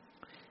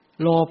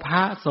โลภ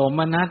ะโสม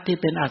นัสที่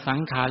เป็นอสัง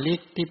ขาริก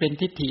ที่เป็น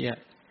ทิฏฐิ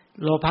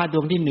โลภะด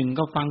วงที่1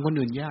ก็ฟังคน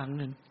อื่นยาก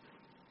นั่น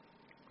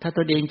ถ้า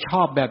ตัวเองช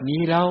อบแบบนี้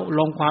แล้ว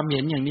ลงความเห็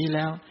นอย่างนี้แ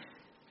ล้ว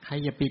ใคร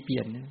อย่าไปเปลี่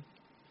ยนนะ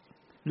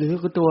หรือ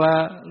ตัว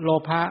โล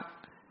ภะ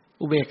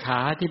อุเบกขา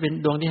ที่เป็น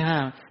ดวงที่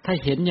5ถ้า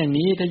เห็นอย่าง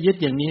นี้ถ้ายึด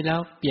อย่างนี้แล้ว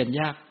เปลี่ยน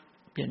ยาก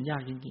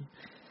จริงๆ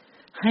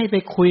ให้ไป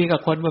คุยกับ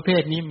คนประเภ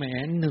ทนี้แหม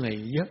เหนื่อย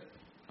เยอะ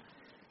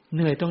เห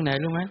นื่อยตรงไหน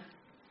รู้ไหม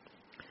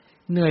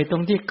เหนื่อยตร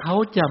งที่เขา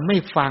จะไม่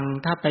ฟัง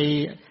ถ้าไป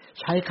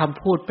ใช้ค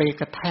ำพูดไป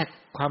กระแทก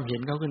ความเห็น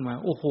เขาขึ้นมา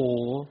โอ้โห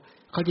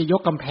เขาจะย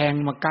กกำแพง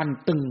มากั้น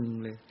ตึง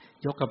เลย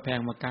ยกกำแพง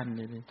มากั้นเ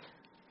ลย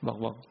บอ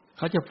กเ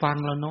ขาจะฟัง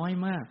เราน้อย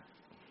มาก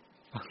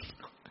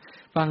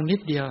ฟังนิด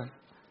เดียว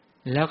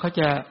แล้วเขา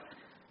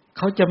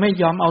จะไม่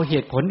ยอมเอาเห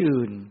ตุผล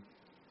อื่น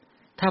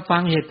ถ้าฟั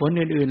งเหตุผล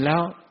อื่นๆแล้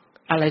ว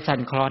อะไรสั่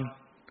นคลอน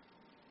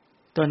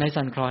ตัวไหน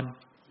สั่นคลอน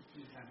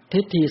ทิ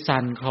ฏฐิ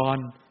สั่นคลอน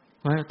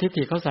ทิฏ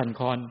ฐิเขาสั่น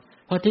คลอน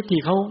เพราะทิฏฐิ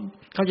เ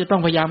ขาจะต้อ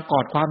งพยายามกอ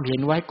ดความเห็น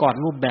ไว้กอด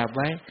รูปแบบไ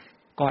ว้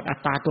กอดอัต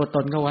ตาตัวต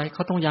นเขาไว้เข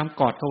าต้องพยายาม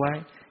กอดเขาไว้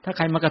ถ้าใ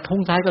ครมากระทุ้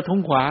งซ้ายกระทุ้ง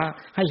ขวา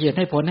ให้เหตุใ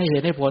ห้ผล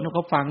เข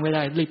าฟังไม่ไ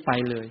ด้รีบไป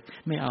เลย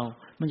ไม่เอา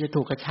มันจะ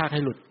ถูกกระชากใ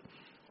ห้หลุด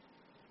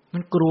มั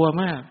นกลัว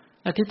มาก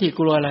ทิฏฐิ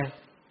กลัวอะไร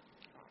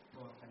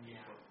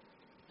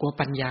กลัว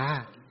ปัญญา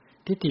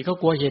ทิฏฐิเขา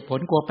กลัวเหตุผล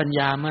กลัวปัญญ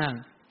ามาก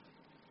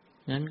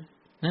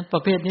นั้นปร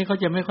ะเภทนี้เขา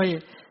จะไม่ค่อย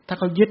ถ้า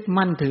เขายึด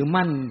มั่นถือ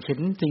มั่นเห็น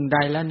สิ่งใด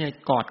แล้วเนี่ย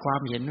กอดควา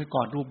มเห็นไว้ก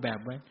อดรูปแบบ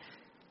ไว้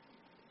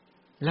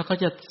แล้วเขา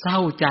จะเศร้า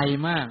ใจ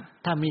มาก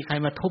ถ้ามีใคร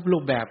มาทุบรู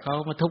ปแบบเขา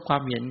มาทุบควา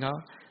มเห็นเขา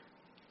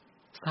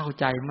เศร้า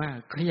ใจมาก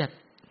เครียด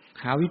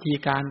หาวิธี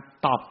การ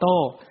ตอบโต้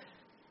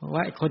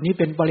ว่าคนนี้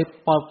เป็นป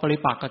ริ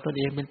ปักษ์กับตัวเ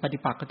องเป็นปฏิ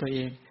ปักษ์กับตัวเอ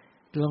ง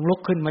ลองลุก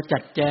ขึ้นมาจั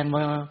ดแจงม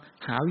า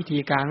หาวิธี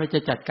การว่าจะ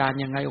จัดการ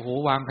ยังไงโอ้โห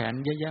วางแผน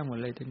เยอะแยะหมด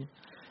เลยทีนี้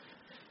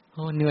โ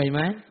อ้เหนื่อยไห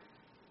ม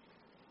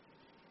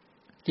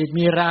จิต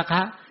มีราค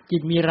ะ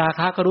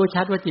ก็รู้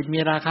ชัดว่าจิตมี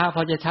ราคะพ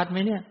อจะชัดไหม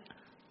เนี่ย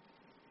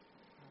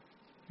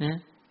นะ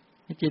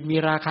จิตมี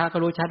ราคะก็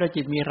รู้ชัดว่า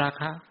จิตมีรา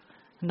คะ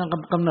ต้อง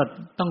กำหนด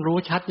ต้องรู้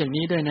ชัดอย่าง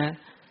นี้ด้วยนะ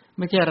ไ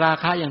ม่ใช่รา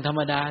คะอย่างธรร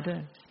มดาด้วย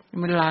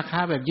มันราคะ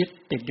แบบยึด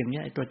ติดอย่างนี้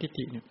ไอ้ตัวทิฏ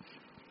ฐิเนี่ย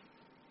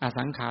อ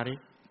สังขาริก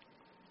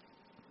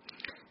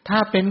ถ้า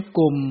เป็นก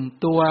ลุ่ม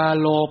ตัว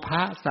โลภ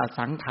ะ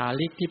สังขา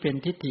ริกที่เป็น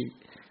ทิฏฐิ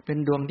เป็น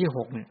ดวงที่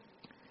6เนี่ย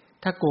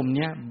ถ้ากลุ่มเ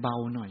นี้ยเบา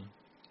หน่อย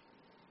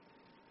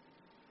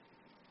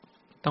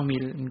ต้อ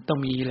ง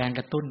มีแรง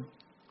กระตุ้น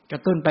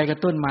ไปกระ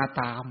ตุ้นมา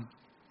ตาม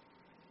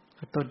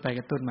กระตุ้นไปก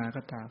ระตุ้นมา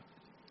ก็ตาม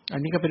อั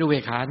นนี้ก็เป็นอุเบ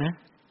กขานะ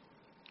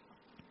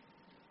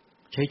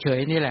เฉย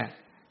ๆนี่แหละ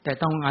แต่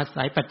ต้องอา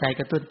ศัยปัจจัย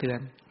กระตุ้นเตือน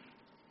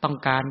ต้อง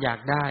การอยาก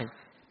ได้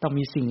ต้อง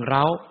มีสิ่งเ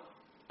ร้า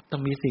ต้อ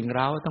งมีสิ่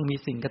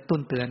งกระตุ้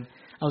นเตือน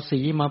เอาสี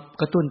มา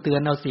กระตุ้นเตือ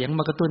นเอาเสียงม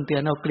ากระตุ้นเตือ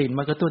นเอากลิ่นม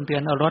ากระตุ้นเตือ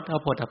นเอารสเอา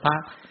โผฏฐัพพะ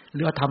หรื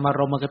อเอาธรรมาร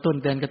มณ์มากระตุ้น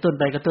เตือนกระตุ้น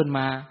ไปกระตุ้นม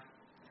า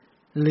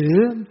หรือ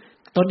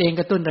ตนเอง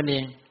กระตุ้นตนเอ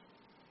ง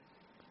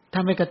ถ้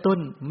าไม่กระตุ้น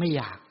ไม่อ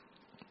ยาก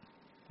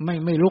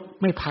ไม่ลุก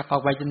ไม่ผลักออ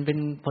กไปจนเป็น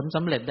ผลส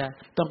ำเร็จได้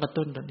ต้องกระ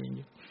ตุ้นตนเอง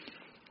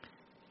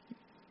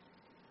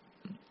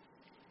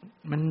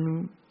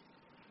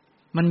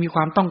มันมีค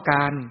วามต้องก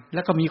ารแ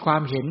ล้วก็มีควา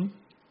มเห็น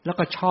แล้ว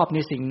ก็ชอบใน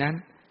สิ่งนั้น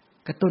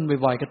กระตุ้น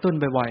บ่อย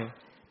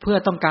ๆเพื่อ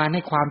ต้องการใ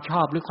ห้ความช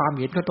อบหรือความ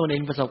เห็นของตนเอง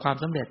ประสบความ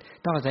สำเร็จ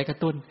ต้องอาศัยกระ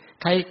ตุ้น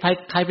ใ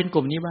ครเป็นก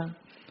ลุ่มนี้บ้าง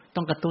ต้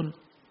องกระตุ้น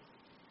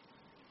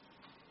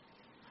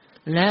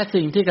และ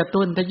สิ่งที่กระ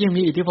ตุ้นถ้ายิ่ง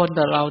มีอิทธิพล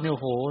ต่อเราเนี่ยโ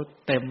อ้โห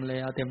เต็มเลย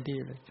เอาเต็มที่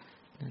เลย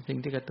สิ่ง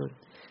ที่กระตุ้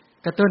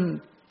น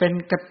เป็น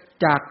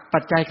จากปั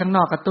จจัยข้างน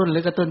อกกระตุ้นหรื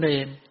อกระตุ้นตัวเอ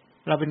ง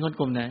เราเป็นคน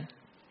กลุ่มไหน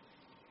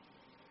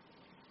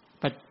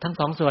ทั้ง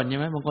สองส่วนใช่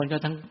ไหมบางคนก็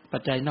ทั้งปั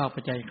จจัยนอก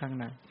ปัจจัยข้าง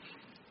ใน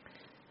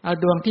เอา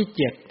ดวงที่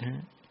7ฮ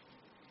ะ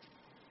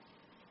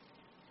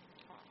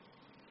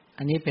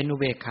อันนี้เป็นอุ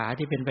เบกขา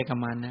ที่เป็นไปกับ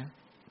มันนะ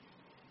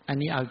อัน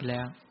นี้เอาอีกแ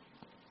ล้ว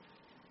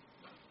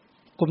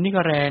กลุ่มนี้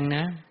ก็แรงน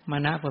ะมา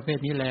นะประเภท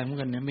นี้แรงเหมือน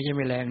กันนะไม่ใช่ไ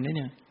ม่แรงนะเ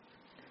นี่ย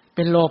เ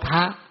ป็นโลภ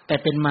ะแต่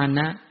เป็นมาน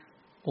ะ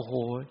โอ้โห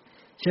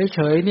เฉ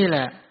ยๆนี่แหล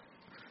ะ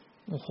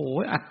โอ้โห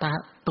อัตตา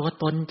ตัว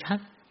ตนชัด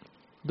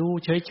ดู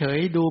เฉย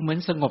ๆดูเหมือน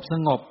สงบเ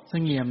ส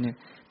งี่ยมเนี่ย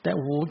แต่โ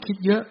อ้โหคิด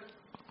เย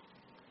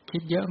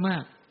อะมา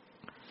ก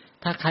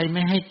ถ้าใครไ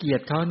ม่ให้เกียร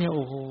ติเขาเนี่ยโ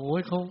อ้โห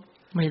เขา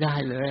ไม่ได้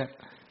เลย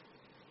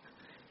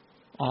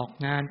ออก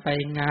งานไป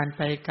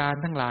การ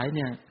ทั้งหลายเ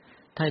นี่ย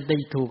ถ้าได้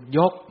ถูกย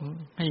ก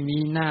ให้มี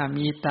หน้า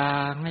มีตา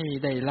ให้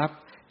ได้รับ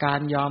การ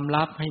ยอม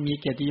รับให้มี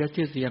เกียรติยศ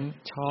ชื่อเสียง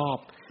ชอบ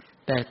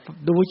แต่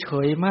ดูเฉ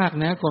ยมาก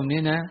นะกลุ่ม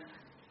นี้นะ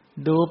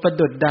ดูประ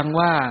ดุจดัง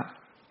ว่า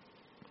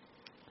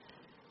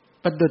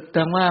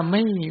ไ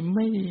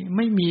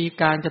ม่มี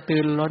การจะ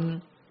ตื่นล้น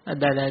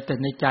ใดๆแต่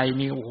ในใจ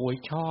นี่โอ้โห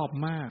ชอบ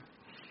มาก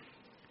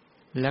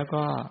แล้ว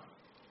ก็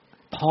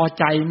พอ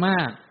ใจม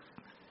าก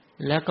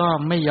แล้วก็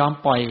ไม่ยอม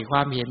ปล่อยคว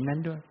ามเห็นนั้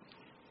นด้วย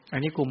อัน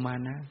นี้กลุ่มมา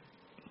นะ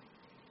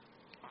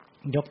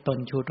ยกตน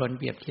ชูตน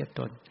เปรียบเทียบ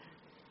ตน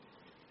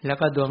แล้ว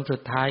ก็ดวงสุ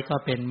ดท้ายก็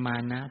เป็นมา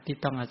นะที่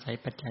ต้องอาศัย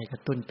ปัจจัยกร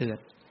ะตุ้นเตือน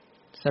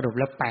สรุป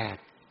แล้ว8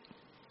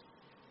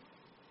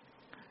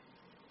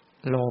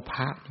โลภ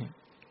ะเนี่ย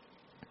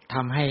ท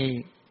ำให้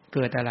เ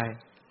กิดอะไร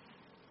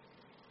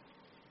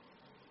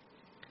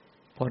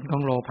ผลขอ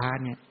งโลภะ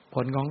เนี่ยผ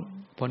ลข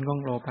อง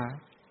โลภะ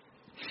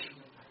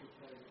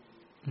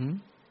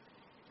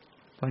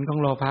ผลของ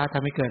โลภะท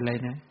ำให้เกิดอะไร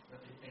นะ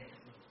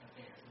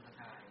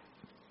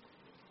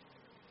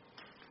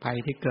ภัย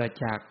ที่เกิด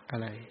จากอะ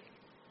ไร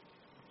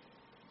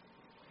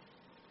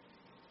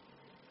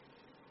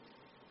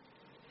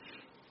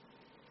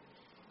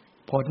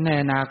ผลใน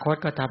อนาคต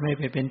ก็ทำให้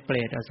ไปเป็นเปร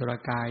ตอสุร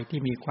กายที่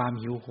มีความ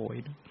หิวโหย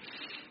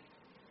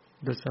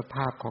ดุจสภ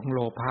าพของโล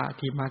ภะ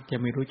ที่มักจะ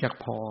ไม่รู้จัก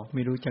พอไ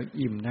ม่รู้จัก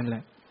อิ่มนั่นแหล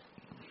ะ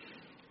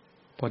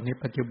ผลใน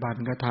ปัจจุบัน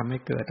ก็ทำให้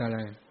เกิดอะไร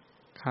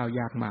ข้าวย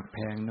ากหมากแพ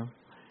งเนาะ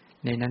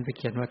ในนั้นไปเ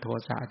ขียนว่าโท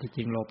สะที่จ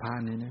ริงโลภะ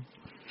เนี่ยนะ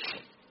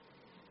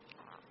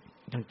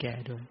ต้องแก้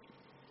ด้วย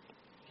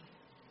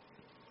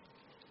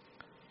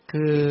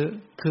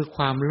คือค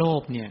วามโล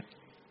ภเนี่ย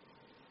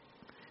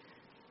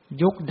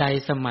ยุคใด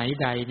สมัย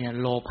ใดเนี่ย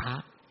โลภะ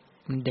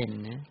มันเด่น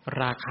นะ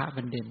ราคะ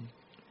มันเด่น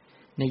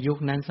ในยุค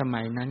นั้นส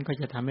มัยนั้นก็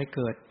จะทำให้เ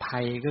กิดภั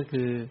ยก็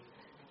คือ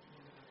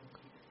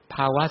ภ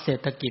าวะเศร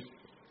ษฐกิจ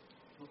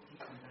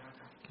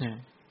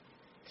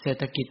เศรษ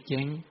ฐกิจเ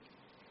จ๊ง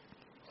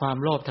ความ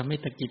โลภทำให้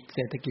เศ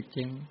รษฐกิจเ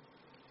จ๊ง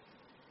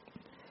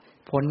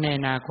ผลใน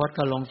อนาคต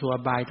ก็ลงสู่อ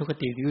บายทุกข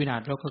ติวินา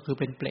ศแล้วก็คือ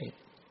เป็นเปรต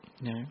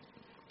นะ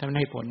ถ้าไม่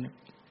ให้ผล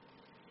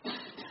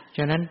ฉ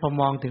ะนั้นพอ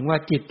มองถึงว่า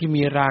จิตที่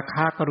มีราค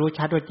ะก็รู้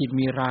ชัดว่าจิต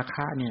มีราค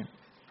ะเนี่ย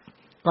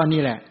ก็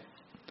นี่แหละ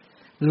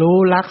รู้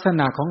ลักษ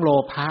ณะของโล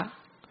ภะ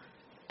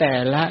แต่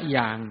ละอ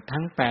ย่าง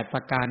ทั้ง8ป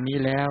ระการนี้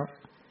แล้ว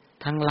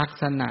ทั้งลัก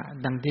ษณะ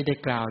ดังที่ได้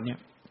กล่าวเนี่ย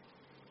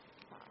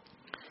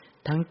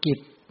ทั้งกิจ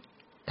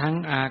ทั้ง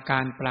อากา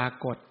รปรา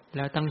กฏแ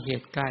ล้วทั้งเห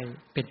ตุใกล้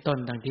เป็นต้น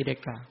ดังที่ได้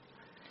กล่าว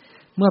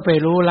เมื่อไป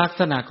รู้ลัก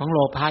ษณะของโล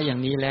ภะอย่า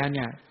งนี้แล้วเ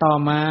นี่ยต่อ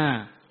มา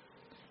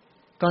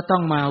ก็ต้อ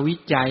งมาวิ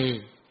จัย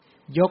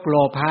ยกโล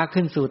ภะ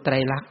ขึ้นสู่ไตร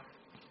ลักษณ์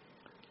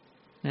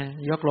นะ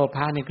ยกโลภ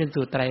ะนี่ขึ้น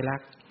สู่ไตรลั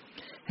กษณ์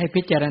ให้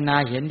พิจารณา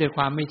เห็นโดยค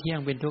วามไม่เที่ยง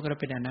เป็นทุกข์และ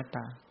เป็นอนัตต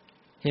า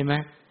เห็นไหม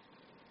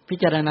พิ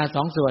จารณา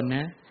2ส่วนน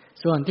ะ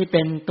ส่วนที่เ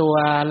ป็นตัว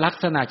ลัก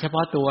ษณะเฉพ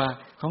าะตัว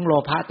ของโล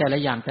ภะแต่ละ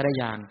อย่าง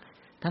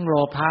ทั้งโล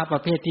ภะปร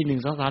ะเภทที่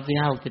1 2 3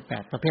 4 5 6 7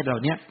 8ประเภทเหล่า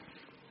นี้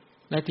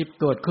และที่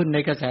เกิดขึ้นใน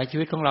กระแสชี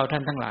วิตของเราท่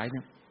านทั้งหลายเ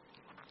นี่ย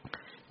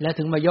แล้ว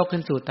ถึงมายกขึ้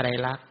นสู่ไตร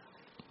ลักษณ์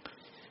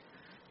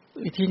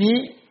ทีนี้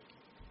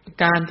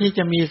การที่จ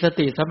ะมีส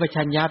ติสัมป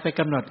ชัญญะไป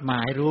กำหนดหม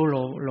ายรู้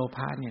โลภ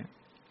ะเนี่ย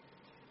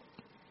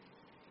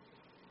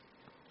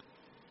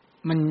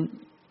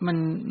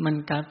มัน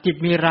การจิต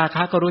มีราค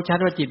ะก็รู้ชัด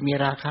ว่าจิตมี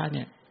ราคะเ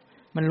นี่ย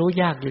มันรู้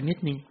ยากอยู่นิด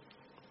นึง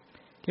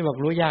ที่บอก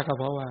รู้ยากก็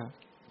เพราะว่า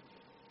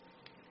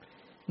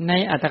ใน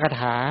อัตถก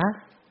ถา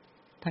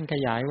ท่านข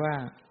ยายว่า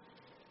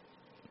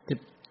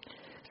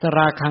สร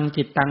าคัง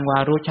จิตตังวา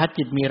รู้ชัด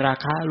จิตมีรา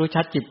คะรู้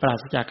ชัดจิตปรา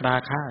ศจากรา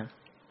คะ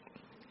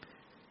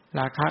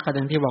ก็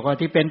ดังที่บอกว่า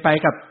ที่เป็นไป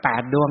กับ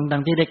8ดวงดั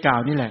งที่ได้กล่า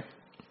วนี่แหละ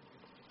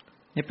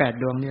ใน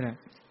8ดวงนี่แหละ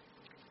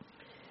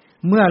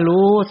เมื่อ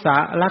รู้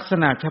ลักษ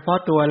ณะเฉพาะ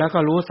ตัวแล้วก็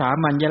รู้สา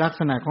มัญลัก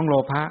ษณะของโล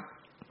ภะ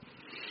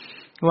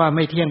ว่าไ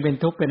ม่เที่ยงเป็น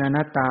ทุกข์เป็นอ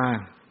นัตตา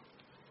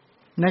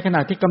ในขณ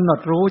ะที่กำหนด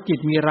รู้จิต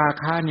มีรา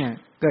คะเนี่ย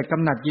เกิดก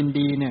ำหนัดยิน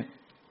ดีเนี่ย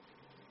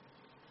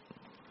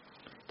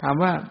ถาม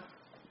ว่า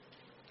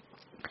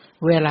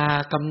เวลา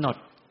กำหนด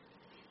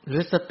หรื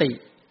อส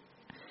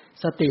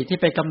ติที่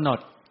ไปกำหนด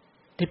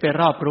ที่ไป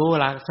รอบรู้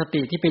ส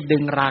ติที่ไปดึ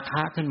งราค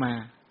ะขึ้นมา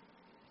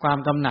ความ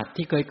กำหนัด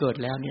ที่เคยเกิด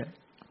แล้วเนี่ย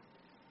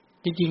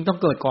จริงๆต้อง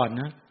เกิดก่อน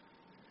นะ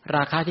ร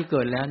าคะที่เ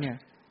กิดแล้วเนี่ย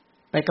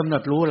ไปกำหน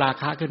ดรู้รา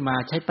คะขึ้นมา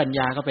ใช้ปัญญ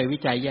าก็ไปวิ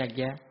จัยแยก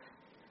แยะ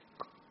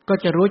ก็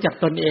จะรู้จัก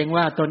ตนเอง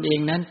ว่าตนเอง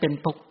นั้นเป็น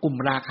พวกกลุ่ม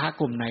ราคะ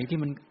กลุ่มไหนที่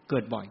มันเกิ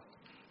ดบ่อย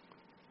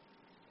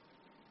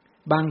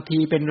บางที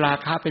เป็นรา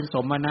คะเป็นส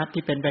มนัส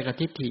ที่เป็นไปกับ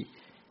ทิฏฐิ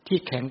ที่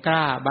แข็งก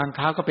ล้าบางค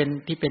ราวก็เป็น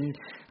ที่เป็น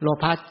โล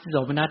ภะโส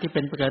มนัสที่เ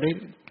ป็นไปกับ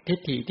ทิฏ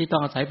ฐิที่ต้อ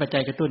งอาศัยปัจจั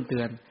ยกระตุ้นเตื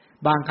อน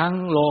บางครั้ง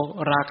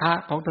ราคะ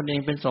ของตนเอง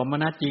เป็นสม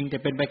นัสจริงแต่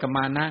เป็นไปกับม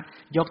านะ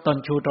ยกตน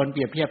ชูตนเป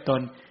รียบเทียบต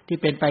นที่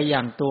เป็นไปอย่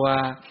างตัว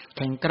แ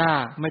ข็งกล้า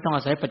ไม่ต้องอ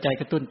าศัยปัจจัย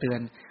กระตุ้นเตือน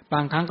บา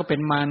งครั้งก็เป็น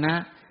มานะ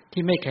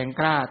ที่ไม่แข็ง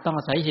กล้าต้อง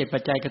อาศัยเหตุปั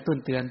จจัยกระตุ้น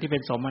เตือนที่เป็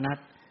นสมนัส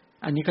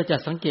อันนี้ก็จะ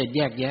สังเกตแย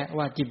กแยะ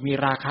ว่าจิตมี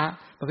ราคะ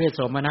ประเภท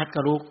สมนัสก็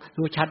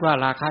รู้ชัดว่า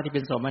ราคะที่เ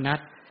ป็นสมนัส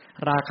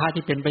ราคะ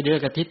ที่เป็นไปด้วย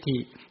กับทิฏฐิ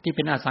ที่เ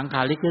ป็นอสังข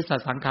าริกหรือสั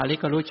สังขาริก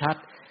ก็รู้ชัด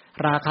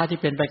ราคะที่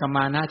เป็นไปกับม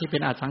านะที่เป็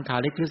นอสังขา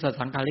ริกหรือสั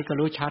สังขาริกก็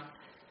รู้ชัด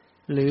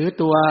หรือ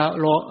ตัว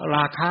ร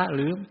าคะห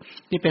รือ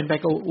ที่เป็นไป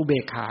กับอุเบ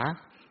กขา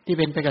ที่เ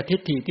ป็นไปกับทิฏ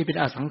ฐิที่เป็น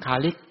อสังขา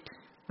ริก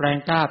แรง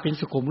กล้าเป็น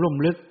สุขุมลุ่ม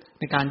ลึก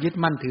ในการยึด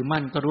มั่นถือ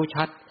มั่นก็รู้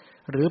ชัด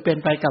หรือเป็น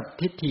ไปกับ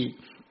ทิฏฐิ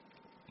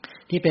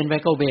ที่เป็นไป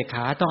กับอุเบกข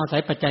าต้องอาศั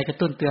ยปัจจัยกระ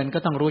ตุ้นเตือนก็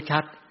ต้องรู้ชั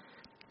ด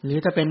หรือ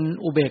ถ้าเป็น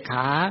อุเบกข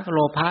าโล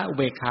ภะอุ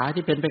เบกขา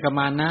ที่เป็นไปกับ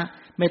มานะ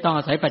ไม่ต้องอ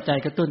าศัยปัจจัย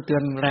กระตุ้นเตือ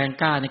นแรง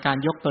กล้าในการ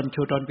ยกตน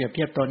ชูตนเปรียบเ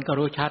ทียบตนก็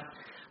รู้ชัด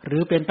หรื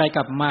อเป็นไป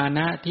กับมาน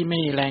ะที่ไม่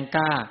แรงก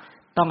ล้า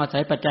ต้องอาศั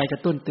ยปัจจัยกร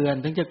ะตุ้นเตือน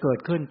ถึงจะเกิด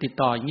ขึ้นติด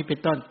ต่ออย่างนี้เป็น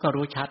ต้นก็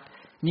รู้ชัด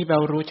นี่แปล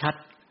ว่ารู้ชัด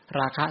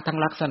ราคะทั้ง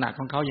ลักษณะข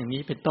องเขาอย่าง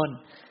นี้เป็นต้น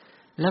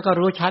แล้วก็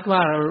รู้ชัดว่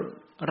า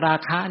รา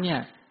คะเนี่ย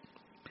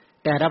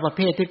แต่ละประเ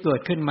ภทที่เกิด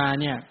ขึ้นมา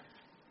เนี่ย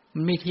มั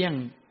นไม่เที่ยง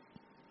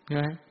น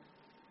ะ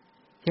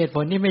เหตุผ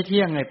ลที่ไม่เ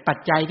ที่ยงไงปัจ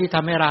จัยที่ท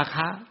ำให้ราค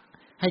ะ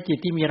ให้จิต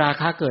ที่มีรา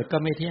คะเกิดก็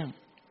ไม่เที่ยง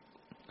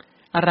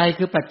อะไร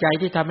คือปัจจัย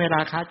ที่ทำให้ร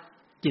าคะ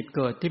จิตเ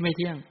กิดที่ไม่เ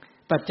ที่ยง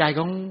ปัจจัยข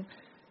อง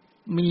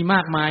มีม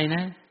ากมายน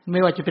ะไม่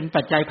ว่าจะเป็น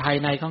ปัจจัยภาย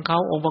ในของเขา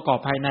องค์ประกอบ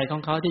ภายในขอ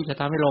งเขาที่จะ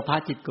ทำให้โลภะ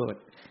จิตเกิด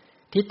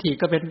ทิฏฐิ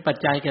ก็เป็นปัจ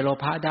จัยแก่โล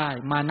ภะได้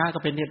มานะก็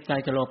เป็นปัจจัย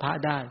แก่โลภะ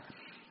ได้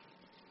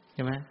ใ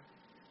ช่ไหม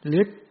หรื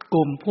อก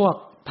ลุ่มพวก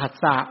ผัส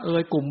สะ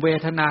กลุ่มเว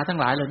ทนาทั้ง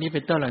หลายเหล่านี้เ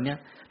ป็นต้นเหล่านี้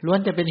ล้วน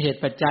จะเป็นเหตุ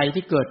ปัจจัย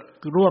ที่เกิด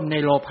ร่วมใน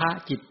โลภะ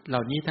จิตเหล่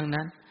านี้ทั้ง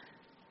นั้น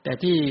แต่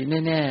ที่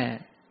แน่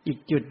ๆอีก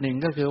จุดหนึ่ง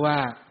ก็คือว่า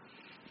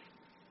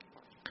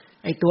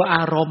ไอ้ตัวอ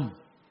ารมณ์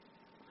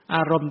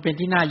เป็น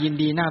ที่น่ายิน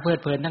ดีน่าเพลิด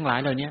เพลินทั้งหลาย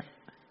เหล่านี้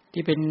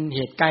ที่เป็นเห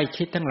ตุใกล้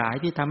ชิดทั้งหลาย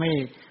ที่ทำให้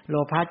โล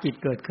ภะจิต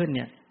เกิดขึ้นเ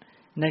นี่ย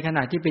ในขณ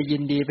ะที่ไปยิ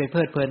นดีไปเพ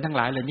ลิดเพลินทั้งห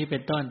ลายเหล่านี้เป็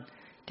นต้น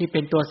ที่เป็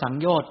นตัวสัง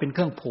โยชน์เป็นเค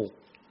รื่องผู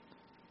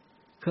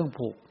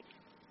ก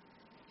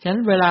ฉะนั้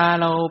นเวลา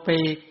เราไป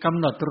กำ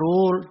หนด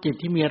รู้จิต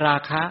ที่มีรา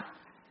คะ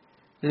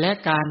และ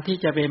การที่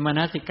จะเป็นมน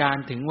สิการ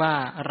ถึงว่า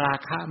รา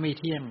คะไม่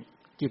เที่ยง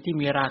จิตที่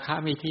มีราคะ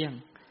ไม่เที่ยง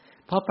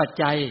เพราะปัจ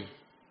จัย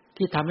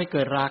ที่ทำให้เ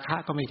กิดราคะ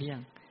ก็ไม่เที่ยง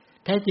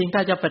แท้จริงถ้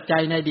าจะปัจจั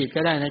ยในอดีต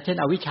ก็ได้นะเช่น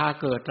อวิชชา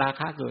เกิดรา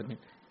คะเกิดเนี่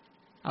ย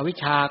อวิช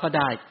ชาก็ไ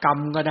ด้กรรม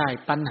ก็ได้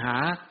ตัณหา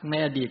ใน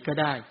อดีตก็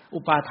ได้อุ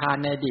ปาทาน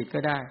ในอดีตก็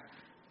ได้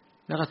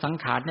แล้วก็สัง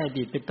ขารในอ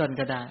ดีตเป็นต้น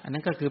ก็ได้อันนั้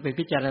นก็คือไป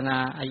พิจารณา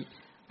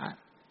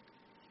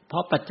เพรา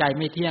ะปัจจัย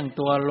ไม่เที่ยง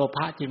ตัวโลภ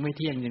ะจึงไม่เ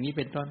ที่ยงอย่างนี้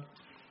เป็นต้น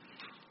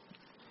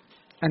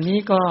อันนี้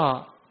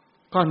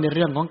ก็ในเ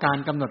รื่องของการ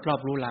กำหนดรอ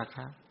บรู้ราค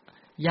ะ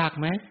ยาก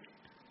ไหม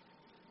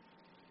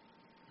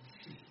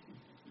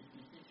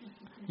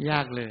ย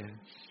ากเลย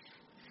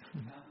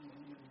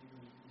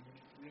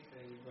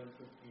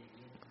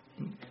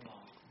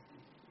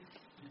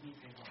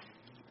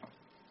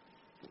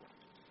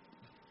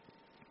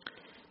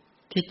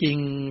ที่จริง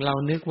เรา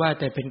นึกว่า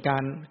แต่เป็นกา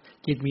ร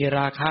จิตมีร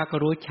าคะก็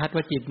รู้ชัด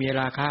ว่าจิตมี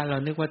ราคะเรา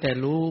นึกว่าแต่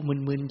รู้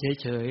มึนๆ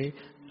เฉย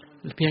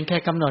ๆเพียงแค่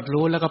กำหนด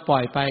รู้แล้วก็ปล่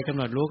อยไปกำ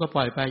หนดรู้ก็ป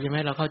ล่อยไปใช่ไหม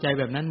เราเข้าใจ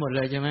แบบนั้นหมดเ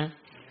ลยใช่ไหม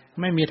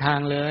ไม่มีทาง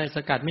เลยส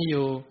กัดไม่อ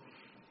ยู่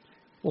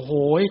โอ้โห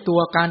ตัว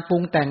การปรุ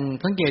งแต่ง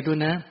สังเกตดู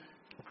นะ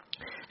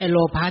ไอ้โล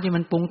ภะที่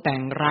มันปรุงแต่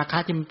งราคะ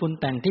ที่มันปรุง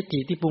แต่งทิฏฐิ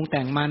ที่ปรุงแ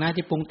ต่งมานะ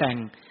ที่ปรุงแต่ง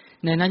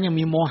ในนั้นยัง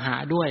มีโมหะ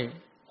ด้วย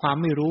ความ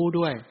ไม่รู้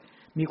ด้วย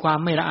มีความ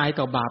ไม่ละอาย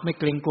ต่อบาปไม่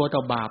เกรงกลัวต่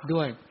อบาป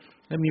ด้วย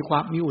และ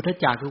มีอุทธัจ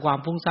จะคือความ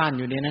ฟุ้งซ่านอ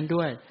ยู่ในนั้น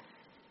ด้วย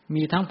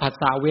มีทั้งผัส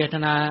สะเวท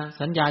นา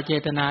สัญญาเจ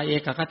ตนาเอ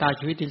กคตา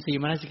ชีวิตินทรี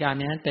ย์มนสิการใ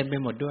นนั้นเต็มไป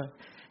หมดด้วย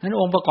นั้น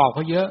องค์ประกอบเข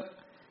าเยอะ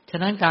ฉะ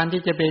นั้นการ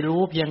ที่จะไป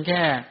รู้เพียงแ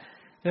ค่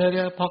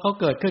พอเขา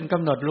เกิดขึ้นก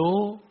ำหนดรู้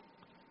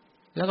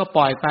แล้วก็ป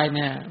ล่อยไปเ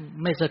นี่ย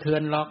ไม่สะเทือ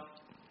นหรอก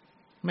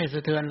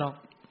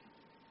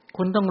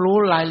คุณต้องรู้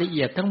รายละเ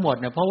อียดทั้งหมด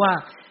เนี่ยเพราะว่า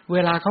เว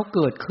ลาเขาเ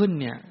กิดขึ้น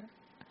เนี่ย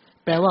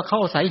แปลว่าเขา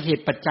อาศัยเห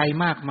ตุปัจจัย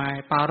มากมาย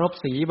ปารภ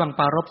สีบาง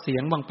ปารภเสีย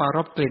งบางปาร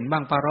ภกลิ่นบา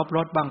งปารภร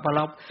สบางปาร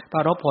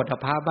ภโผฏฐัพ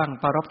พะบ้าง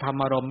ปารภธรรม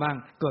อารมณ์บ้าง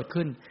เกิด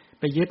ขึ้น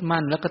ไปยึด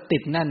มั่นแล้วก็ติ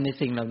ดแน่นใน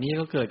สิ่งเหล่านี้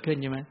ก็เกิดขึ้น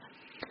ใช่ไหม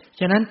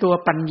ฉะนั้นตัว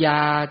ปัญญา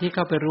ที่เ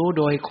ข้าไปรู้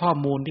โดยข้อ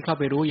มูลที่เข้า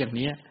ไปรู้อย่าง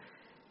นี้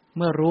เ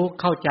มื่อรู้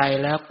เข้าใจ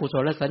แล้วกุศ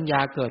ลสัญญา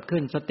เกิดขึ้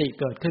นสติ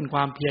เกิดขึ้นคว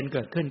ามเพียรเ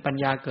กิดขึ้นปัญ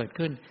ญาเกิด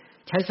ขึ้น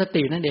ใช้ส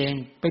ตินั่นเอง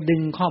ไปดึ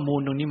งข้อมูล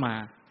ตรงนี้มา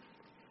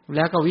แ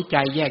ล้วก็วิ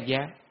จัยแยกแย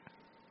ะ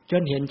จ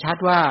นเห็นชัด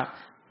ว่า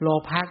โล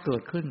ภะเกิ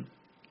ดขึ้น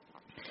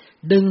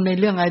ดึงใน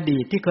เรื่องอดี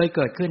ตที่เคยเ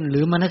กิดขึ้นหรื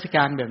อมนสิก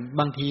ารแบบ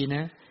บางทีน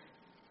ะ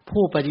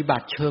ผู้ปฏิบั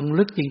ติเชิง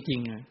ลึกจริง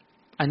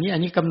ๆอัน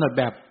นี้กำหนด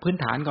แบบพื้น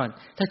ฐานก่อน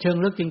ถ้าเชิง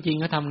ลึกจริงๆ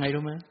เขาทำไง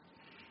รู้ไหม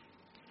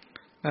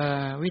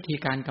วิธี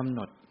การกำหน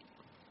ด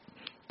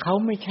เขา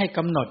ไม่ใช่ก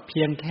ำหนดเ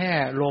พียงแค่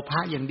โลภะ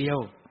อย่างเดียว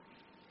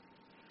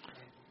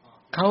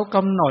เขาก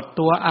ำหนด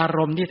ตัวอาร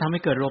มณ์ที่ทำให้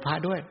เกิดโลภะ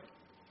ด้วย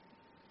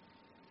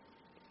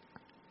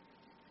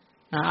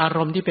อาร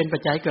มณ์ที่เป็นปั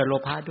จจัยเกิดโล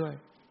ภะด้วย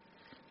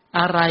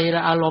อะไรล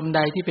ะอารมณ์ใ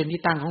ดที่เป็น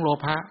ที่ตั้งของโล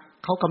ภะ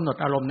เขากำหนด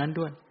อารมณ์นั้น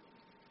ด้วย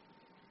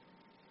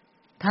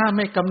ถ้าไ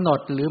ม่กำหนด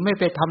หรือไม่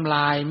ไปทำล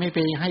ายไม่ไป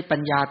ให้ปั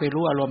ญญาไป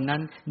รู้อารมณ์นั้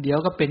นเดี๋ยว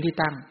ก็เป็นที่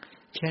ตั้ง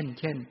เ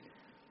ช่น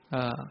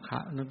ค่ะ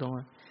นึกตรง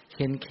ว่าเ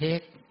ห็นเค้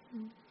ก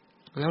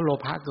แล้วโล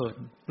ภะเกิด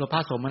โลภะ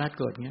โสมนัส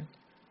เกิดเงี้ย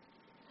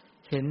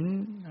เ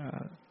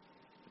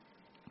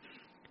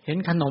ห็น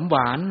ขนมหว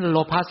านโล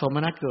ภะโสม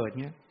นัสเกิด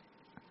เงี้ย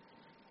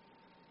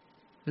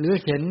หรือ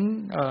เห็น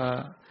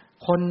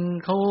คน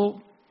เขา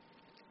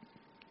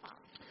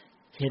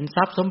เห็นท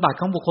รัพย์สมบัติ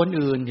ของบุคคล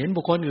อื่นเห็น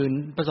บุคคลอื่น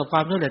ประสบคว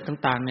ามสำเร็จ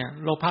ต่างๆเนี่ย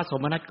โลภะโส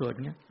มนัสเกิด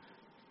เงี้ย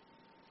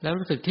แล้ว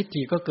รู้สึกทิฏ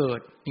ฐิก็เกิด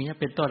อย่างเงี้ย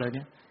เป็นต้นเหล่า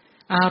นี้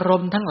อาร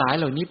มณ์ทั้งหลาย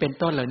เหล่านี้เป็น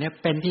ต้นเหล่านี้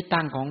เป็นที่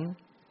ตั้งของ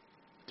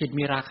จิต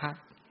มีราคะ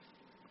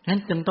นั้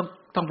นจึง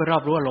ต้องไปรอ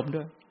บรู้อารมณ์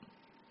ด้วย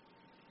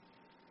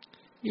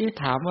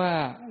ถามว่า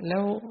แล้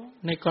ว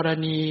ในกร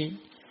ณี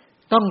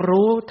ต้อง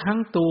รู้ทั้ง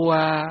ตัว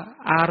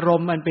อาร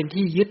มณ์มันเป็น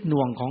ที่ยึดห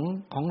น่วง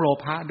ของโล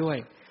ภะด้วย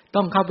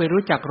ต้องเข้าไป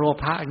รู้จักโล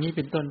ภะอย่างนี้เ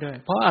ป็นต้นด้วย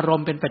เพราะอารม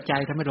ณ์เป็นปัจจัย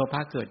ทำให้โลภ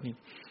ะเกิดนี่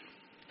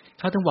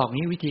เขาต้องบอก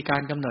นี้วิธีกา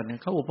รกำหนดเนี่ย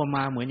เขาอุปม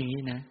าเหมือนอย่าง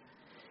นี้นะ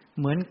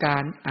เหมือนกา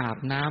รอาบ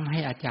น้ำให้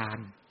อาจาร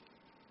ย์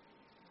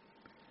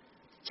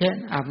เช่น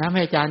อาบน้ำใ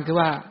ห้อาจารย์คือ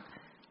ว่า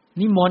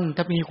นิมนต์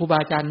ถ้ามีครูบา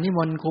อาจารย์นิม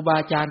นต์ครูบา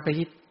อาจารย์ไป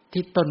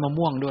ที่ต้นมะ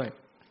ม่วงด้วย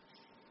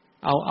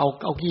เ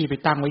อาขี้ไป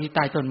ตั้งไว้ที่ใ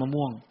ต้ต้นมะ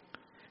ม่วง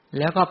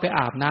แล้วก็ไปอ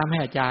าบน้ำให้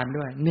อาจารย์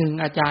ด้วย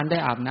1อาจารย์ได้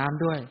อาบน้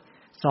ำด้วย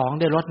2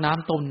ได้รดน้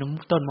ำ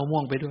ต้นมะม่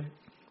วงไปด้วย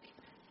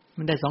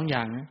มันได้2อย่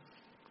างนะ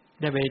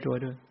ได้ไปตัว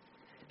ด้วย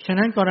ฉะ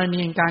นั้นกรณี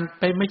การ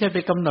ไปไม่ใช่ไป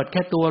กำหนดแ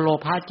ค่ตัวโล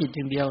ภะจิตอ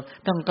ย่างเดียว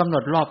ต้องกำหน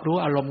ดรอบรู้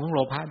อารมณ์ของโล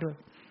ภะด้วย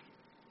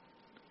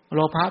โล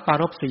ภะปา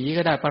รภสี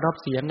ก็ได้ปารภ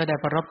เสียงก็ได้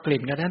ปารภกลิ่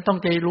นก็ได้ต้อง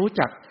ใจรู้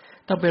จัก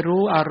ต้องไป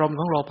รู้อารมณ์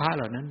ของโลภะเ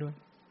หล่านั้นด้วย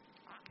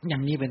อย่า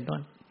งนี้เป็นต้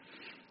น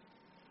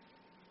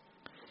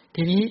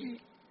ทีนี้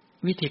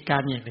วิธีกา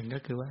รอย่างหนึ่งก็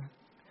คือว่า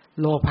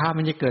โลภะ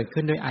มันจะเกิด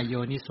ขึ้นด้วยอโย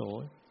นิโส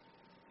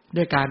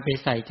ด้วยการไป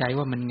ใส่ใจ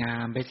ว่ามันงา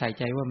มไปใส่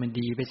ใจว่ามัน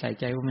ดีไปใส่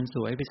ใจว่ามันส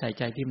วยไปใส่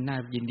ใจที่มันน่า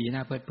ยินดีน่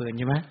าเพลิดเพลินใ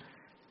ช่ไหม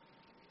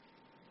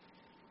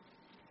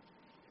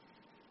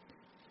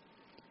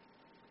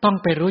ต้อง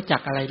ไปรู้จั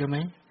กอะไรรู้ไหม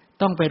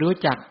ต้องไปรู้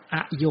จักอ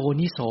โย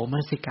นิโสม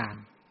นสิการ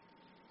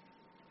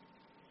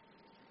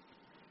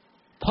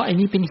เพราะอัน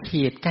นี้เป็นเห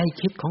ตุใกล้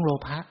ชิดของโล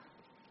ภะ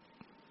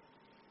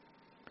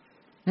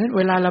นั้นเ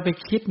วลาเราไป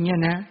คิดเงี้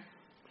ยนะ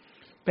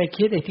ไป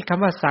คิดไอ้ที่ค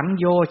ำว่าสัง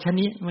โยช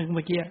นิเ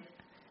มื่อกี้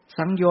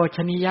สังโยช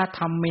นิยธ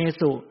รรมเม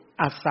สุ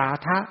อัสสา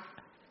ทะ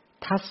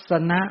ทัศ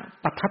นะ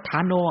ปัฏฐา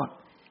นโน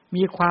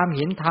มีความเ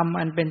ห็นธรรม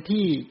อันเป็น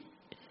ที่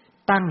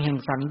ตั้งแห่ง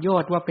สังโย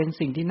ชน์ว่าเป็น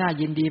สิ่งที่น่า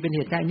ยินดีเป็นเห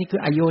ตุใกล้นี่คื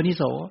ออโยนิ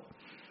โส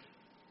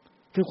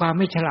คือความไ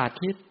ม่ฉลาด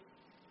คิด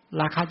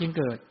ราคะจึง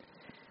เกิด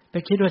ไป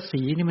คิดว่า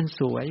สีนี่มัน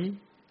สวย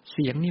เ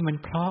สียงนี่มัน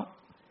เพราะ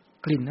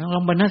กลิ่นล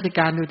องบรรณาธิก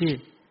ารดูดิ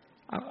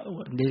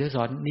เดี๋ยวส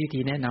อนวิธี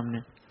แนะนำเ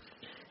นี่ย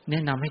แน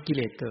ะนำให้กิเ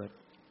ลสเกิด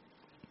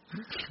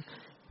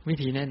วิ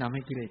ธีแนะนำใ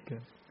ห้กิเลสเกิ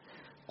ด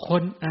ค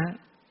น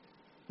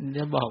เ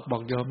ดี๋ยวบอ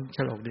กยอมฉ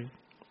ลกดิ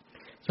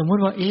สมมุ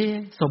ติว่า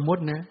สมมุ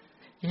ตินะ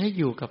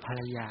อยู่กับภร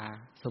รยา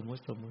สมมุ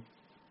ติ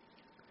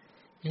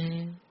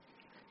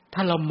ถ้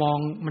าเรามอง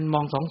มันม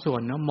องสองส่ว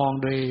นนะมอง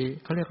โดย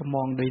เขาเรียกว่าม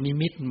องโดยนิ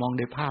มิตมองโ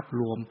ดยภาพ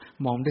รวม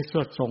มองด้วยส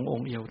วดทรงอ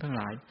งค์เอวทั้งห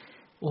ลาย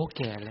โอ้แ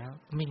ก่แล้ว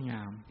ไม่ง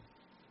าม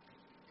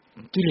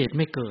กิเลสไ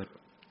ม่เกิด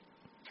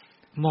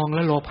มองแ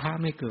ล้วโลภะ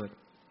ไม่เกิด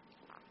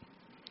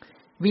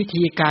วิ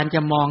ธีการจ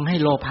ะมองให้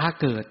โลภะ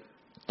เกิด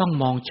ต้อง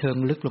มองเชิง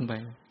ลึกลงไป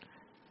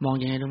มอง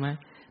ยังไงรู้ไหม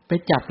ไป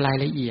จับราย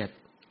ละเอียด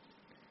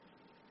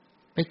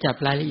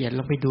ล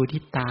องไปดู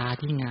ที่ตา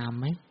ที่งาม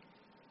ไหม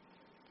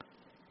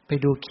ไป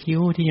ดูคิ้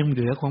วที่ยังเห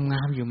ลือความง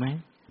ามอยู่ไหม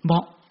บอ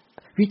ก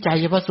วิจัย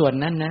เฉพาะส่วน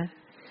นั้นนะ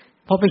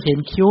พอไปเห็น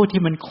คิ้ว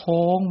ที่มันโ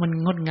ค้งมัน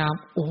งดงาม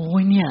โอ้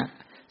ยเนี่ย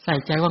ใส่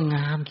ใจว่าง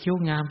ามคิ้ว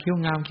งามคิ้ว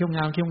งามคิ้วง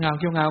ามคิ้วงาม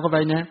คิ้วงามก็ไป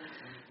นะ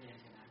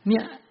เนี่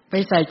ยไป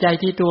ใส่ใจ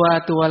ที่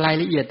ตัวราย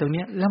ละเอียดตรง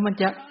นี้แล้วมัน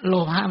จะโล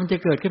ภะมันจะ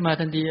เกิดขึ้นมา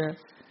ทันที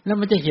แล้ว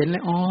มันจะเห็นเล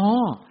ยอ๋อ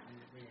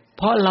เ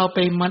พราะเราไป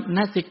มน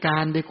สิกา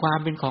รด้วยความ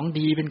เป็นของ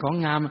ดีเป็นของ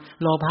งาม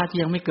โลภะที่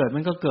ยังไม่เกิดมั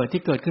นก็เกิด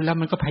ที่เกิดขึ้นแล้ว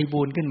มันก็ไพ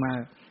บูลย์ขึ้นมา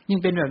ยิ่ง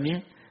เป็นแบบนี้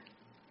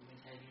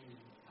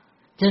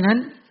ฉะนั้น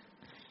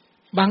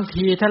บาง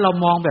ทีถ้าเรา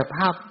มองแบบภ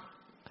าพ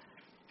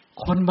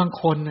คนบาง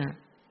คนน่ะ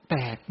แป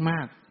ลกมา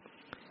ก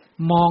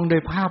มองโด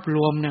ยภาพร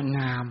วมเนี่ยง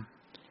าม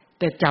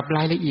แต่จับร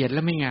ายละเอียดแ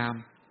ล้วไม่งาม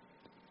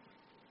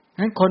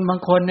งั้นคนบาง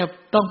คนเนี่ย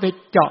ต้องไป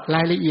เจาะร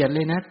ายละเอียดเล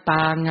ยนะต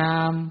างา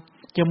ม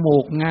จมู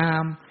กงา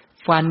ม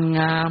ฟัน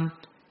งาม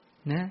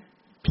นะ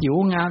ผิว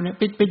งามเนี่ย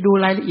ไปดู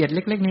รายละเอียดเ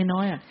ล็กๆน้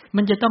อยๆ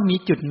มันจะต้องมี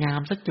จุดงาม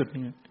สักจุดนึ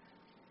ง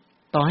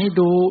ต่อให้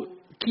ดู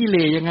ขี้เห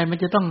ร่ยังไงมัน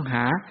จะต้องห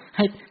า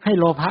ให้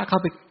โลภะเข้า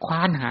ไปคว้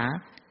านหา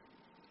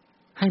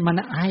ให้มัน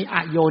ให้อ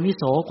โยนิ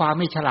โสความ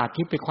ไม่ฉลาด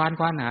คิดไปคว้าน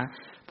หา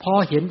พอ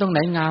เห็นตรงไหน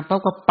งามปั๊บ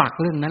ก็ปัก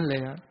เรื่องนั้นเลย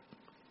ครับ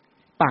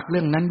ปักเ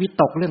รื่องนั้นวิ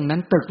ตกเรื่องนั้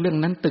นตึกเรื่อง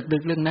นั้นตึกดึ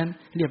กเรื่องนั้น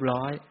เรียบ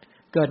ร้อย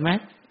เกิดไหม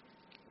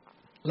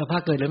โลภะ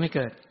เกิดหรือไม่เ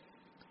กิด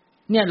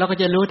เนี่ยเราก็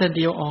จะรู้ทัน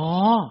ทีอ๋อ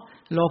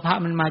โลภะ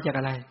มันมาจาก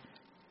อะไร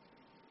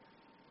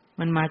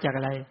มันมาจากอ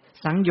ะไร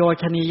สังโย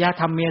ชนีย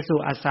ธรรมเมสุ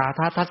อัสสาท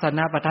ะทัศน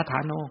ะปัฏฐา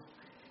นโน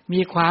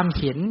มีความ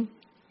เห็น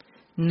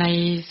ใน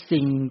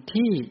สิ่ง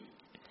ที่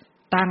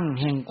ตั้ง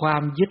แห่งควา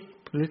มยึด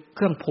หรือเค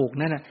รื่องผูก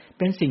นั่นน่ะเ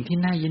ป็นสิ่งที่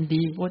น่ายิน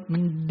ดีว่ามั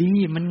นดี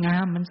มันงา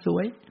มมันส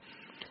วย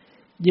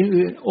อย่าง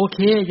อื่นโอเค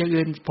อย่าง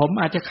อื่นผม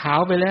อาจจะขาว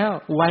ไปแล้ว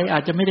วัยอา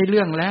จจะไม่ได้เ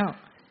รื่องแล้ว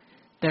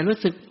แต่รู้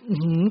สึก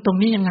ตรง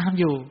นี้ยังงาม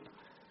อยู่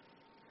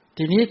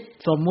ทีนี้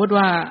สมมุติ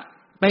ว่า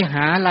ไปห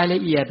ารายละ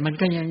เอียดมัน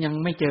ก็ยัง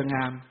ไม่เจอง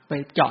ามไป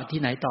เจาะที่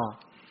ไหนต่อ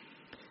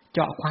เจ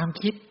าะความ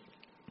คิด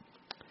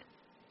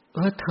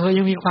เธอ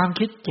ยังมีความ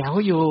คิดแจ๋ว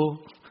อยู่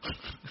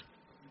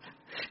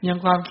ยัง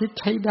ความคิด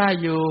ใช้ได้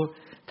อยู่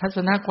ทัศ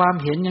นะความ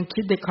เห็นยัง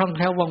คิดได้คล่องแค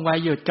ล่วว่องไว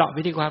อยู่เจาะไป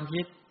ที่ความ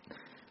คิด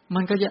มั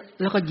นก็จะ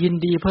แล้วก็ยิน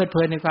ดีเพลิดเพ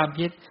ลินในความ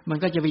คิดมัน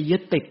ก็จะไปยึ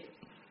ดติด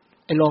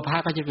ไอ้โลภะ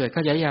ก็จะเกิดเข้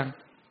าใจยัง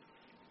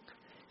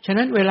ฉะ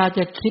นั้นเวลาจ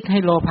ะคิดให้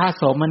โลภะ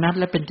โสมนัส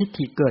และเป็นทิฏ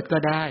ฐิเกิดก็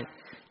ได้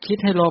คิด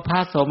ให้โลภะ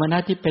โสมนั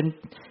สที่เป็น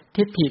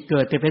ทิฏฐิเกิ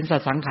ดแต่เป็นสั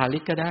สังขาริ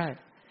กก็ได้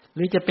ห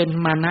รือจะเป็น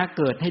มานะ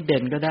เกิดให้เ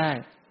ด่นก็ได้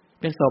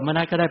เป็นโสม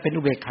นัสก็ได้เป็น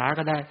อุเบกขา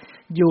ก็ได้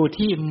อยู่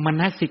ที่ม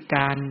นสิก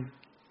าร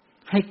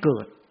ให้เกิ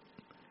ด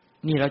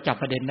นี่เราจับ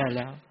ประเด็นได้แ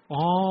ล้ว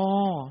อ๋อ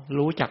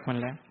รู้จักมัน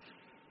แล้ว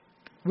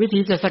วิธี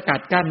จะสกัด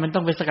กั้นมันต้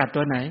องไปสกัด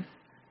ตัวไหน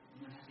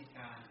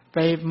ไป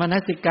มน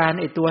สิการ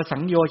ไอตัวสั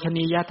งโยช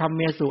นียธรรมเ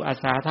มสุอัส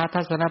สาทะ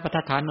ทัศนะปัฏ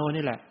ฐานโน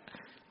นี่แหละ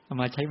เอา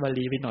มาใช้บา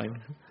ลีไปหน่อย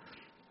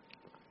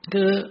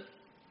คือ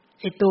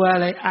ไอตัวอะ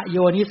ไรอโย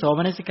นิโส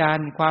มนสิการ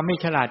ความไม่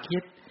ฉลาดคิ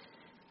ด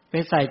ไป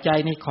ใส่ใจ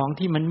ในของ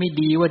ที่มันไม่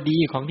ดีว่าดี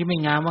ของที่ไม่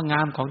งามว่าง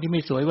ามของที่ไ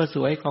ม่สวยว่าส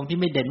วยของที่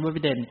ไม่เด่นว่าไ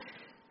ม่เด่น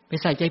ไป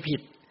ใส่ใจผิด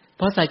เ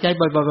พราะใส่ใจ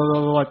บ่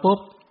อยๆปุ๊บ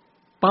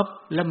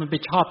แล้วมันไป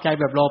ชอบใจ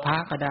แบบโลภะ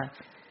ก็ได้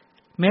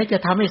แม้จะ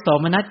ทำให้โส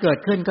มนัสเกิด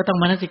ขึ้นก็ต้อง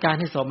มนสิการ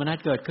ให้โสมนัส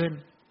เกิดขึ้น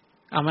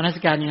เอามนสิ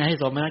การยังไงให้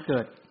โสมนัสเกิ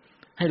ด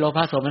ให้โลภ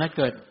ะโสมนัส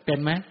เกิดเป็น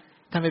ไหม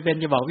ถ้าไม่เป็น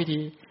จะบอกวิธี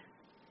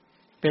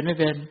เป็นไม่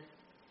เป็น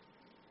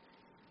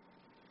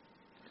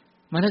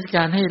มนสิก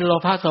ารให้โล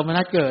ภะโสม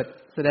นัสเกิด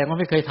แสดงว่า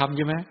ไม่เคยทำใ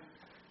ช่ไหม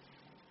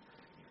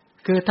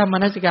คือถ้าม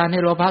นสิการให้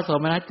โลภะโส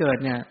มนัสเกิด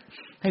เนี่ย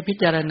ให้พิ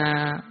จารณา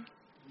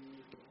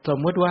สม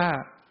มติว่า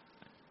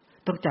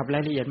ต้องจับรา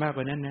ยละเอียดมากก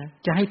ว่านั้นนะ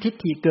จะให้ทิฏ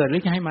ฐิเกิดหรื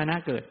อจะให้มานะ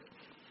เกิด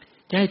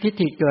จะให้ทิฏ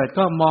ฐิเกิด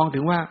ก็มองถึ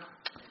งว่า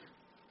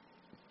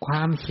คว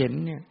ามเห็น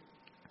เนี่ย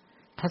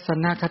ทัศ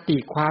นคติ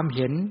ความเ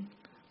ห็น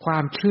ควา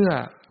มเชื่อ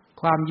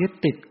ความยึด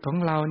ติดของ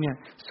เราเนี่ย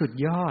สุด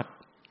ยอด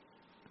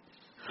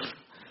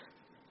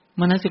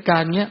มนสิกา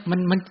รเนี้ย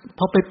มันพ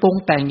อไปปรุง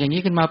แต่งอย่าง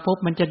นี้ขึ้นมาปุ๊บ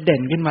มันจะเด่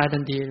นขึ้นมาทั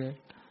นทีเลย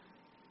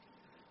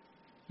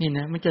นี่น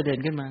ะมันจะเด่น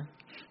ขึ้นมา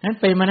นั้น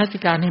ไปมนสิ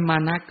การให้มา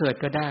นะเกิด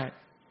ก็ได้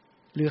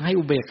หรือให้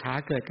อุเบกขา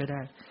เกิดก็ไ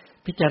ด้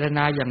พิจารณ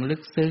าอย่างลึ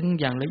กซึ้ง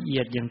อย่างละเอี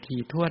ยดอย่างถี่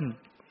ถ้วน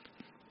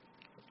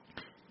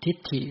ทิฏ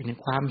ฐิเนี่ย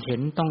ความเห็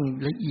นต้อง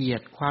ละเอีย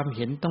ดความเ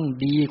ห็นต้อง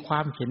ดีควา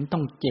มเห็นต้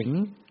องเจ๋ง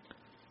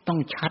ต้อง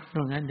ชัด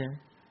ว่างั้นเด้อ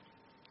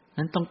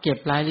นั้นต้องเก็บ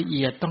รายละเ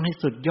อียดต้องให้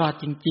สุดยอด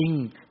จริง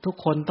ๆทุก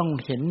คนต้อง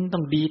เห็นต้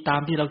องดีตา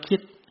มที่เราคิด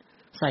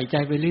ใส่ใจ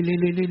ไปเรื่อ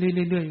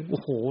ยๆๆๆๆโอ้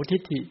โหทิ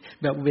ฏฐิ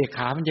แบบอุเบกข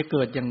ามันจะเ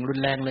กิดอย่างรุน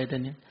แรงเลยตอ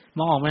นนี้ม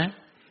องออกมั้ย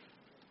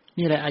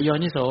นี่แหละอโย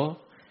นิโส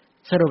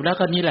สรุปแล้ว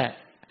ก็นี่แหละ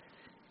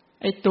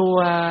ไอ้ตัว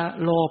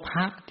โลภ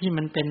ะที่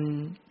มันเป็น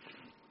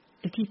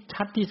ไอ้ที่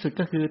ชัดที่สุด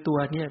ก็คือตัว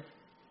เนี่ย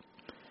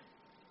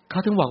เข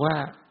าถึงบอกว่า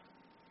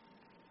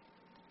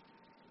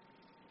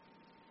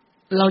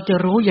เราจะ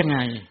รู้ยังไง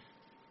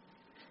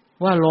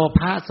ว่าโลภ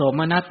ะโส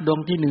มนัสดวง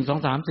ที่1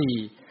 2 3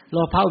 4โล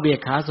ภะอุเบก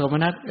ขาโสม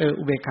นัส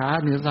อุเบกขา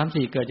1 2 3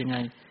 4เกิดยังไง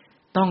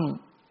ต้อง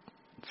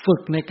ฝึ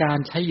กในการ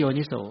ใช้โย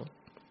นิโส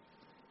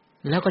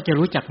แล้วก็จะ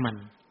รู้จักมัน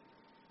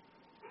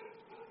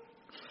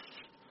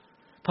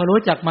พอรู้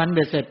จักมันเ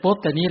บ็ดเสร็จปุ๊บ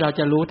แต่นี้เรา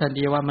จะรู้ทัน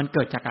ทีว่ามันเ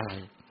กิดจากอะไร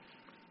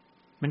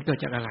มันเกิด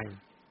จากอะไร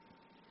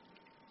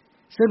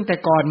ซึ่งแต่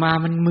ก่อนมา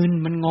มันมึน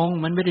มันงง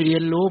มันไม่ได้เรี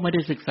ยนรู้ไม่ไ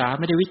ด้ศึกษา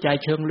ไม่ได้วิจัย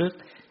เชิงลึก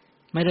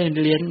ไม่ได้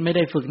เรียนไม่ไ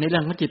ด้ฝึกในเรื่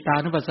องของจิตตา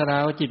นุปัสสนา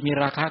ว่าจิตมี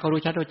ราคะก็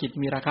รู้ชัดว่าจิต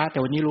มีราคะแต่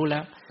วันนี้รู้แล้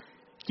ว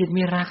จิต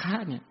มีราคะ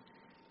เนี่ย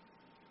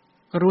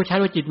ก็รู้ชัด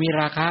ว่าจิตมี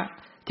ราคะ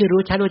ที่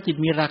รู้ชัดว่าจิต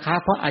มีราคะ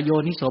เพราะอโย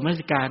นิโสมน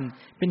สิการ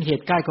เป็นเห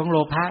ตุใกล้ของโล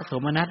ภะโส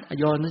มนัสอ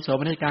โยนิโส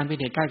มนสิการเป็น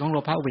เหตุใกล้ของโล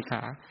ภะอุเบกข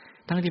า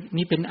ทั้งที่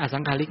นี้เป็นอสั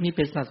งขาริกนี่เ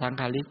ป็นสัสัง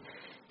ขาริก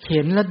เ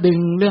ห็นแล้วดึง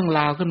เรื่องร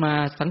าวขึ้นมา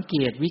สังเก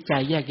ตวิจั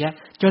ยแยกแยะ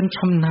จนช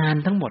ำนาญ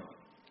ทั้งหมด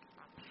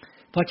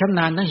พอชำน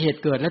าญทั้งเหตุ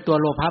เกิดและตัว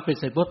โลภะไป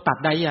เสร็จปุ๊บตัด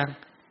ได้ยัง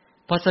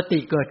พอสติ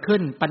เกิดขึ้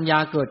นปัญญา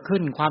เกิดขึ้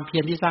นความเพี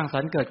ยรที่สร้างสร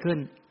รค์เกิดขึ้น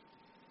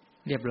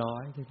เรียบร้อ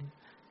ย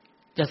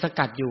จะส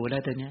กัดอยู่แล้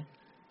วตัวเนี้ย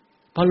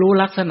พอรู้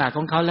ลักษณะข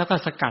องเขาแล้วก็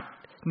สกัด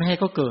ไม่ให้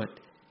เขาเกิด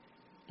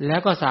แล้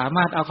วก็สาม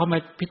ารถเอาเขามา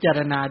พิจาร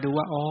ณาดู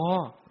ว่าอ๋อ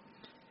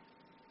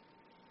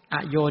อ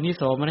โยนิโ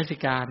สมนสิ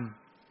การ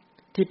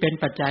ที่เป็น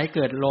ปัจจัยเ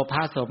กิดโลภ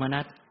ะโสมนั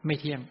สไม่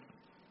เที่ยง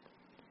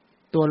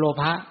ตัวโล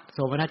ภะโส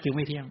มนัสจึงไ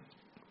ม่เที่ยง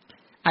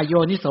อโย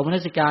นิโสมน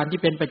สิการที่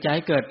เป็นปัจจัย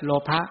เกิดโล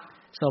ภะ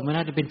โสมนั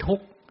สเป็นทุก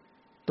ข์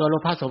ตัวโล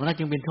ภะโสมนัส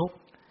จึงเป็นทุกข์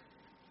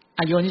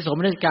อโยนิโส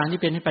มนสิการ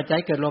ที่เป็นปัจจัย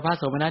เกิดโลภะ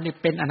โสมนัสนี่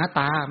เป็นอนัตต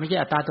าไม่ใช่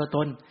อัตตาตัวต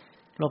น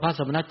โลภะโส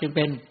มนัสจึงเ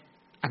ป็น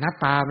อนัต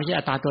ตาไม่ใช่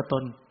อัตตาตัวต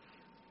น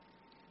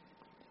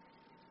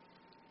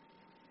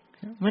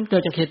มันเกิ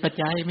ดจากเหตุปัจ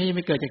จัยไ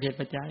ม่เกิดจากเหตุ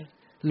ปัจจัย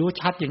รู้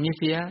ชัดอย่างนี้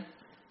เสีย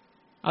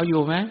เอาอ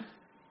ยู่ไหม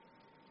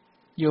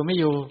อยู่ไม่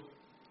อยู่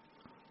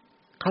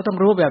เขาต้อง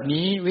รู้แบบ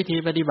นี้วิธี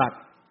ปฏิบัติ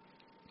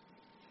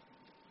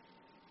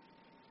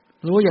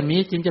รู้อย่างนี้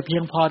จึงจะเพีย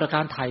งพอต่อก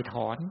ารถ่ายถ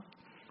อน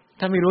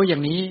ถ้าไม่รู้อย่า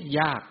งนี้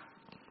ยาก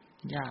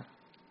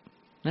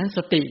นั้นส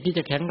ติที่จ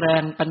ะแข็งแร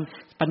ง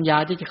ปัญญา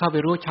ที่จะเข้าไป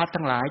รู้ชัด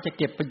ทั้งหลายจะ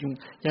เก็บประโยชน์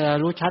จะ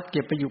รู้ชัดเ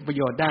ก็บประโ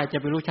ยชน์ได้จะ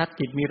ไปรู้ชัด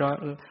จิตมี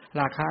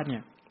ราคะเนี่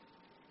ย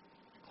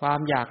ความ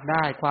อยากไ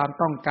ด้ความ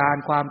ต้องการ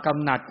ความก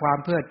ำหนัดความ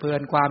เพลิดเพลิ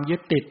นความยึ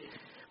ดติด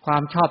ควา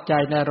มชอบใจ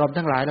ในอารมณ์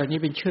ทั้งหลายเหล่านี้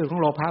เป็นชื่อของ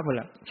โลภะหมดแ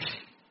หละ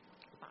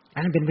อั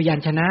นนั้นเป็นพยัญ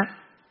ชนะ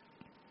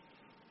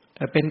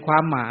เป็นควา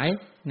มหมาย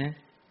นะ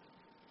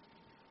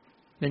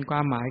เป็นควา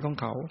มหมายของ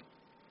เขา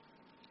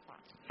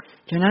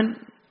ฉะนั้น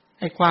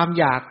ไอ้ความ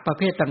อยากประเ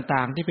ภทต่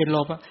างๆที่เป็นโล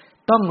ภะ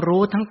ต้อง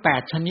รู้ทั้ง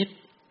8ชนิด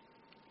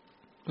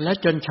และ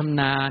จนชำ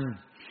นาญ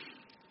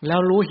แล้ว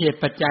รู้เหตุ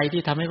ปัจจัย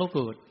ที่ทำให้เขาเ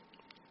กิด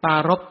ปา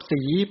รภ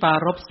สีปา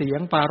รภเสียง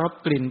ปารภ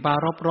กลิ่นปา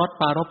รภรส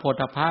ปารภโผฏ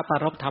ฐัพพะปา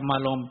รภธรรมา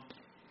รมณ์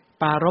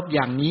ปารภอ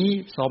ย่างนี้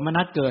โสม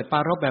นัสเกิดปา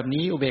รภแบบ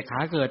นี้อุเบกขา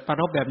เกิดปา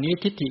รภแบบนี้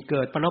ทิฏฐิเ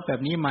กิดปารภแบ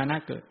บนี้มานะ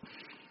เกิด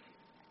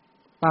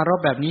ปารภ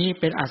แบบนี้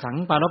เป็นอสัง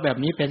ปารภแบบ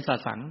นี้เป็นสั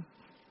สัง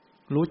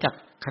รู้จัก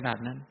ขนาด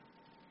นั้น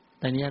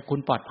แต่เนี้ยคุณ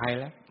ปลอดภัย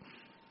แล้ว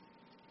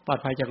ปลอด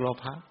ภัยจากโล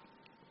ภะ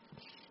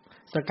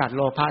สกัดโ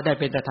ลภะได้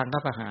เป็นแต่ทางข้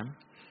าประหาร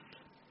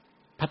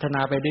พัฒน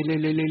าไปเรื่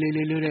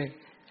อยๆ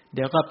ๆๆเ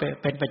ดี๋ยวก็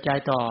เป็นปัจจัย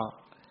ต่อ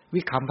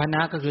วิคัมภน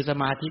ะก็คือส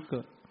มาธิเ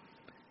กิด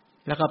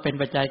แล้วก็เป็น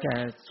ปัจจัยแก่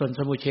ส่วนส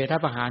มุเฉท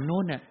ประหาร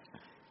นู้นเนี่ย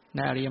ใน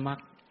อริยมรรค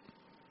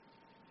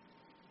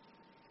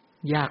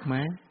ยากไหม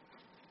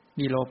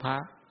มีโลภะ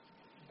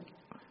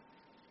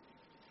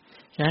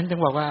ฉะนั้นจึง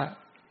บอกว่า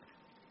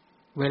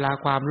เวลา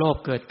ความโลภ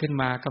เกิดขึ้น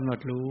มากำหนด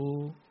รู้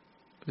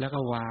แล้วก็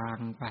วาง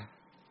ไป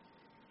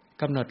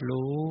กำหนด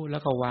รู้แล้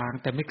วก็วาง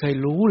แต่ไม่เคย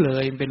รู้เล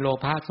ยเป็นโล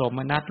ภะโสม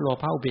นัสโล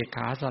ภะอุเบกข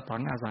าสัตถั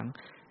งอสัง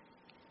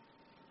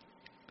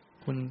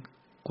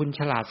คุณฉ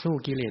ลาดสู้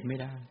กิเลสไม่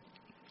ได้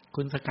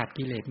คุณสกัด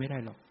กิเลสไม่ได้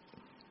หรอก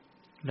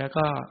แล้ว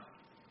ก็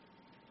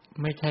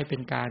ไม่ใช่เป็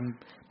นการ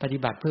ปฏิ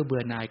บัติเพื่อเบื่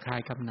อหน่ายคลา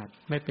ยกำหนัด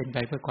ไม่เป็นไป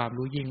เพื่อความ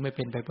รู้ยิ่งไม่เ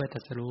ป็นไปเพื่อตรั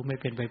สรู้ไม่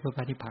เป็นไปเพื่อพ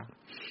ระนิพพาน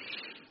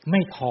ไ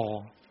ม่พอ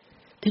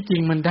ที่จริ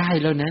งมันได้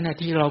แล้วนะ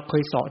ที่เราเค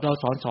ยสอนเรา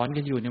สอน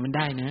กันอยู่เนี่ยมันไ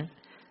ด้นะ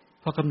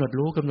พอกำหนด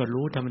รู้ธ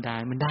รรมดา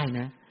มันได้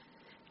นะ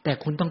แต่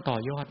คุณต้องต่อ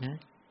ยอดนะ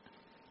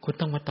คุณ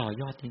ต้องมาต่อ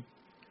ยอดนี่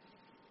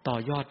ต่อ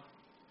ยอด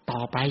ต่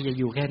อไปอย่า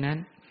อยู่แค่นั้น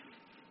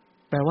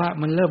แปลว่า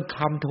มันเริ่มค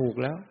ลำถูก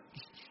แล้ว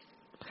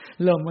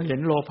เริ่มมาเห็น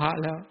โลภะ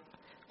แล้ว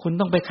คุณ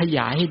ต้องไปขย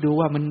ายให้ดู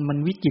ว่ามัน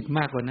วิจิตรม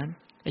ากกว่านั้น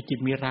ไอ้จิต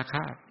มีราค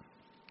ะ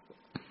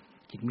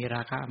จิตมีร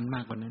าคะมันม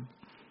ากกว่านั้น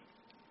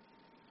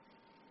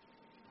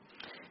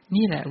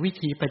นี่แหละวิ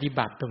ธีปฏิ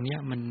บัติตรงนี้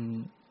มัน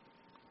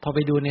พอไป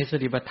ดูในส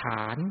ติปัฏฐ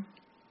าน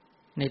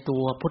ในตั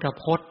วพุทธ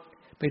พจน์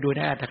ไปดูใน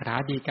อรรถกถา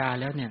ฎีกา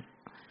แล้วเนี่ย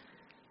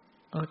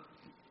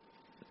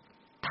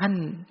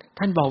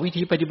ท่านบอกวิ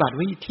ธีปฏิบัติไ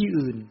ว้ที่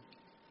อื่น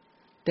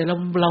แต่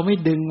เราไม่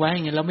ดึงไว้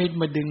ไงเราไม่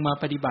มาดึงมา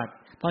ปฏิบัติ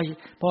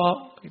พอ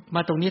ม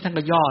าตรงนี้ท่าน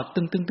ก็ย่อ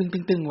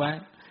ตึงไว้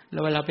แล้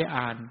วเวลาไป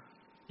อ่าน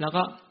แล้ว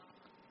ก็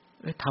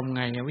ทำไ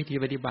งวิธี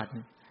ปฏิบัติ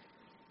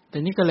แต่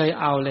นี้ก็เลย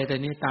เอาเลยแต่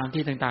นี้ตาม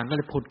ที่ต่างๆก็เ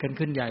ลยผุดกัน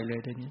ขึ้นใหญ่เลย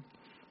แต่นี้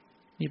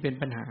นี่เป็น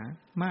ปัญหา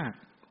มาก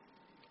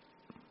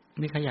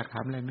มีใครอยากถ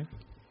ามอะไรไหม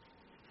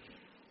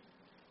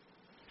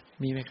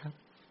มีไหมครับ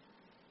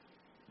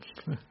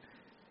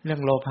เรื่อ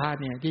งโลภะ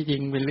เนี่ยที่จริ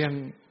งเป็นเรื่อง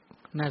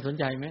น่าสน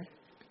ใจไหม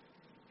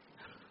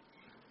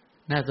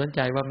น่าสนใจ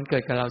ว่ามันเกิ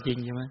ดกับเราจริง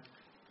ใช่ไหม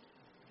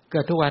เ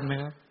กิดทุกวันไหม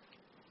ครับ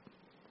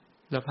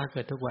โลภะเ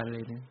กิดทุกวันเล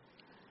ยเนี่ย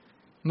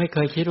ไม่เค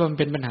ยคิดว่ามัน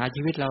เป็นปัญหา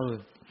ชีวิตเรา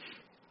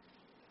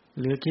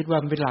หรือคิดว่า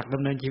มันเป็นหลักด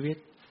ำเนินชีวิต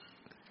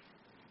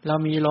เรา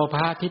มีโลภ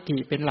ะทิฏฐิ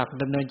เป็นหลัก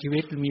ดำเนินชีวิ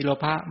ตมีโล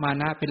ภะมา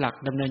นะเป็นหลัก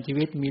ดำเนินชี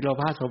วิตมีโล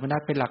ภะโสมนั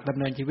สเป็นหลักดำ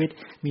เนินชีวิต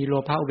มีโล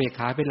ภะอุเบกข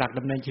าเป็นหลักด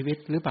ำเนินชีวิต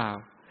หรือเปล่า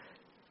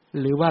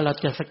หรือว่าเรา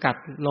จะสกัด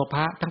โลภ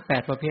ะทั้ง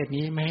8ประเภท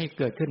นี้ไม่ให้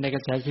เกิดขึ้นในกร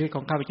ะแสชีวิตข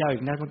องข้าพเจ้าอี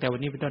กนะตั้งแต่วัน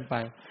นี้เป็นต้นไป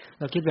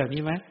เราคิดแบบ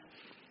นี้ไหม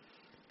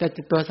แต่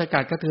ตัวสกั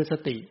ดก็คือส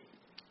ติ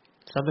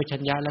สัมปชั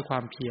ญญะและควา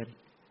มเพียร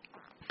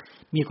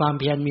มีความ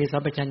เพียรมีสั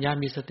มปชัญญะ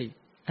มีสติ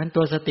อัน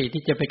ตัวสติ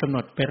ที่จะไปกำหน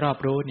ดไปรอบ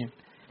รู้เนี่ย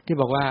ที่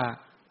บอกว่า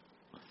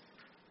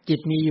จิต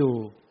มีอยู่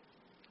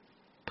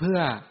เพื่อ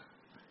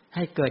ใ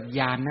ห้เกิด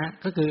ญาณนะ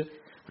ก็คือ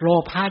โล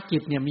ภะจิ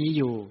ตเนี่ยมีอ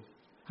ยู่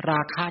ร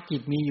าคะจิ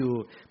ตมีอยู่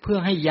เพื่อ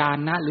ให้ญาณ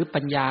นะหรือ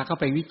ปัญญาเข้า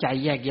ไปวิจัย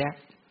แยกแยะ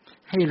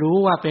ให้รู้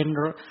ว่าเป็น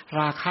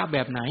ราคะแบ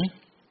บไหน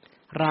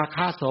ราค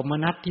ะโสม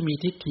นัสที่มี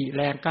ทิฏฐิแ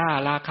รงกล้า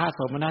ราคะโส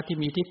มนัสที่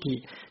มีทิฏฐิ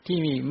ที่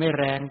ไม่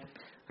แรง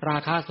รา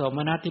คะโสม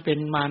นัสที่เป็น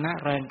มานะ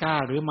แรงกล้า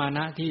หรือมาน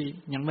ะที่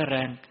ยังไม่แร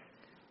ง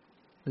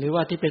หรือว่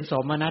าที่เป็นโส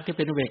มนัสที่เ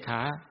ป็นอุเบกข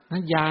านั้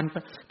นญาณ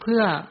เ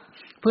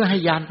พื่อให้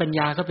ญาณปัญญ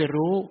าเข้าไป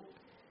รู้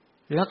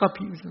แล้วก็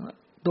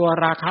ตัว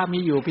ราคะมี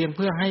อยู่เพียงเ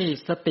พื่อให้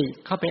สติ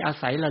เข้าไปอา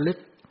ศัยระลึก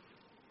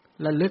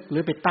หรื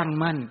อไปตั้ง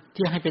มั่น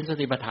ที่ให้เป็นส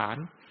ติปัฏฐาน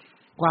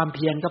ความเ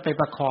พียรก็ไป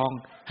ประคอง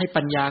ให้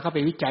ปัญญาเข้าไป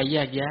วิจัยแย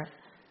กแยะ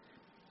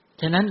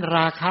ฉะนั้นร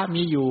าคะ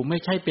มีอยู่ไม่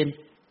ใช่เป็น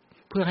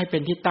เพื่อให้เป็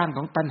นที่ตั้งข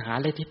องตัณหา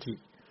และทิฏฐิ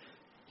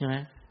ใช่ไหม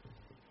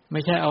ไ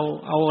ม่ใช่เ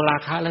อารา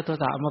คะและโท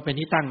สะมาเป็น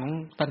ที่ตั้งของ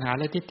ตัณหา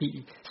และทิฏฐิ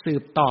สื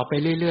บต่อไป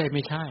เรื่อยๆไ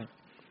ม่ใช่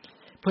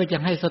เพื่อจะ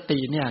ให้สติ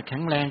เนี่ยแข็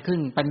งแรงขึ้น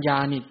ปัญญา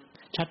นี่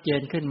ชัดเจ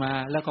นขึ้นมา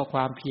แล้วก็คว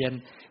ามเพียร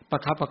ปร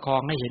ะคับประคอ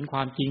งให้เห็นคว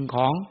ามจริงข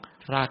อง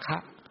ราคะ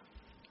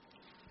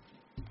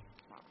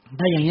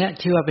ถ้าอย่างเงี้ย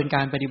ชื่อว่าเป็นก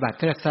ารปฏิบัติ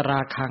เรียกสร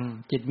าคัง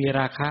จิตมี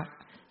ราคะ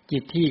จิ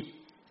ตที่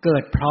เกิ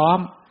ดพร้อม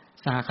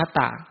สหคต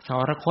ะส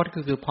รคตก็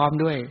คือพร้อม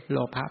ด้วยโล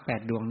ภะ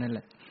8ดวงนั่นแห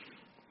ละ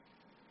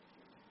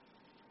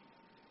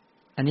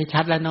อันนี้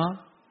ชัดแล้วเนาะ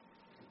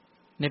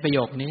ในประโย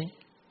คนี้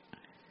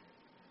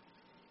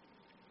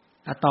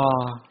ต่อ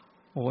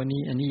โอ้อัน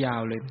นี้ยา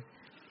วเลย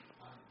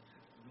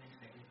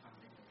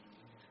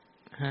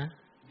ฮะ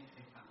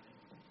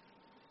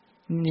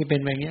นี่เป็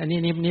นแบบนี้อันนี้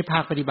นี่ภา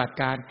คปฏิบัติ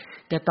การ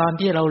แต่ตอน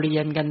ที่เราเรี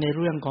ยนกันในเ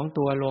รื่องของ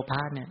ตัวโลภ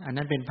ะเนี่ยอัน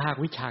นั้นเป็นภาค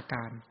วิชาก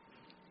าร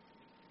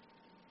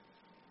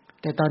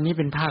แต่ตอนนี้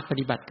เป็นภาคป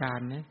ฏิบัติการ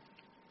นะ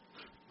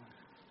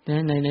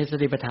ในส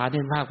ติปัฏฐาน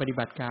เป็นภาคปฏิ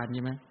บัติการใ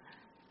ช่ไหม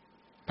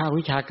ภาค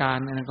วิชาการ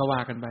อันนั้นก็ว่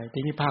ากันไปที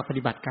นี้ภาคป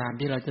ฏิบัติการ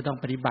ที่เราจะต้อง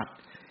ปฏิบัติ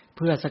เ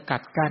พื่อสกั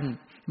ดกั้น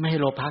ไม่ให้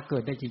โลภะเกิ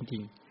ดได้จริ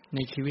งๆใน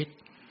ชีวิต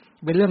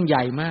เป็นเรื่องให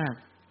ญ่มาก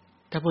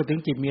ถ้าพูดถึง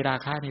จิตมีรา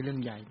คะในเรื่อง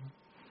ให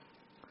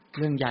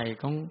ญ่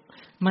ของ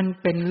มัน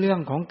เป็นเรื่อง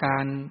ของกา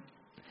ร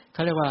เข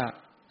าเรียกว่า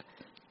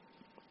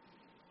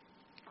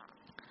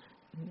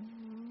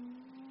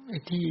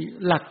ที่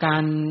หลัก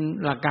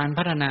การ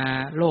พัฒนา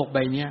โลกใบ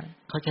นี้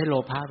เขาใช้โล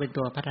ภะเป็น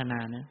ตัวพัฒนา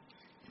นะ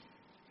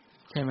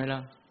ใช่ไหมล่ะ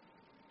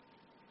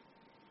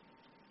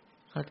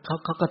เข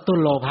ากระตุ้น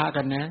โลภะ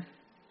กันนะ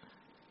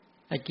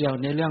ไอ้เกี่ยว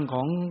ในเรื่องข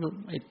อง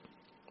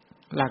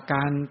หลักก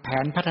ารแผ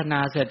นพัฒนา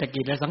เศรษฐกิ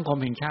จและสังคม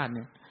แห่งชาติเ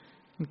นี่ย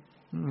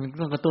มัน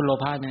ต้องกระตุ้นโล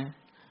ภะนะ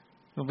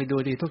ลองไปดู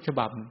ดีทุกฉ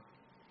บับ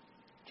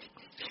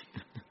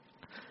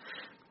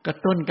กระ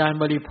ตุ้นการ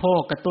บริโภค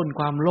กระตุ้น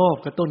ความโลภ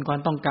กระตุ้นความ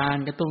ต้องการ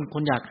กระตุ้นค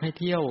นอยากให้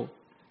เที่ยว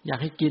อยาก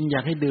ให้กินอย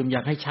ากให้ดื่มอย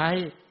ากให้ใช้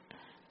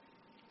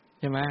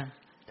ใช่ไหม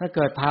ถ้าเ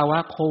กิดภาวะ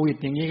โควิด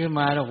อย่างนี้ขึ้น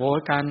มาโอ้โห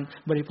การ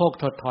บริโภค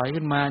ถดถอย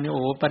ขึ้นมาเนี่ยโ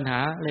อ้ปัญหา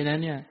เลยนะ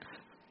เนี่ย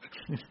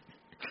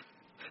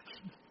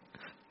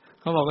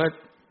เขาบอกว่า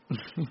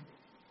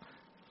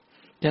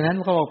ฉะนั้น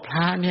เขาบอกพร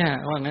ะเนี่ย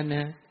ว่างั้นน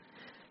ะ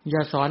อย่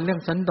าสอนเรื่อง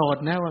สันโดษ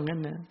นะว่างั้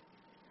นนะ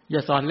อย่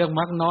าสอนเรื่อง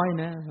มักน้อย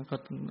นะก็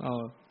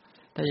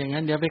ถ้าอย่าง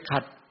นั้นเดี๋ยวไปขั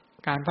ด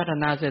การพัฒ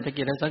นาเศรษฐ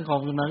กิจและสังคม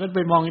ขึ้นมาก็ไ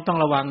ปมองต้อง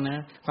ระวังนะ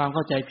ความเ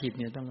ข้าใจผิด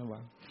เนี่ยต้องระวั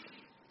ง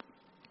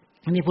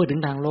อันนี้พูดถึ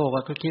งทางโลกว่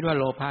าเขาคิดว่า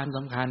โลภะส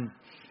ำคัญ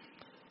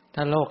ถ้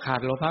าโลกขาด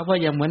โลภะเพรา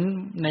ะอย่างเหมือน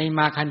ในม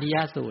าคันธิย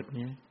ะสูตรเ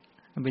นี่ย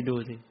ไปดู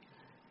สิ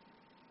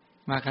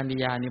มาคันธิ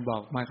ยานี่บอ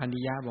กมาคันธิ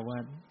ยะบอกว่า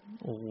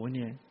โอ้โหเ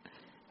นี่ย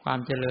ความ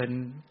เจริญ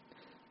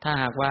ถ้า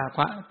หากว่า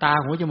ตา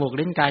หูจมูก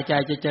ลิ้นกายใจ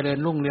จะเจริญ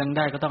รุ่งเรืองไ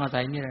ด้ก็ต้องอา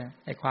ศัยนี่แหละ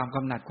ไอ้ความก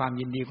ำหนัดความ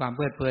ยินดีความเพ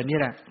ลิดเพลินนี่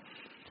แหละ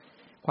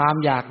ความ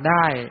อยากไ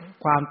ด้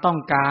ความต้อง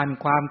การ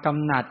ความก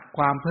ำหนัดค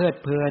วามเพลิด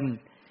เพลิน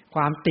ค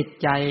วามติด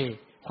ใจ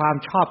ความ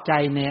ชอบใจ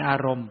ในอา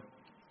รมณ์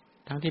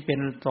ทั้งที่เป็น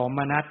โสม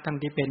นัสทั้ง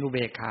ที่เป็นอุเบ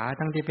กขา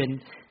ทั้งที่เป็น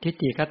ทิฏ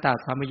ฐิคต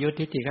สัมปยุต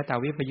ทิฏฐิคต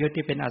วิปยุต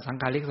ที่เป็นอสัง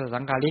ขาริก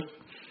สังขาริก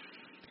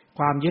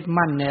ความยึด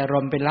มั่นในอาร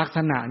มณ์เป็นลักษ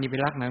ณะนี่เป็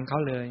นลักษณะของเข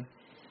าเลย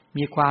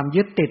มีความ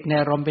ยึดติดใน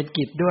อารมณ์เป็น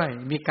กิจด้วย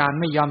มีการ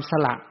ไม่ยอมส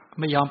ละ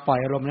ไม่ยอมปล่อย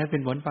อารมณ์นั้นเป็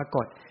นผลปราก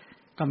ฏ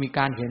ก็มีก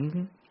ารเห็น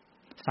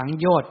สัง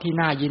โยชน์ที่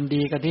น่ายิน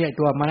ดีกับที่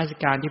ตัวมนสิ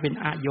การที่เป็น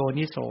อโย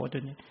นิโสตั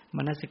วนี้ม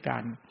นสิกา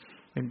ร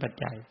เป็นปัจ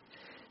จัย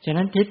ฉะ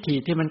นั้นทิฏฐิ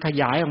ที่มันข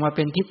ยายออกมาเ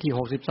ป็นทิฏฐิ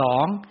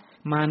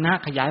62มานะ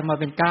ขยายมา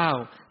เป็น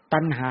9ตั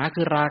ณหา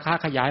คือราคะ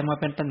ขยายมา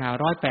เป็นตัณหา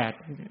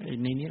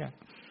108ในนี้แหละ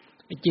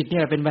จิตนี่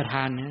แหละเป็นประธ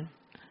านนะ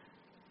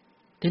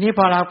ทีนี้พ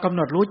อเรากำห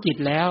นดรู้จิต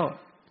แล้ว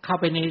เข้า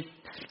ไป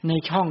ใน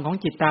ช่องของ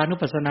จิตตานุ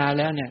ปัสสนา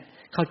แล้วเนี่ย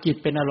เข้าจิต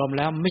เป็นอารมณ์แ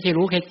ล้วไม่ใช่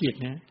รู้แค่จิต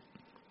นะ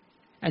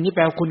อันนี้แป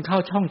ลว่าคุณเข้า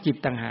ช่องจิต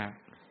ต่างหาก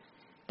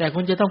แต่คุ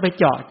ณจะต้องไป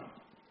เจาะ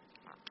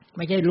ไ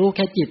ม่ใช่รู้แ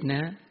ค่จิตน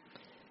ะ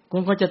คุ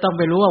ณก็จะต้องไ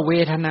ปรู้ว่าเว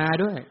ทนา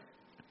ด้วย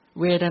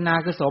เวทนา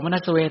คือโสมนั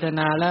สเวทน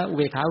าและอุเ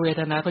บกขาเว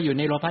ทนาก็อยู่ใ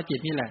นโลภะจิต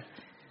นี่แหละ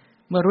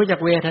เมื่อรู้จัก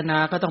เวทนา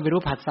ก็ต้องไป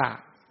รู้ผัสสะ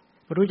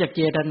รู้จักเ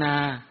จตนา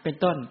เป็น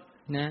ต้น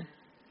นะ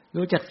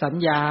รู้จักสัญ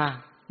ญา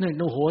เนี่ย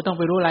โอ้โหต้อง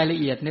ไปรู้รายละ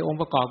เอียดในองค์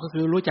ประกอบก็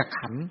คือรู้จัก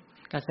ขันธ์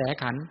กระแส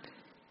ขันธ์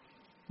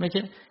ไม่ใ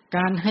ช่ก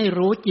ารให้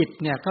รู้จิต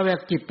เนี่ยก็แบ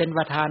บจิตเป็นป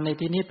ระธานใน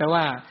ที่นี้แปล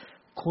ว่า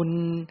คุณ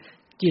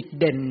จิต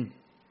เด่น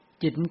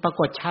จิตปรา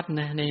กฏชัด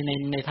นะ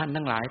ในท่าน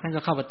ทั้งหลายท่านก็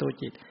เข้าประตู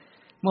จิต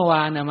เมื่อว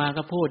านมา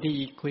ก็พูดที่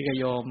คุยกับ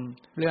โยม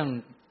เรื่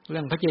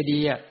องพระเจดี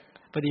ย์อ่ะ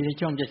พอดีใน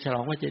ช่วงจะฉล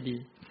องพระเจดี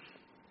ย์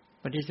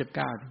วันที่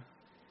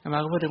19มา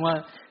ก็พูดถึงว่า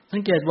สั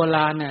งเกตโบร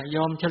าณเนี่ยโย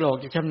มฉลก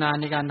จะชำนาญ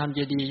ในการทำเจ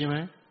ดีย์ใช่ไหม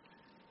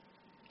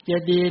เจ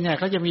ดีย์เนี่ย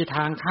เขาจะมีท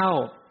างเข้า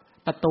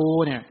ประตู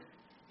เนี่ย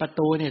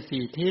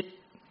4ทิศ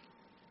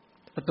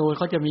ประตูเ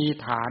ขาจะมี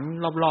ฐาน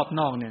รอบๆ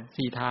นอกเนี่ย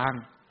4ทาง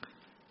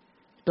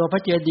ตัวพร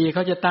ะเจดีย์เข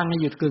าจะตั้งให้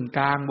อยู่กึ่งก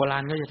ลางโบรา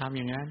ณเขาจะทำอ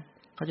ย่างนั้น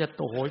เขาจะ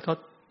โอ้โห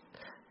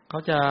เขา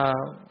จะ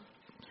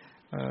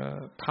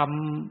ท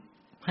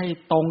ำให้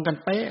ตรงกัน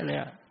เป๊ะเลย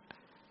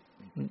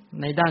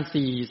ในด้าน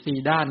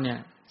4ด้านเนี่ย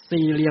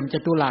สี่เหลี่ยมจั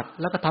ตุรัส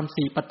แล้วก็ทำ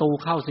4ประตู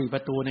เข้า4ปร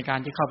ะตูในการ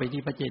ที่เข้าไป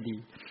ที่พระเจดี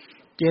ย์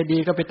เจดี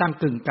ย์ก็ไปตั้ง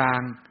กึ่งกลา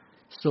ง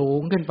สู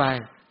งขึ้นไป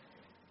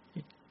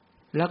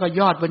แล้วก็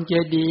ยอดบนเจ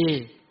ดีย์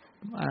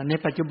ใน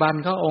ปัจจุบัน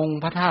เขาองค์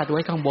พระธาตุไ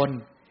ว้ข้างบน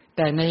แ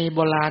ต่ในโบ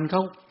ราณเข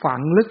าฝั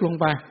งลึกลง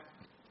ไ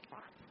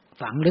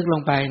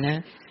ปนะ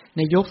ใ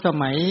นยุคส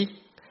มัย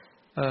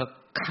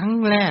ครั้ง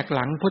แรกห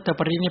ลังพุทธป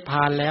รินิพพ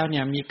านแล้วเนี่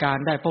ยมีการ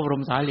ได้พระบร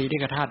มสารีริ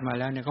กธาตุมา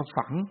แล้วเนี่ยเขา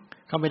ฝัง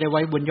เขาไม่ได้ไ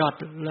ว้บนยอ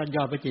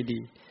ดพระเจดี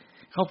ย์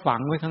เขาฝั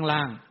งไว้ข้างล่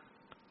าง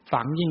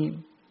ฝังยิ่ง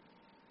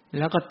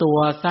แล้วก็ตัว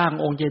สร้าง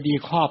องค์เจดี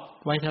ย์ครอบ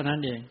ไว้เท่านั้น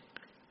เอง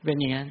เป็น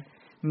อย่างนั้น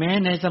แม้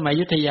ในสมัยอ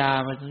ยุธยา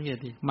มาสังเกต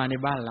ดิมาใน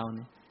บ้านเราเ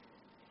นี่ย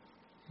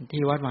ที่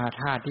วัดมหา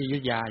ธาตุที่อยุ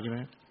ธยาใช่ไหม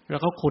แล้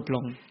วเขาขุด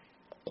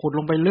ล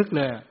งไปลึกเ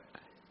ลย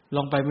ล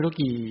งไปไม่รู้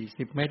กี่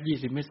10 เมตร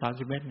20 เมตร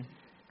30 เมตร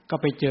ก็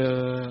ไปเจอ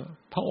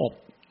พระอบ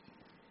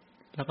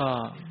แล้วก็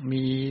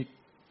มี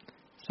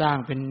สร้าง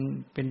เ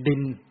ป็นดิ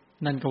น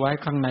นั่นก็ไว้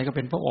ข้างในก็เ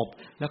ป็นพระอบ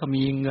แล้วก็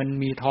มีเงิน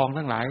มีทอง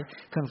ทั้งหลาย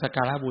เครื่องสักก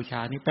าระบูชา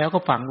นี่แปล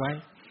ก็ฝังไว้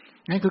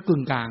นั่นคือกึ่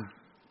งกลาง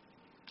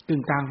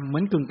เหมื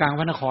อนกึ่งกลาง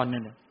พระนครเนี่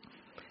ย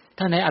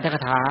ถ้าในอรรถก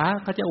ถา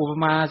เขาจะอุป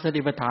มาส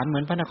ติปัฏฐานเหมื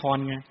อนพระนคร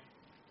ไง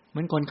เหมื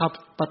อนคนเข้า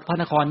พระ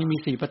นครนี่มี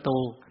4ประตู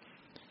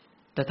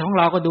แต่ท้องเ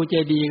ราก็ดูเจ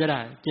ดีย์ก็ไ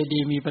ด้เจดี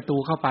ย์มีประตู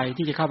เข้าไป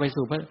ที่จะเข้าไป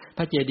สู่พ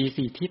ระเจดีย์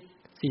4ทิศ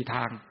4ท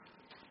าง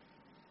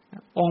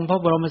องค์พระ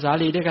บรมสา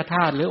รีริกธ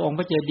าตุหรือองค์พ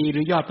ระเจดีย์หรื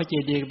อยอดพระเจ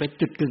ดีย์เป็น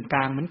จุดกึ่งกล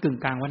างเหมือนกึ่ง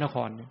กลางพระนค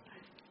รเ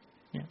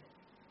นี่ย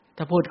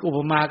ถ้าพูดอุป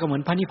มาก็เหมือ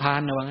นพระนิพพาน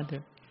นะว่างั้นเถ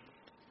อะ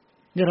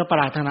นี่เราป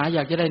รารถนาอย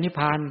ากจะได้นิพ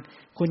พาน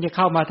คุณจะเ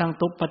ข้ามาทาง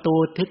ประตู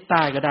ทิศใ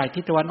ต้ก็ได้ทิ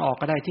ศตะวันออก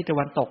ก็ได้ทิศตะ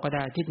วันตกก็ไ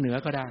ด้ทิศเหนือ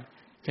ก็ได้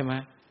ใช่ไหม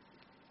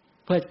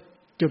เพื่อ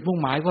จุดมุ่ง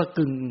หมายว่า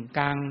กึ่งก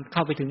ลางเข้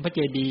าไปถึงพระเจ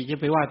ดีย์จะ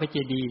ไปไหว้พระเจ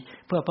ดีย์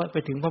เพื่อไป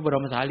ถึงพระบร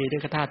มสารีริ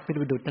กธาตุเป็น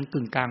ประดุจนั้น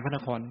กึ่งกลางพระน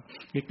คร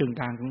หรือกึ่ง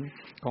กลาง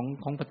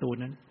ของประตู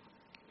นั้น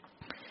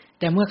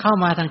แต่เมื่อเข้า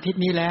มาทางทิศ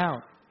นี้แล้ว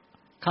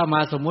เข้ามา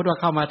สมมุติว่า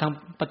เข้ามาทาง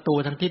ประตู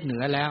ทางทิศเหนื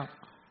อแล้ว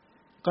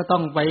ก็ต้อ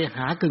งไปห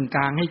ากึ่งก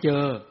ลางให้เจ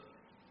อ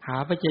หา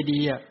พระเจดี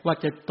ย์ว่า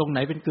จะตรงไหน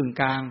เป็นกึ่ง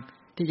กลาง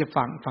ที่จะ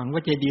ฝังพร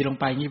ะเจดีย์ลง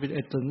ไปนี่เป็น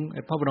ถึง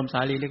พระบรมสา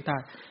รีริกธา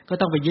ตุก็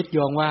ต้องไปยึดโย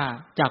งว่า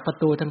จากประ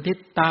ตูทางทิศ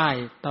ใต้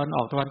ตอนอ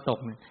อกตะวันตก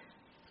เนี่ย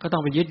ก็ต้อ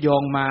งไปยึดโย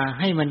งมา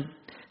ให้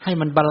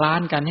มันบาลา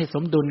นซ์กันให้ส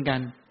มดุลกัน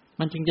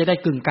มันจึงจะได้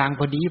กึ่งกลาง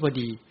พอ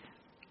ดี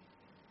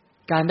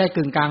การได้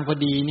กึ่งกลางพอ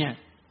ดีเนี่ย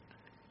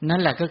นั่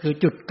นแหละก็คือ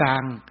จุดกลา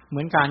งเห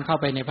มือนการเข้า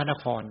ไปในพระน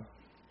คร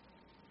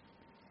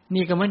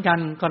นี่ก็เหมือนกัน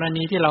กร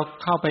ณีที่เรา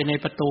เข้าไปใน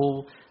ประ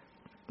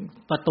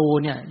ตู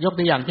เนี่ยยก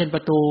ตัวอย่างเช่นป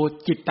ระตู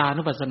จิตตา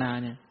นุปัสสนา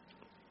เนี่ย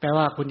แปล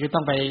ว่าคุณจะต้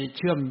องไปเ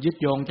ชื่อมยึด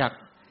โยงจาก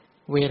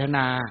เวทน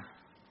า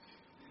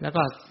แล้ว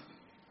ก็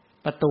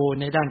ประตู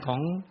ในด้านข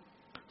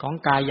อง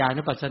กายา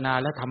นุปัสสนา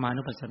และธรรมา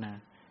นุปัสสนา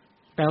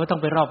แปลว่าต้อ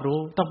งไปรอบรู้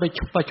ต้องไป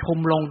ประชุม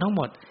ลงทั้งห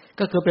มด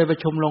ก็คือไปประ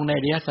ชุมลงใน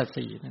อริยสัจ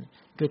สี่นั่น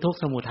คือทุกข์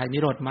สมุทัยนิ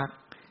โรธมรรค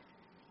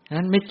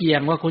นั้นไม่เกี่ย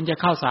งว่าคุณจะ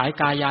เข้าสาย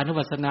กายานุ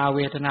ปัสสนาเว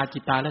ทนาจิ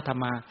ตตาและธร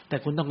รมาแต่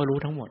คุณต้องรู้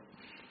ทั้งหมด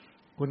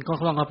คุณก็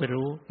ต้องเข้าไป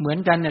รู้เหมือน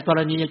กันเนี่ยกร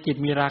ณีจิต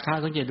มีราคะ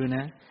สังเกตดูน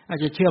ะอาจ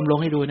จะเชื่อมลง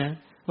ให้ดูนะ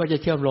ว่าจะ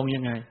เชื่อมลง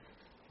ยังไง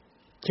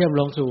เชื่อม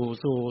ลง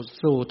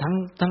สู่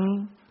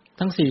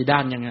ทั้งสี่ด้า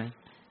นยังไง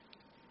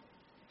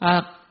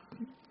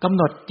กำห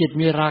นดจิต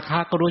มีราคะ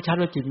ก็รู้ชัด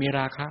ว่าจิตมี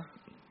ราคะ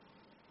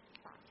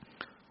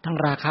ทั้ง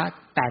ราคะ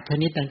8ช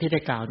นิดดังที่ได้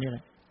กล่าวนี่แหล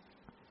ะ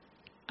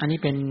อันนี้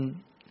เ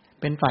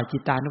ป็นฝ่ายจิ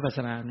ตตานุปัสส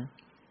นานะ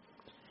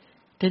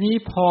ทีนี้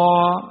พอ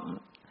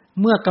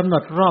เมื่อกำหน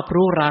ดรอบ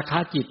รู้ราคะ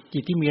จิต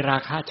ที่มีรา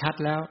คะชัด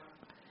แล้ว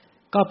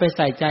ก็ไปใ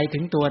ส่ใจถึ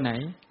งตัวไหน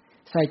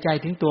ใส่ใจ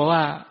ถึงตัวว่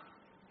า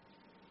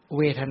เ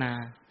วทนา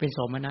เป็นโส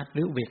มนัสห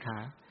รืออุเบกขา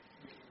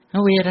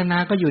เวทนา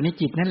ก็อยู่ใน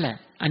จิตนั่นแหละ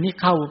อันนี้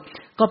เข้า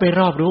ก็ไป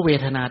รอบรู้เว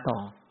ทนาต่อ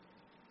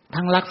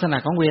ทั้งลักษณะ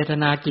ของเวท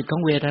นาจิตขอ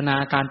งเวทนา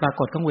การปรา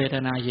กฏของเวท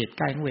นาเหตุใ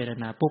กล้ของเวท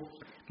นาปุ๊บ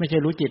ไม่ใช่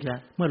รู้จิตแล้ว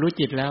เมื่อรู้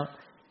จิตแล้ว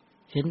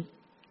เห็น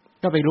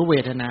ก็ไปรู้เว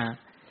ทนา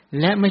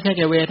และไม่ใช่แ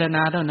ค่เวทน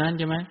าเท่านั้น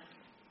ใช่ไหม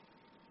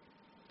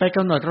ไปก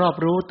ำหนดรอบ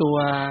รู้ตั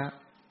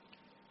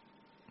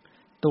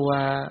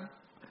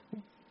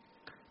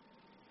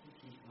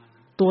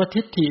ว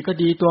ทิฏฐิก็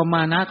ดีตัวม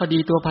านะก็ดี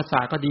ตัวภาษา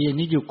ก็ดีอัน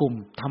นี้อยู่กลุ่ม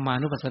ธรรมา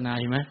นุปัสสนา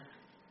เห็นไหม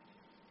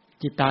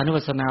จิตตานุ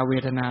ปัสสนาเว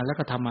ทนาแล้ว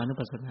ก็ธรรมานุ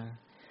ปัสสนา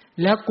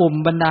แล้วกลุ่ม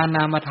บรรดาน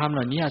ามธรรมเห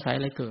ล่านี้อาศัยอ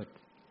ะไรเกิด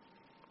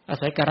อา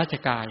ศัยกรัช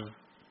ก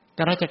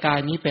าย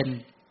นี้เป็น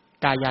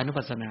กายานุ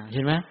ปัสสนาเ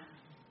ห็นไหม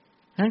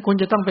ฉะนั้นคุณ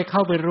จะต้องไปเข้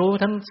าไปรู้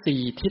ทั้ง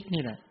4ทิศ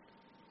นี่แหละ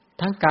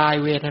ทั้งกาย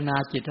เวทนา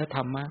จิตและธ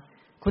รรมะ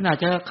คุณอาจ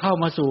จะเข้า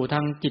มาสู่ทา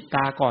งจิตต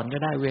าก่อนก็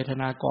ได้เวท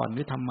นาก่อนห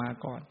รือธรรมา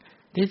ก่อน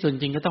ที่ส่วน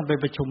จริงก็ต้องไป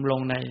ประชุมล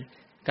งใน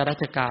กรั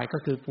ชกายก็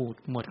คือปูด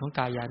หมวดของก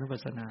ายานุปัส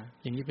สนา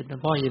อย่างนี้เป็นต้น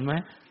พ่อเห็นไหม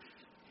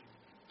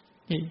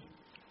นี่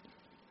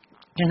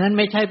ฉะนั้นไ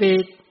ม่ใช่ไป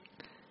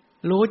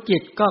รู้จิ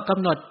ตก็ก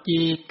ำหนด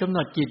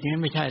จิตนี่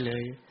ไม่ใช่เล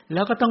ยแ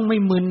ล้วก็ต้องไม่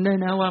มึนด้วย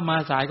นะว่ามา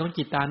สายของ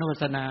จิตตานุปัส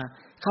สนา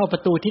เข้าปร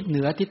ะตูทิศเห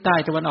นือทิศใต้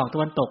ตะวันออกตะ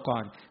วันตกก่อ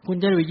นคุณ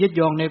จะไปยึดโ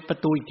ยงในประ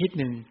ตูอีกทิศ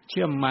หนึ่งเ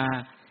ชื่อมมา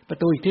ประ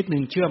ตูอีกทิศหนึ่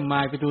งเชื่อมมา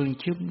ประตูนึง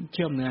เ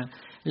ชื่อมเหนือ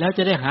แล้วจ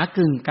ะได้หา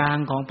กึ่งกลาง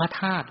ของพระ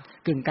ธาตุ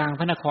กึ่งกลาง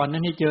พระนครนั้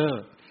นให้เจอ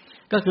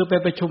ก็คือไป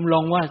ประชุมล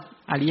งว่า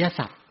อริย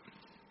สัจ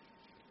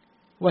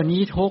วัน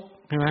นี้ทุกข์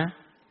ใช่ไหม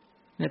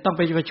เนี่ยต้องไ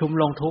ปประชุม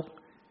ลงทุกข์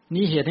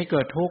นี้เหตุให้เ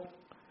กิดทุกข์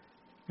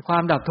ควา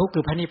มดับทุกข์คื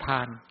อพระนิพพา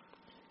น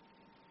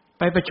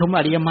ไปประชุมอ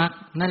ริยมรรค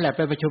นั่นแหละไ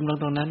ปประชุม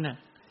ตรงนั้นน่ะ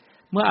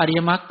เมื่ออริ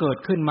ยมรรคเกิด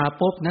ขึ้นมา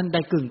ปุ๊บนั้นไ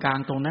ด้กึ่งกลาง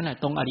ตรงนั้นแหละ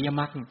ตรงอริย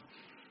มรรค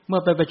เมื่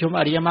อไปประชุม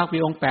อริยมรรคมี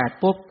องค์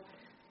8ปุ๊บ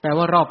แปล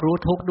ว่ารอบรู้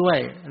ทุกข์ด้วย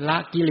ละ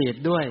กิเลส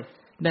ด้วย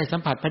ได้สั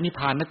มผัสพระนิพพ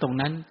านณตรง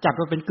นั้นจัด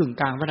ว่าเป็นกึ่ง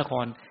กลางพระนค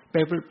ร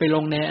ไปล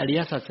งในอริย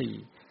สัจสี่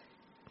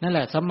นั่นแห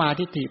ละสัมมา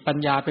ทิฏฐิปัญ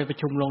ญาไปประ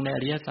ชุมลงในอ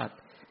ริยสัจ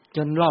จ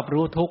นรอบ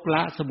รู้ทุกข์ล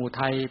ะสมุ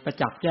ทัยประ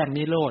จักษ์แจ้ง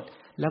นิโรธ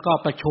แล้วก็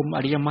ประชุมอ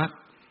ริยมรรค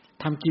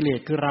ทำกิเลส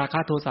คือราคะ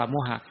โทสะโม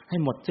หะให้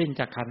หมดสิ้น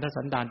จากขันธ์และ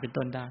สันดานเป็น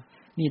ต้นได้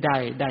นี่ไ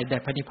ด้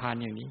พระนิพพาน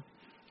อย่างนี้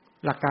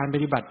หลักการป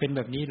ฏิบัติเป็นแ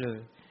บบนี้เลย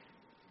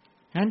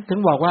ฉะนั้นถึง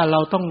บอกว่าเรา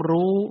ต้อง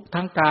รู้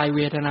ทั้งกายเว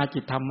ทนาจิ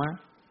ตธรรมะ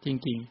จ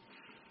ริง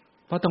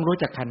ๆเพราะต้องรู้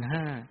จักขันธ์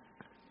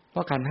5เพรา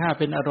ะขันธ์5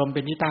เป็นอารมณ์เ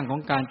ป็นที่ตั้งขอ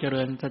งการเจ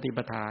ริญสติ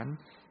ปัฏฐาน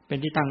เป็น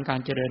ที่ตั้งการ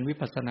เจริญวิ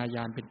ปัสสนาญ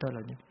าณเป็นต้นเห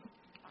ล่านี้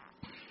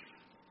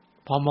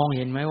พอมองเ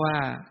ห็นไหมว่า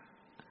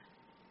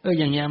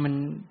อย่างเงี้ยมัน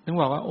ถึง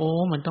บอกว่าโอ้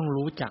มันต้อง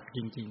รู้จักจ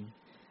ริง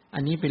ๆอั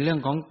นนี้เป็นเรื่อง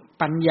ของ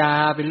ปัญญา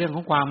เป็นเรื่องข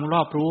องความร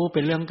อบรู้เ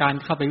ป็นเรื่องการ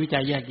เข้าไปวิจั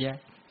ยแยกแยะ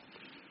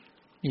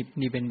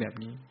นี่เป็นแบบ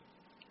นี้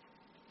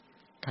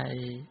ใคร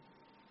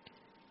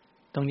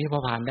ตรงนี้พอ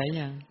ผ่านได้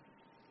ยัง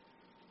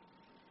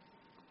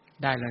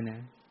ได้แล้วนะ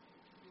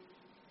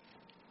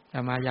แต่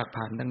มาอยาก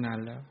ผ่านตั้งนาน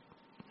แล้ว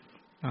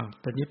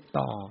ตอนนี้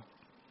ต่อ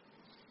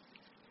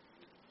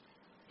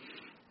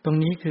ตรง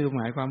นี้คือห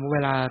มายความว่าเว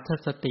ลาถ้า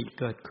สติ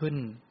เกิดขึ้น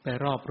ไป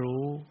รอบ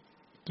รู้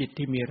จิต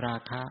ที่มีรา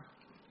คะ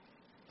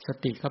ส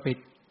ติเข้าไป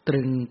ต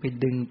รึงไป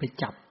ดึงไป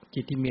จับ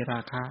จิตที่มีรา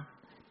คะ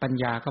ปัญ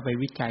ญาก็ไป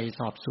วิจัย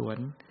สอบสวน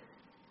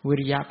วิ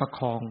ริยะประค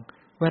อง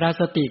เวลา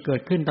สติเกิ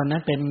ดขึ้นตอนนั้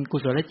นเป็นกุ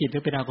ศลจิตหรื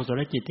อเป็นอกุศ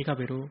ลจิตที่เข้า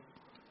ไปรู้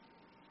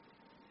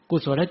กุ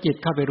ศลจิต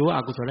เข้าไปรู้อ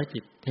กุศลจิ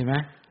ตเห็นไหม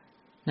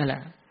นั่นแหล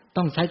ะ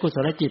ต้องใช้กุศ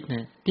ลจิตเ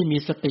นี่ยที่มี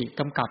สติ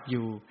กำกับอ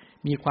ยู่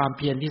มีความเ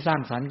พียรที่สร้า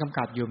งสรรค์กำ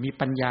กับอยู่มี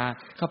ปัญญา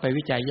เข้าไป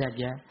วิจัยแยก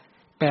แยะ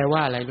แปลว่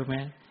าอะไรรู้ไหม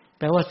แ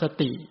ปลว่าส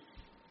ติ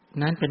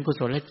นั้นเป็นกุ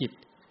ศลจิต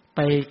ไป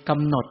ก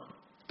ำหนด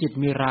จิต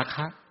มีราค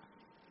ะ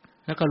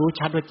แล้วก็รู้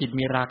ชัดว่าจิต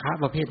มีราคะ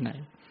ประเภทไหน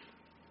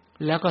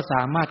แล้วก็ส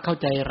ามารถเข้า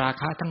ใจรา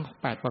คะทั้ง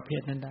8ประเภ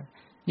ทนั้นได้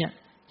เนี่ย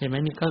เห็นไหม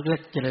นี่ก็เรีย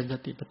กเจริญส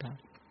ติปัฏฐาน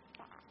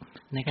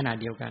ในขณะ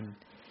เดียวกัน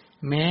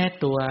แม้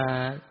ตัว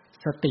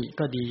สติ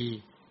ก็ดี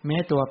แม้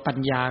ตัวปัญ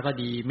ญาก็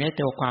ดีแม้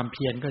ตัวความเ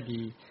พียรก็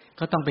ดี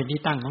ก็ต้องเป็น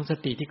ที่ตั้งของส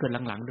ติที่เกิด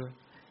หลังๆด้วย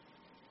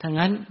ถ้า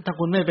งั้นถ้า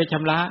คุณไม่ไปช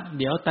ำระ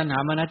เดี๋ยวตัณหา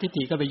มานะทิฏ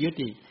ฐิก็ไปยึด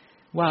อีก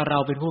ว่าเรา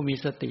เป็นผู้มี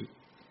สติ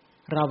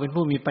เราเป็น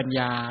ผู้มีปัญญ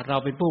าเรา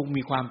เป็นผู้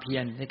มีความเพีย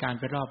รในการ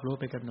ไปรอบรู้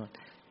ไปกำหนด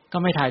ก็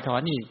ไม่ถ่ายถอ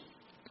นอีก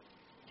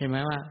เห็นไหม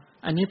ว่า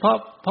อันนี้เพร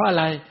าะอะ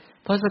ไร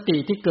เพราะสติ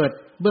ที่เกิด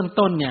เบื้อง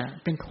ต้นเนี่ย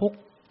เป็นทุกข์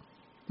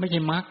ไม่ใช่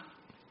มรรค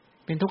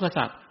เป็นทุกข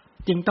สัจ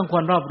จึงต้องค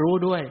วรรอบรู้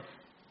ด้วย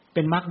เ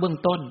ป็นมรรคเบื้อง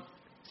ต้น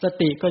ส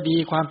ติก็ดี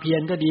ความเพีย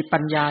รก็ดีปั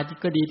ญญา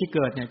ก็ดีที่เ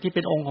กิดเนี่ยที่เ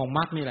ป็นองค์ของม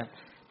รรคนี่แหละ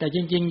แต่จ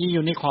ริงๆอ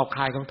ยู่ในขอบ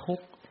ข่ายของทุก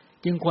ข์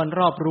จึงควร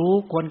รอบรู้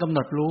ควรกำหน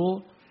ดรู้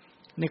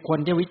ในควร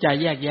จะวิจัย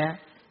แยกแยะ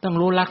ต้อง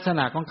รู้ลักษณ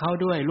ะของเขา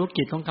ด้วยรู้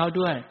กิจของเขา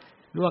ด้วย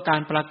รู้อาการ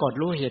ปรากฏ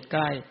รู้เหตุใก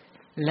ล้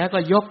แล้วก็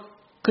ยก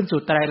ขึ้น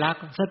สู่ไตรลักษ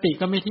ณ์สติ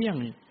ก็ไม่เที่ยง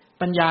นี่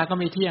ปัญญาก็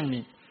ไม่เที่ยง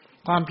นี่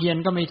ความเพียร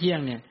ก็ไม่เที่ยง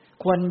เนี่ย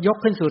ควรยก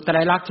ขึ้นสู่ไตร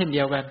ลักษณ์เช่นเ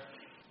ดียวกัน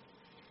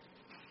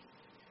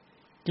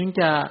ถึง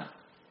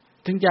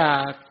จะ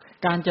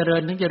การเจริ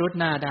ญถึงจะรุด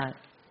หน้าได้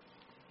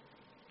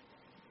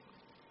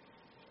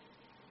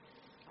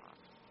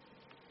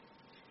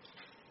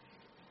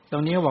ตร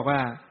งนี้เขาบอกว่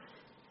า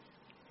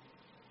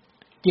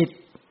จิต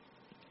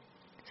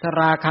ส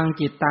ราคัง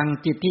จิตตัง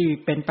จิตที่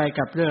เป็นไป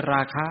กับเรื่องร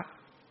าคะ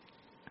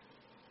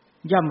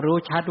ย่อมรู้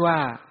ชัดว่า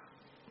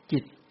จิ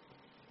ต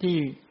ที่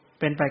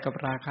เป็นไปกับ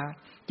ราคะ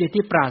จิต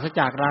ที่ปราศ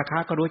จากราคะ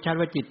ก็รู้ชัด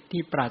ว่าจิต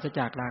ที่ปราศ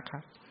จากราคะ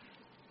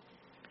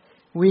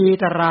วี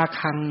ตรา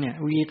คังเนี่ย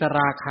วีตร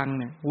าคัง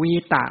เนี่ยวี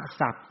ตะ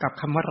ศัพท์กับ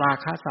คำว่ารา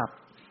คะศัพท์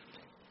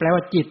แปลว่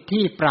าจิต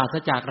ที่ปราศ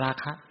จากรา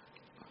คะ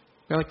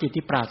แปลว่าจิต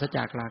ที่ปราศจ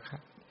ากราคะ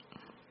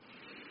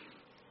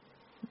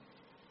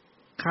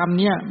คำ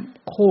เนี้ย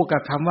คู่กั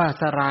บคำว่า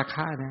สราค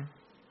ะนะ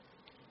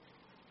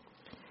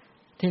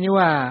ทีนี้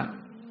ว่า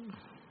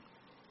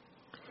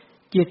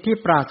จิตที่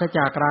ปราศจ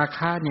ากราค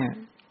ะเนี่ย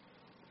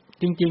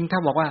จริงๆถ้า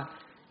บอกว่า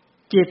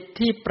จิต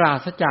ที่ปรา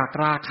ศจาก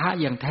ราคะ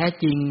อย่างแท้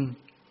จริง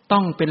ต้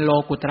องเป็นโล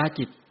กุตระ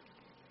จิต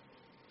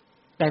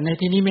แต่ใน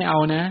ที่นี้ไม่เอา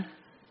นะ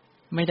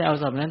ไม่ได้เอา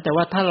ศัพท์นั้นแต่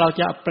ว่าถ้าเรา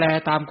จะแปล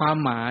ตามความ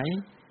หมาย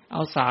เอ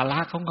าสาระ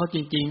ของเขาจ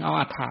ริงๆเอา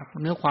อรรถะ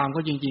เนื้อความเข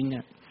าจริงๆเ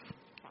นี่ย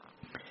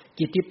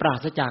จิตที่ปรา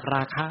ศจากร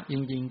าคะจ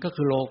ริงๆก็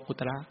คือโลกุ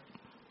ตร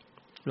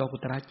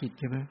ะจิต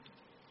ใช่ไหม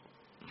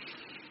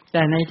แ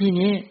ต่ในที่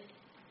นี้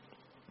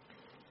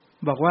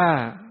บอกว่า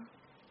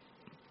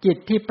จิต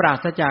ที่ปรา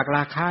ศจากร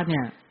าคะเ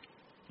นี่ย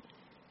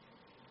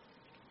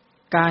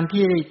การ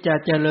ที่จะ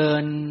เจริ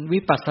ญวิ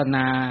ปัสสน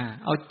า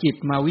เอาจิต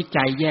มาวิ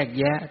จัยแยก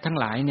แยะทั้ง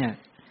หลายเนี่ย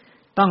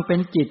ต้องเป็น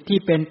จิตที่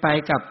เป็นไป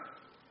กับ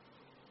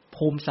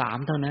ภูมิ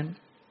3เท่านั้น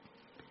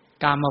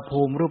กาม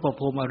ภูมิรูป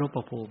ภูมิอรูป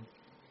ภูมิ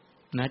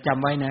นะจ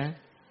ำไว้นะ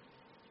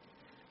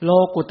โล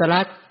กุตระ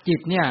จิ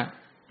ตเนี่ย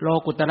โล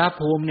กุตระ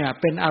ภูมิเนี่ย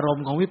เป็นอารม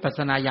ณ์ของวิปัสส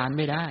นาญาณไ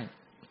ม่ได้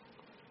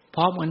เพ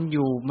ราะ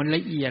มันล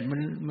ะเอียด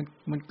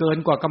มันเกิน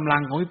กว่ากำลั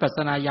งของวิปัสส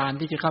นาญาณ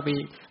ที่จะเข้าไป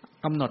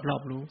กำหนดรอ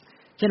บรู้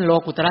เช่นโล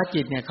กุตระ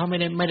จิตเนี่ยเขาไม่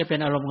ได้เป็น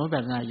อารมณ์ของวิ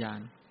ปัสสนาญาณ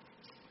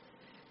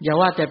อย่า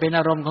ว่าแต่เป็นอ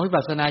ารมณ์ของวิ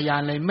ปัสสนาญา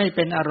ณเลยไม่เ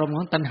ป็นอารมณ์ข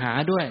องตัณหา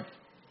ด้วย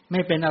ไ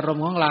ม่เป็นอารม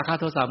ณ์ของราคะ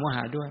โทสะโมห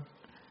ะด้วย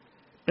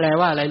แปล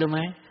ว่าอะไรรู้ไห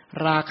ม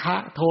ราคะ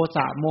โทส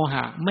ะโมห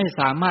ะไม่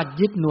สามารถ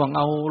ยึดหน่วงเ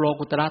อาโล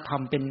กุตระธรร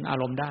มเป็นอา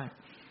รมณ์ได้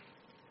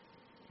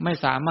ไม่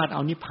สามารถเอ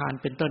านิพพาน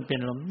เป็นต้นเป็น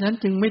อารมณ์นั้น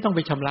จึงไม่ต้องไป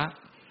ชำระ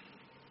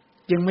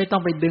จึงไม่ต้อ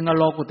งไปดึงอ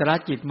โลกุตระ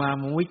จิตมา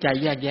วิจัย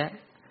แยกแยะ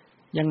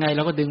ยังไงเร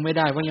าก็ดึงไม่ไ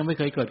ด้เพราะยังไม่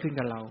เคยเกิดขึ้น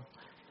กับเรา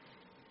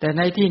แต่ใ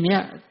นที่เนี้ย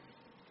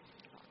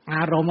อ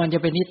ารมณ์มันจะ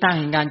เป็นที่ตั้ง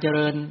แห่งการเจ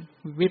ริญ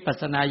วิปัส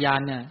สนาญา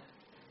ณเนี่ย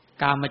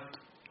กา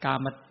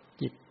ม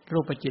จิตรู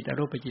ปจิตอ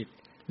รูปจิต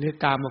หรือ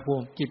กามภู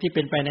มิจิตที่เ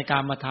ป็นไปในกา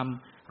มธรรม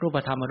รูป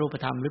ธรรมอรูป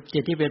ธรรมหรือจิ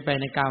ตที่เป็นไป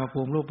ในกาม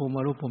ภูมิรูปภูมิ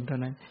อรูปภูมิเท่า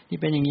นั้นที่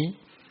เป็นอย่างนี้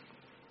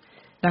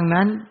ดัง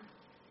นั้น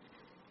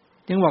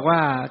จึงบอกว่า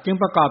จึง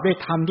ประกอบด้วย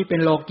ธรรมที่เป็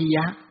นโลกีย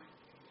ะ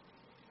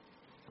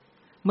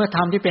เมื่อธร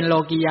รมที่เป็นโล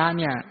กียะ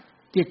เนี่ย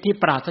จิตที่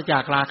ปราศจา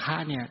กราคะ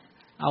เนี่ย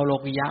เอาโล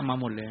กียะมา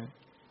หมดเลย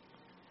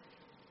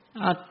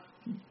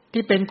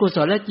ที่เป็นกุศ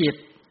ลจิต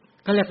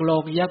ก็เรียกโล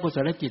กียะกุศ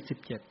ลจิต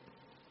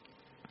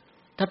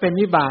17ถ้าเป็น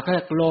วิบากก็เ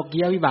รียกโลกี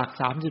ยะวิบาก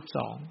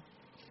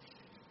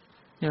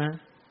32ใช่ไหม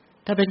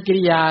ถ้าเป็นกิ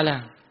ริยาล่ะ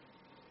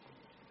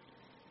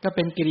ก็เ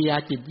ป็นกิริยา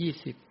จิต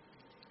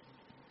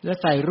20แล้ว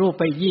ใส่รูป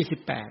ไป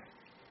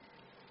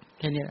28แ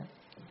ค่นี้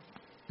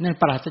นั่น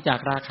ปราศจาก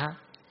ราคะ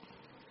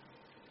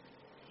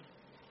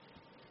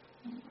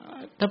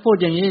ถ้าพูด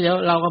อย่างนี้เดี๋ยว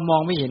เราก็มอ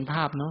งไม่เห็นภ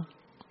าพเนาะ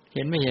เ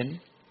ห็นไม่เห็น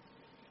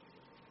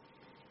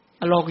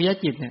อโลกิย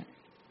จิตเนี่ย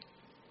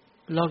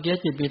โลกิย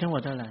จิตมีทั้งหม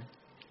ดเท่าไหร่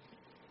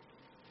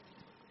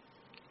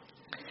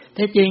แ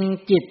ท้จริง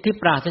จิตที่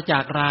ปราศจา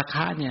กราค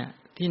ะเนี่ย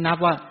ที่นับ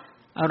ว่า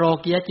อโล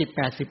กิยจิต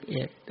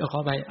81ขอ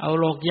ไปเอา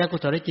โลกิยกุ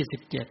ศลจิต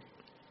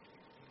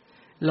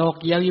17โล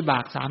กิยวิบา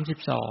ก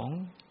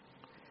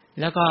32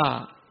แล้วก็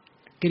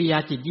กิริยา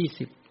จิต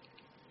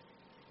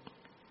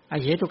20อ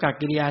เหตุก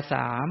กิริยา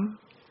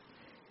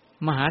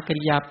3มหาก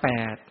ริยา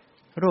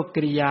8รูปก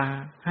ริยา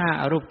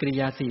5อรูปกริ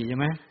ยา4ใช่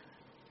ไหม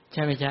ใ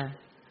ช่ไม่ใช่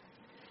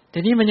ที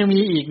นี้มันยังมี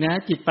อีกนะ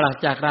จิตปราศ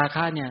จากราค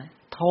ะเนี่ย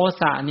โท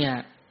สะเนี่ย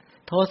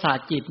โ ทสะ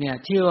จิตเนี่ย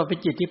ชื่อว่าเป็น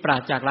จิตที่ปรา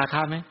ศจากราค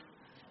ะไหม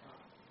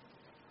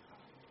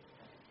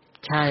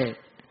ใช่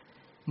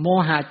โม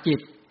หะจิต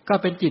ก็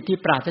เป็นจิตที่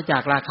ปราศจา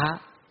กราคะ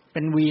เป็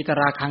นวีต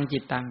ราคังจิ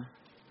ตตัง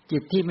จิ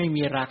ตที่ไม่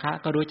มีราคะ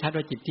ก็รู้ชัด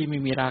ว่าจิตที่ไม่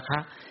มีราคะ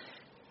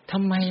ท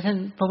ำไมท่าน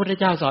พระพุทธ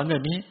เจ้าสอนแบ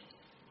บนี้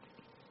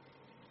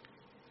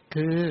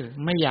คือ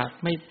ไม่อยาก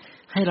ไม่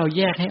ให้เราแ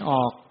ยกให้อ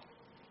อก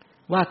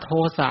ว่าโท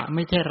สะไ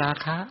ม่ใช่รา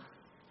คะ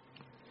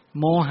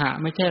โมหะ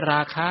ไม่ใช่ร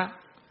าคะ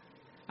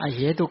อเห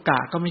ตุกะ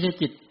ก็ไม่ใช่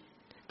จิต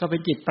ก็เป็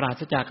นจิตปรา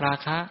ศจากรา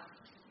คะ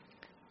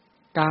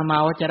กามา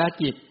วจร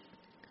จิต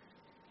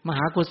มห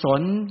ากุศ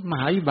ลม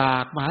หาวิบา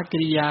กมหากิ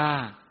ริยา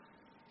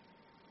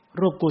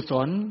รูปกุศ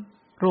ล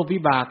รูปวิ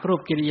บากรู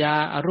ปกิริยา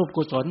อรูป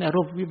กุศลอ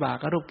รูปวิบาก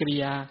อรูปกิริ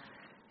ยา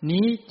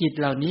นี้จิต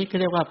เหล่านี้ก็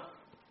เรียกว่า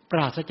ปร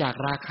าศจาก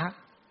ราคะ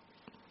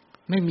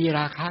ไม่มีร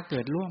าคะเกิ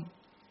ดร่วม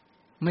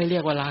ไม่เรี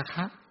ยกว่าราค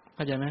ะเ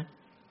ข้าใจไหม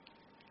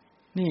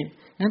นี่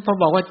งั้นพอ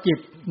บอกว่าจิต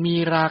มี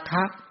ราค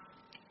ะ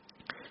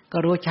ก็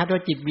รู้ชัดว่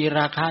าจิตมีร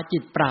าคะจิ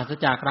ตปราศ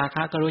จากราค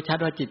ะก็รู้ชัด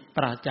ว่าจิตป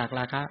ราศจาก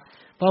ราคะ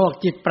เพราะบอก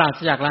จิตปราศ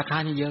จากราคะ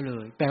นี่เยอะเล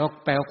ยแปล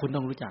ว่าคุณต้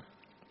องรู้จัก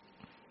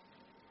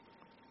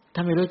ถ้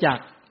าไม่รู้จัก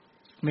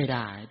ไม่ไ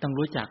ด้ต้อง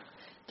รู้จัก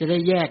จะได้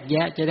แยกแย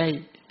ะจะได้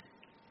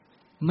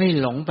ไม่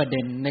หลงประเ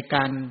ด็นในก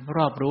ารร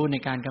อบรู้ใน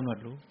การกำหนด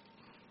รู้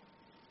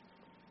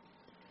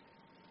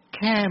แ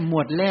ค่หม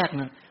วดแรก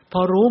นะพอ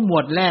รู้หม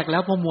วดแรกแล้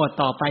วพอหมวด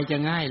ต่อไปจะ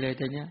ง่ายเลยแ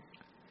ต่เนี้ย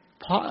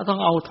เพราะต้อง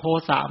เอาโท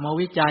สะมา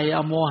วิจัยเอ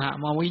าโมหะ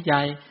มาวิจั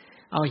ย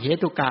เอาเห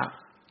ตุกะ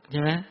ใ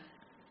ช่ไหม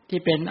ที่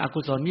เป็นอ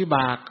กุศลวิบ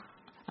าก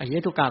อเห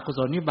ตุกะกุศ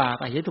ลวิบาก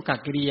อเหตุกะ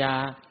กิริยา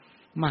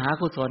มหา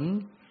กุศล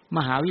ม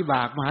หาวิบ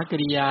ากมหากิ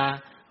ริยา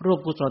รูป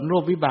กุศลรู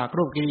ปวิบาก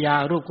รูปกิริยา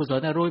รูปกุศล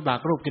รูปวิบาก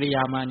รูปกิริย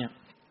ามาเนี่ย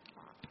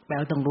แปล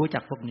ว่าต้องรู้จั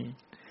กพวกนี้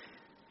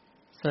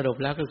สรุป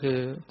แล้วก็คือ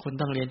คุณ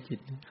ต้องเรียนจิต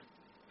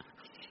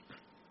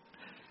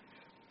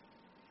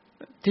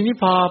ทีนี้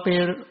พอไป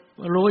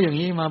รู้อย่าง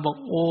นี้มาบอก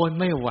โอ้ย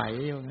ไม่ไหว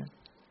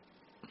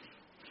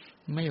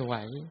ไม่ไหว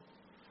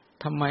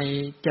ทำไม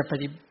จะ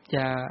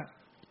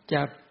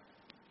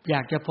อย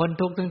ากจะพ้น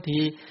ทุกข์ทั้งที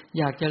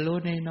อยากจะรู้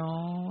น้อ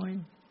ย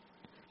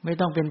ๆไม่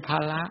ต้องเป็นภา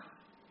ระ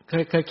เ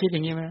คยคิดอย่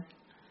างนี้ไหม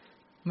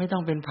ไม่ต้อ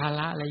งเป็นภาร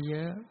ะอะไรเย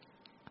อะ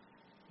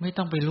ไม่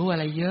ต้องไปรู้อะ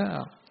ไรเยอะ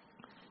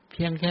เ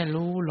พียงแค่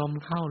รู้ลม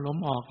เข้าลม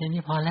ออกแค่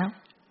นี้พอแล้ว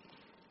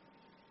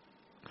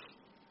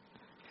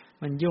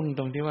มันยุ่งต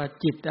รงที่ว่า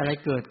จิตอะไร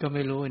เกิดก็ไ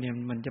ม่รู้เนี่ย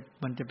มัน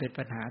จะเป็น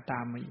ปัญหาตา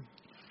มมาอีก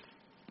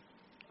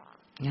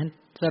งั้น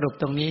สรุป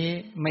ตรงนี้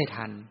ไม่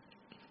ทัน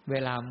เว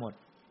ลาหมด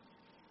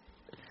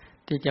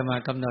ที่จะมา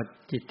กำหนด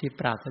จิตที่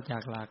ปราศจา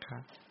กราคะ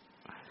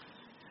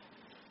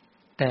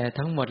แต่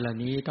ทั้งหมดเหล่า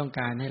นี้ต้อง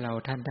การให้เรา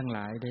ท่านทั้งหล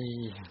ายได้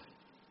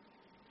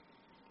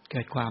เ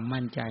กิดความ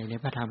มั่นใจใน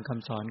พระธรรมค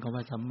ำสอนของพ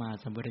ระสัมมา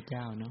สัมพุทธเ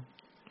จ้าเนาะ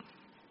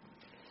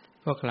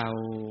พวกเรา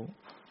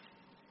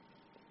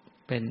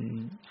เป็น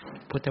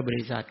พุทธบ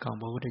ริษัทของ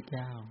พระพุทธเ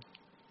จ้า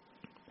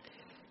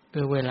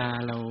เวลา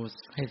เรา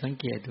ให้สัง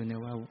เกตดูน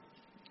ะว่า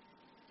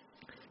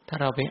ถ้า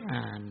เราไป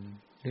อ่าน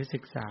หรือศึ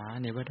กษา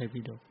ในพระไตร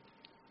ปิฎก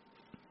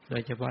โด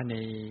ยเฉพาะใน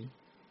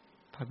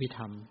พระพิธ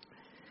รรม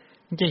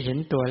มันจะเห็น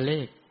ตัวเล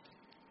ข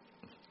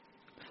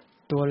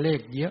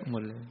เยอะหม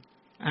ดเลย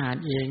อ่าน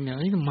เองเนี่ย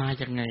มันมา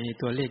จากไง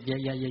ตัวเลขเยอะ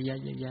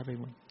ๆๆๆๆไป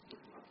หมด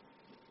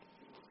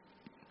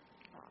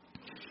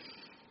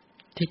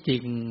ที่จริ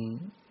ง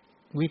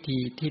วิธี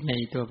ที่ใน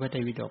ตัวพระไตร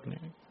ปิฎกเนี่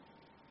ย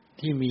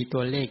ที่มีตั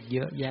วเลขเย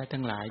อะแยะ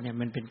ทั้งหลายเนี่ย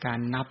มันเป็นการ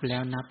นับแล้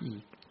วนับอี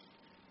ก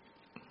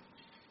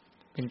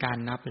เป็นการ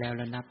นับแล้วแ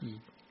ล้วนับอี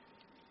ก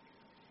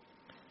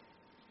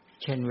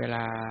เช่นเวล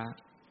า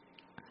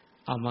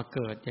เอามาเ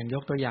กิดอย่างย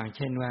กตัวอย่างเ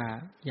ช่นว่า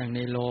อย่างใน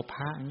โลภ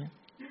ะเนี่ย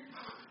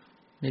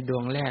ในดว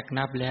งแรก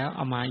นับแล้วเอ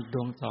ามาอีกด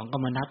วงสองก็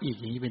มานับอีก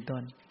อย่างนี้เป็นต้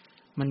น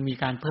มันมี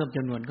การเพิ่มจ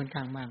ำนวนค่อน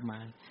ข้างมากมา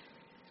ย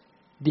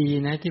ดี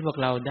นะที่พวก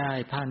เราได้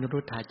พระอนุรุ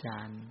ทธาจา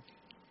รย์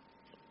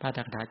พระ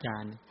ตักถาจา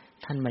รย์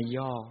ท่านมา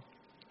ย่อ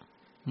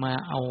มา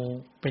เอา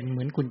เป็นเห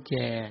มือนกุญ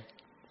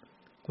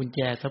แจ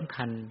สำ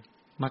คัญ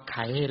มาไข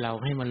ให้เรา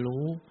ให้มัน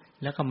รู้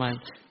แล้วก็มา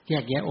แย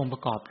กแยะองค์ปร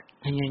ะกอบ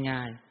ให้ง่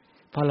าย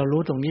ๆพอเรา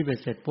รู้ตรงนี้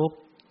เสร็จปุ๊บ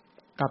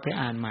กลับไป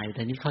อ่านใหม่แ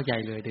ต่นี้เข้าใจ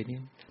เลยเดี๋ยวนี้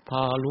พอ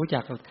รู้จั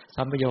ก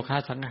สัมปโยคะ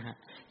สังหะ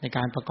ในก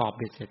ารประกอบ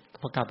เสร็จ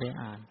พอกลับไป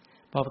อ่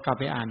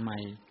านใหม่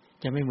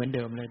จะไม่เหมือนเ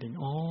ดิมเลยเดี๋ยว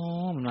อ๋อ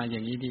มันมาอย่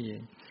างนี้ดี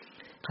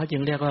เขาจึ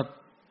งเรียกว่า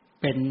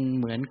เป็น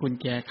เหมือนกุญ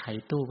แจไข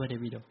ตู้พระไตร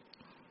ปิฎก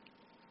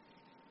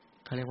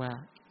เขาเรียกว่า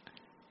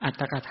อัต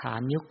ถกถา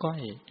นิ้วก้อ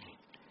ย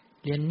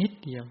เรียนนิด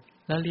เดียว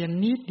แล้วเรียน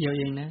นิดเดียวเ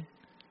องนะ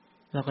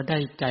เราก็ได้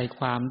ใจค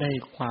วามได้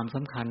ความส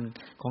ำคัญ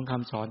ของค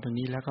ำสอนตรง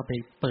นี้แล้วก็ไป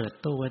เปิด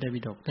ตู้พระไตร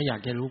ปิฎกถ้าอยา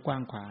กจะรู้กว้า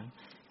งขวาง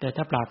แต่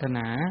ถ้าปรารถน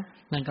า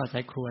นั่นก็ใช้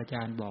ครูอาจ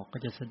ารย์บอกก็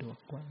จะสะดวก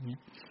กว่านี้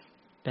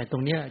แต่ตร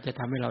งนี้จะท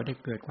ำให้เราได้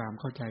เกิดความ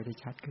เข้าใจได้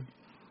ชัดขึ้น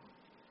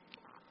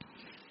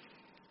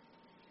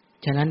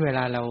ฉะนั้นเวล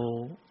าเรา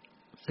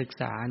ศึก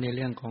ษาในเ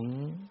รื่องของ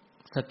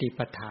สติ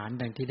ปัฏฐาน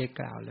ดังที่ได้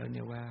กล่าวแล้วเ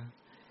นี่ยว่า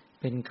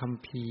เป็นคัม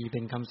ภีร์เป็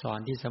นคำสอน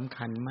ที่สำ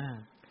คัญมาก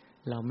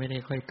เราไม่ได้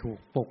ค่อยถูก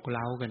ปลุกเ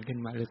ร้ากันขึ้น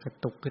มาหรือกระ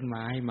ตุกขึ้นม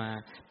าให้มา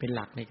เป็นห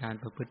ลักในการ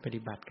ประพฤติป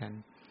ฏิบัติกัน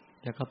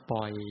แล้วก็ป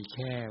ล่อยแ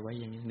ช่ไว้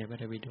อย่างนี้ในพระ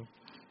ไตรปิฎก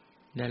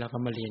แล้วเราก็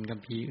มาเรียนคัม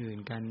ภีร์อื่น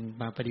กัน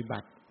มาปฏิบั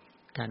ติ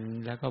กัน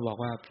แล้วก็บอก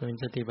ว่าเป็น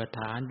สติปัฏฐ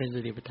านเป็นส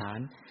ติปัฏฐาน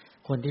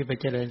คนที่ไป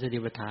เจริญสติ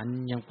ปัฏฐาน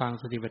ยังฟัง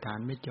สติปัฏฐาน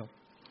ไม่จบ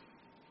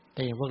แ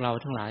ต่อย่างพวกเรา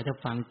ทั้งหลายถ้า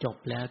ฟังจบ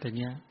แล้วแต่เ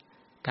นี้ย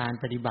การ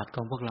ปฏิบัติข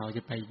องพวกเราจ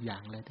ะไปอีกอย่า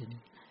งแล้วที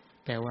นี้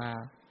แปลว่า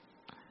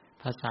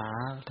ภาษา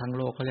ทางโ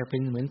ลกเขาเรียกเป็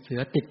นเหมือนเสื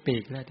อติดปี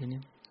กแล้วที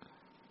นี้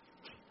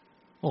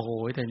โอ้โห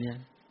แต่เนี้ย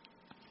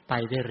ไป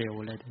ได้เร็ว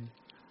แล้วทีนี้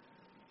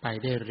ไป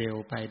ได้เร็ว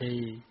ไปได้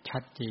ชั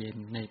ดเจน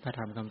ในพระธ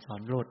รรมคำสอ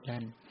นโลดแล่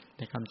นใ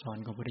นคำสอน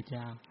ของพระพุทธเ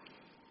จ้า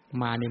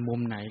มาในมุม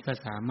ไหนก็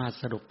สามารถ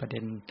สรุปประเด็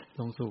น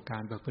ลงสู่กา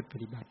รประพฤติป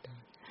ฏิบัติได้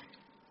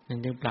นั่น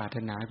จึงปรารถ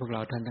นาให้พวกเร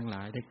าท่านทั้งหล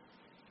ายได้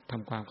ท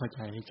ำความเข้าใจ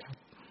ให้ชัด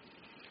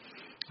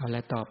เอาล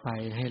ะต่อไป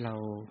ให้เรา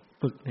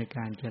ฝึกในก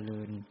ารเจริ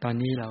ญตอน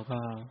นี้เราก็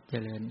เจ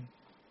ริญ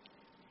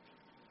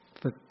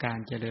ฝึกการ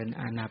เจริญ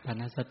อานาปา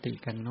นสติ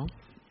กันเนาะ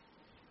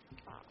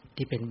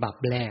ที่เป็นบัพ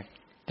แรก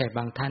แต่บ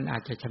างท่านอา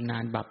จจะชำนา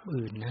ญบัพ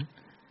อื่นนะ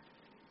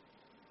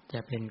จะ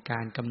เป็นกา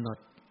รกำหนด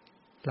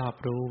รอบ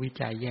รู้วิ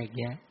จัยแยก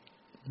แยะ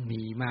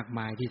มีมากม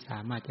ายที่สา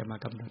มารถจะมา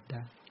กำหนดไ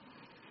ด้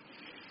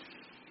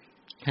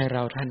ให้เร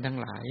าท่านทั้ง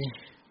หลาย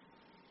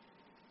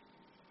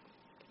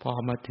พอ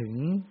มาถึง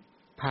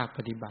ภาคป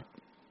ฏิบัติ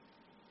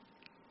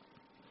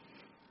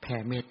แผ่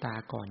เมตตา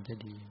ก่อนจะ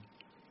ดี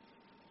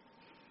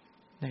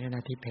ในขณะ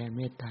ที่แผ่เ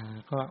มตตา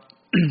ก็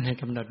ให้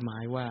กำหนดหมา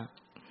ยว่า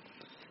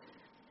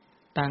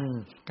ตั้ง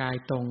กาย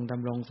ตรงด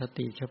ำรงส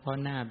ติเฉพาะ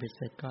หน้าเบ็ดเ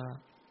สร็จก็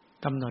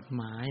กำหนด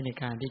หมายใน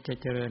การที่จะ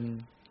เจริญ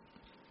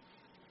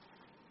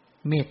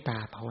เมตตา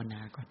ภาวน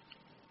าก่อน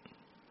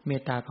เม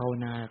ตตาภาว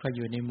นาก็อ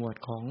ยู่ในหมวด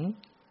ของ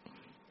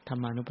ธร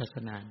รมานุปัสส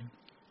นา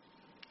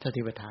ส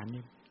ติปัฏฐาน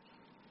นี่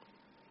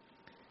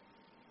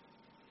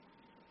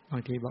บา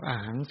งทีบอกอา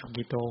หังสุ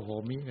กิโตโห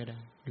มิก็ได้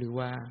หรือ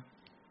ว่า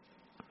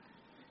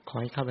ขอ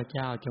ให้ข้าพเ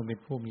จ้าจงเป็น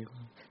ผู้มีคว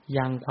าม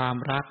ยังความ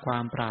รักควา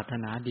มปรารถ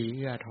นาดีเ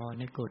อื้อทอน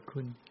ให้เกิด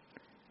ขึ้น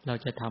เรา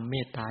จะทำเม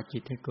ตตาจิ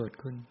ตให้เกิด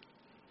ขึ้น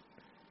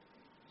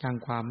ยัง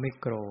ความไม่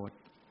โกรธ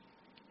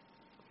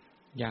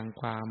ยัง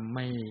ความไ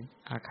ม่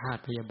อาฆาต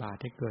พยาบาท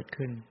ให้เกิด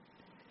ขึ้น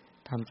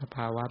ทำสภ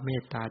าวะเม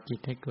ตตาจิต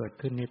ให้เกิด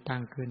ขึ้นให้ตั้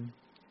งขึ้น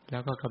แล้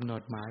วก็กำหน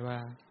ดหมายว่า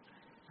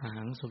อา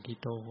หังสุกิ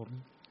โตโหมิ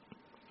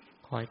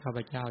ขอให้ข้าพ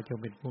เจ้าจง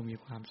เป็นผู้มี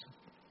ความสุข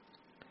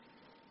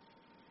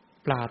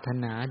ปรารถ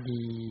นา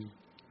ดี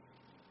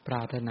ปร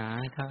ารถนา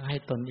ให้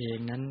ตนเอง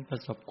นั้นปร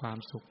ะสบความ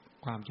สุข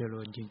ความเจ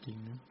ริญจริง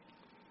ๆนะ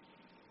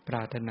ปร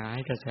ารถนาใ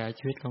ห้กระแส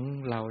ชีวิตของ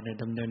เราเนี่ย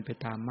ดำเนินไป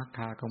ตามมรรค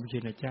าของพระชิ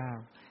นเจ้า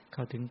เข้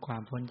าถึงควา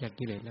มพ้นจาก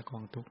กิเลสและกอ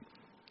งทุกข์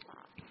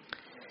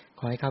ข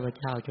อให้ข้าพ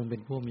เจ้าจงเป็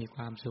นผู้มีค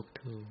วามสุขเ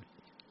ถิด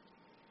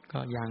ก็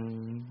ยัง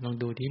ลอง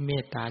ดูที่เม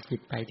ตตาจิ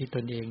ตไปที่ต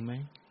นเองไหม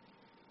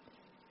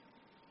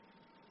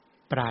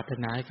ปรารถ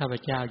นาให้ข้าพ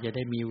เจ้าอย่าไ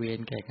ด้มีเวร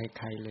แก่ใ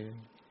ครๆเลย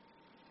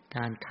ก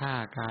ารฆ่า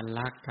การ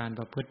ลักการป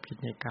ระพฤติผิด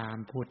ในกาม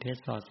พูดเท็จ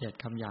ส่อเสียด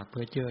คำหยาบเ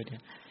พ้อเจ้อเนี่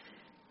ย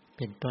เ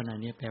ป็นต้นอัน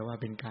นี้แปลว่า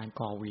เป็นการ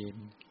ก่อเวร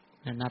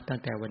นับตั้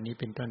งแต่วันนี้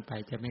เป็นต้นไป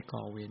จะไม่ก่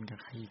อเวรกับ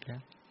ใครอีกแล้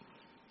ว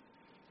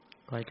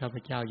ขอให้ข้าพ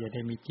เจ้าอย่าไ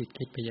ด้มีจิต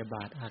คิดพยาบ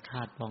าทอาฆ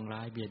าตปองร้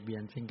ายเบียดเบีย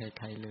นซึ่งใ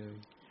ครๆเลย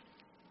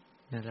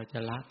นั่นเราจะ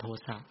ละโท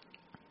สะ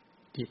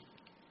จิต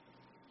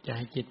จะใ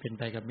ห้จิตเป็น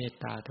ไปกับเมต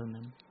ตาเท่า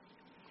นั้น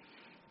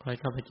ขอให้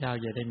ข้าพเจ้า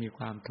อย่าได้มีค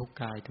วามทุกข์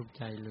กายทุกข์ใ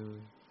จเลย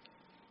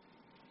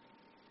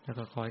แล้ว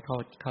ก็ขอให้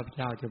ข้าพเ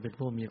จ้าจะเป็น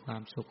ผู้มีควา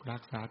มสุขรั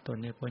กษาตน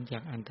ให้พ้นจา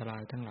กอันตรา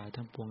ยทั้งหลาย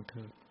ทั้งปวงเ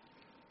ถิด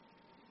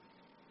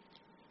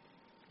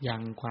ยั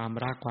งความ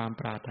รักความ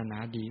ปรารถนา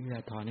ดีเอื้อ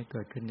ทอนให้เ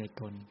กิดขึ้นใน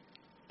ตน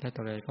และต่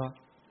อไปก็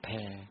แ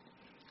ผ่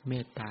เม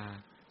ตตา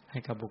ให้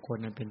กับบุคคล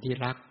นั้นเป็นที่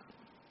รัก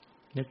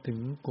นึกถึง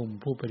กลุ่ม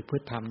ผู้ปฏิพฤ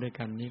ติธรรมด้วย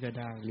กันนี้ก็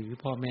ได้หรือ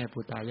พ่อแม่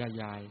ปู่ตายาย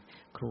ยาย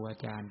ครูอา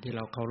จารย์ที่เร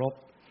าเคารพ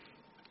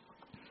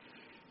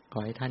ขอ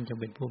ให้ท่านจง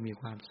เป็นผู้มี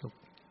ความสุข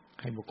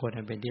ให้บุคคล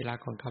นั้นเป็นที่รัก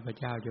ของข้าพ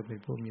เจ้าจงเป็น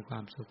ผู้มีควา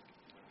มสุข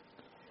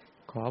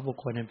ขอบุค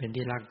คลนั้นเป็น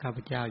ที่รักข้าพ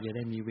เจ้าอย่าไ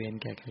ด้มีเวร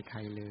แก่ใคร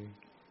ๆเลย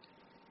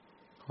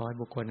ขอให้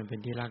บุคคลนั้นเป็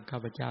นที่รักข้า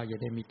พเจ้าอย่า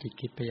ได้มีจิต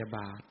คิดพยาบ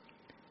าท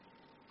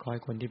ขอใ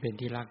ห้คนที่เป็น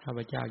ที่รักข้าพ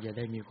เจ้าอย่าไ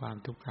ด้มีความ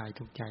ทุกข์กาย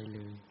ทุกข์ใจเล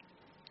ย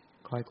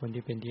ขอให้คน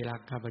ที่เป็นที่รั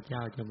กข้าพเจ้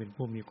าจงเป็น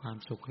ผู้มีความ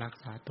สุขรัก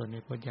ษาตนใ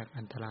ห้พ้นจาก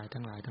อันตราย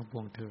ทั้งหลายทั้งป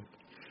วงเถิด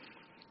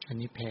อัน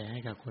นี้แผ่ให้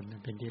กับคนนั้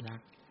นเป็นที่รั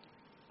ก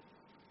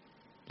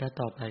และ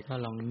ต่อไปก็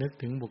ลองนึก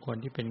ถึงบุคคล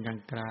ที่เป็นก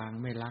ลาง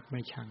ๆไม่รักไ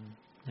ม่ชัง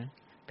นะ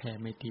แผ่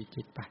ไมตรี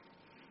จิตไป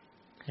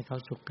ให้เขา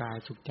สุขกาย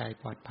สุขใจ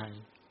ปลอดภัย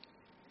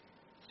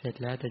เสร็จ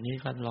แล้วตอนนี้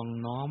ก็ลอง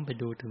น้อมไป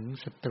ดูถึง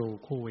ศัตรู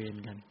คู่เวร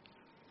กัน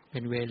เป็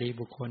นเวรี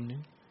บุคคลน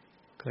ะ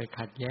เคย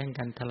ขัดแย้ง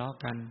กันทะเลาะ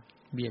กัน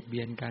เบียดเ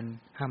บียนกัน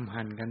ห้ำ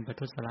หั่นกันประ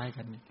ทุษร้าย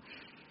กัน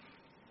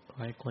ขอ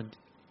ให้คน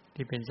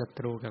ที่เป็นศัต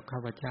รูกับข้า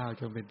พเจ้า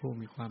จงเป็นผู้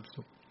มีความ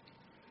สุข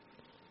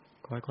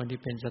ขอให้คนที่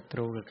เป็นศัต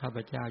รูกับข้าพ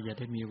เจ้าอย่า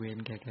ได้มีเวร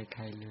แก่ใค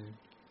รๆเลย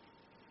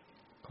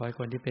ขอให้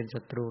คนที่เป็น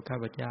ศัตรูข้า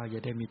พเจ้าอย่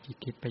าได้มีจิต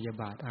คิดพยา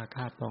บาทอาฆ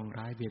าตปอง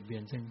ร้ายเบียดเบีย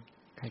นซึ่ง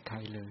ใคร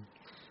ๆเลย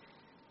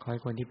ขอให้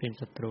คนที่เป็น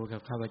ศัตรูกั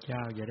บข้าพเจ้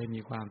าอย่าได้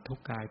มีความทุก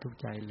ข์กายทุกข์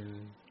ใจเล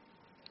ย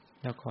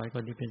แล้วขอให้ค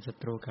นที่เป็นศั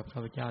ตรูกับข้า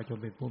พเจ้าจง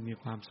เป็นผู้มี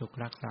ความสุข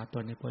รักษาต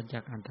นให้พ้นจา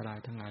กอันตราย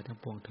ทั้งหลายทั้ง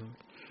ปวงเถิด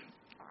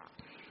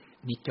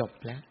นี่จบ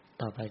แล้ว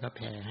ต่อไปก็แ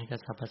ผ่ให้กับ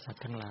สรรพสัต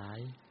ว์ทั้งหลาย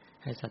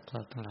ให้สัตว์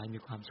ทั้งหลายมี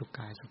ความสุขก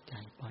ายสุขใจ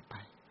ปลอด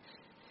ภัย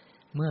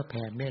เมื่อแ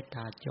ผ่เมตต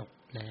าจบ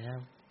แล้ว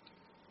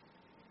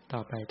ต่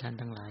อไปท่าน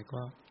ทั้งหลาย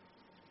ก็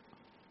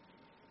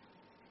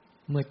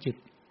เมื่อจิต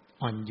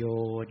อ่อนโย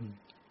น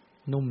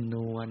นุ่มน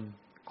วล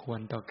คว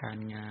รต่อการ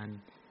งาน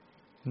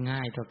ง่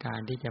ายต่อการ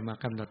ที่จะมา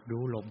กำหนด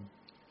รู้ลม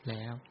แ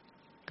ล้ว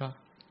ก็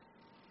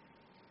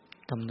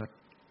กำหนด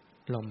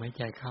ลมหายใ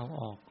จเข้า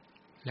ออก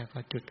แล้วก็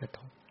จุดกระท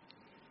บ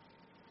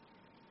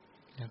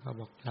แล้วก็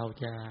บอกเรา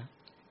จะ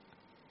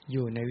อ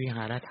ยู่ในวิห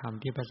ารธรรม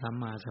ที่พระสัม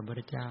มาสัมพุท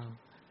ธเจ้า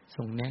ท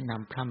รงแนะน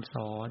ำพร่ำส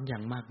อนอย่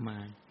างมากมา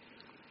ย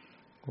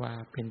ว่า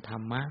เป็นธร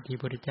รมะที่พร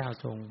ะพุทธเจ้า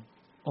ทรง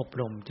อบ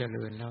รมเจ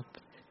ริญแล้ว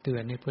เตือ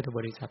นให้พุทธบ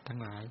ริษัททั้ง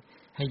หลาย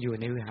ให้อยู่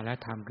ในวิหาร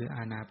ธรรมคืออ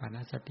านาปาน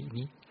สติ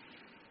นี้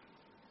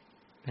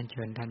ท่านเ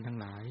ชิญท่านทั้ง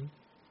หลาย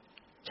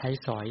ใช้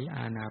สอยอ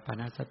านาปา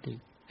นสติ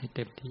ให้เ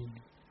ต็มที่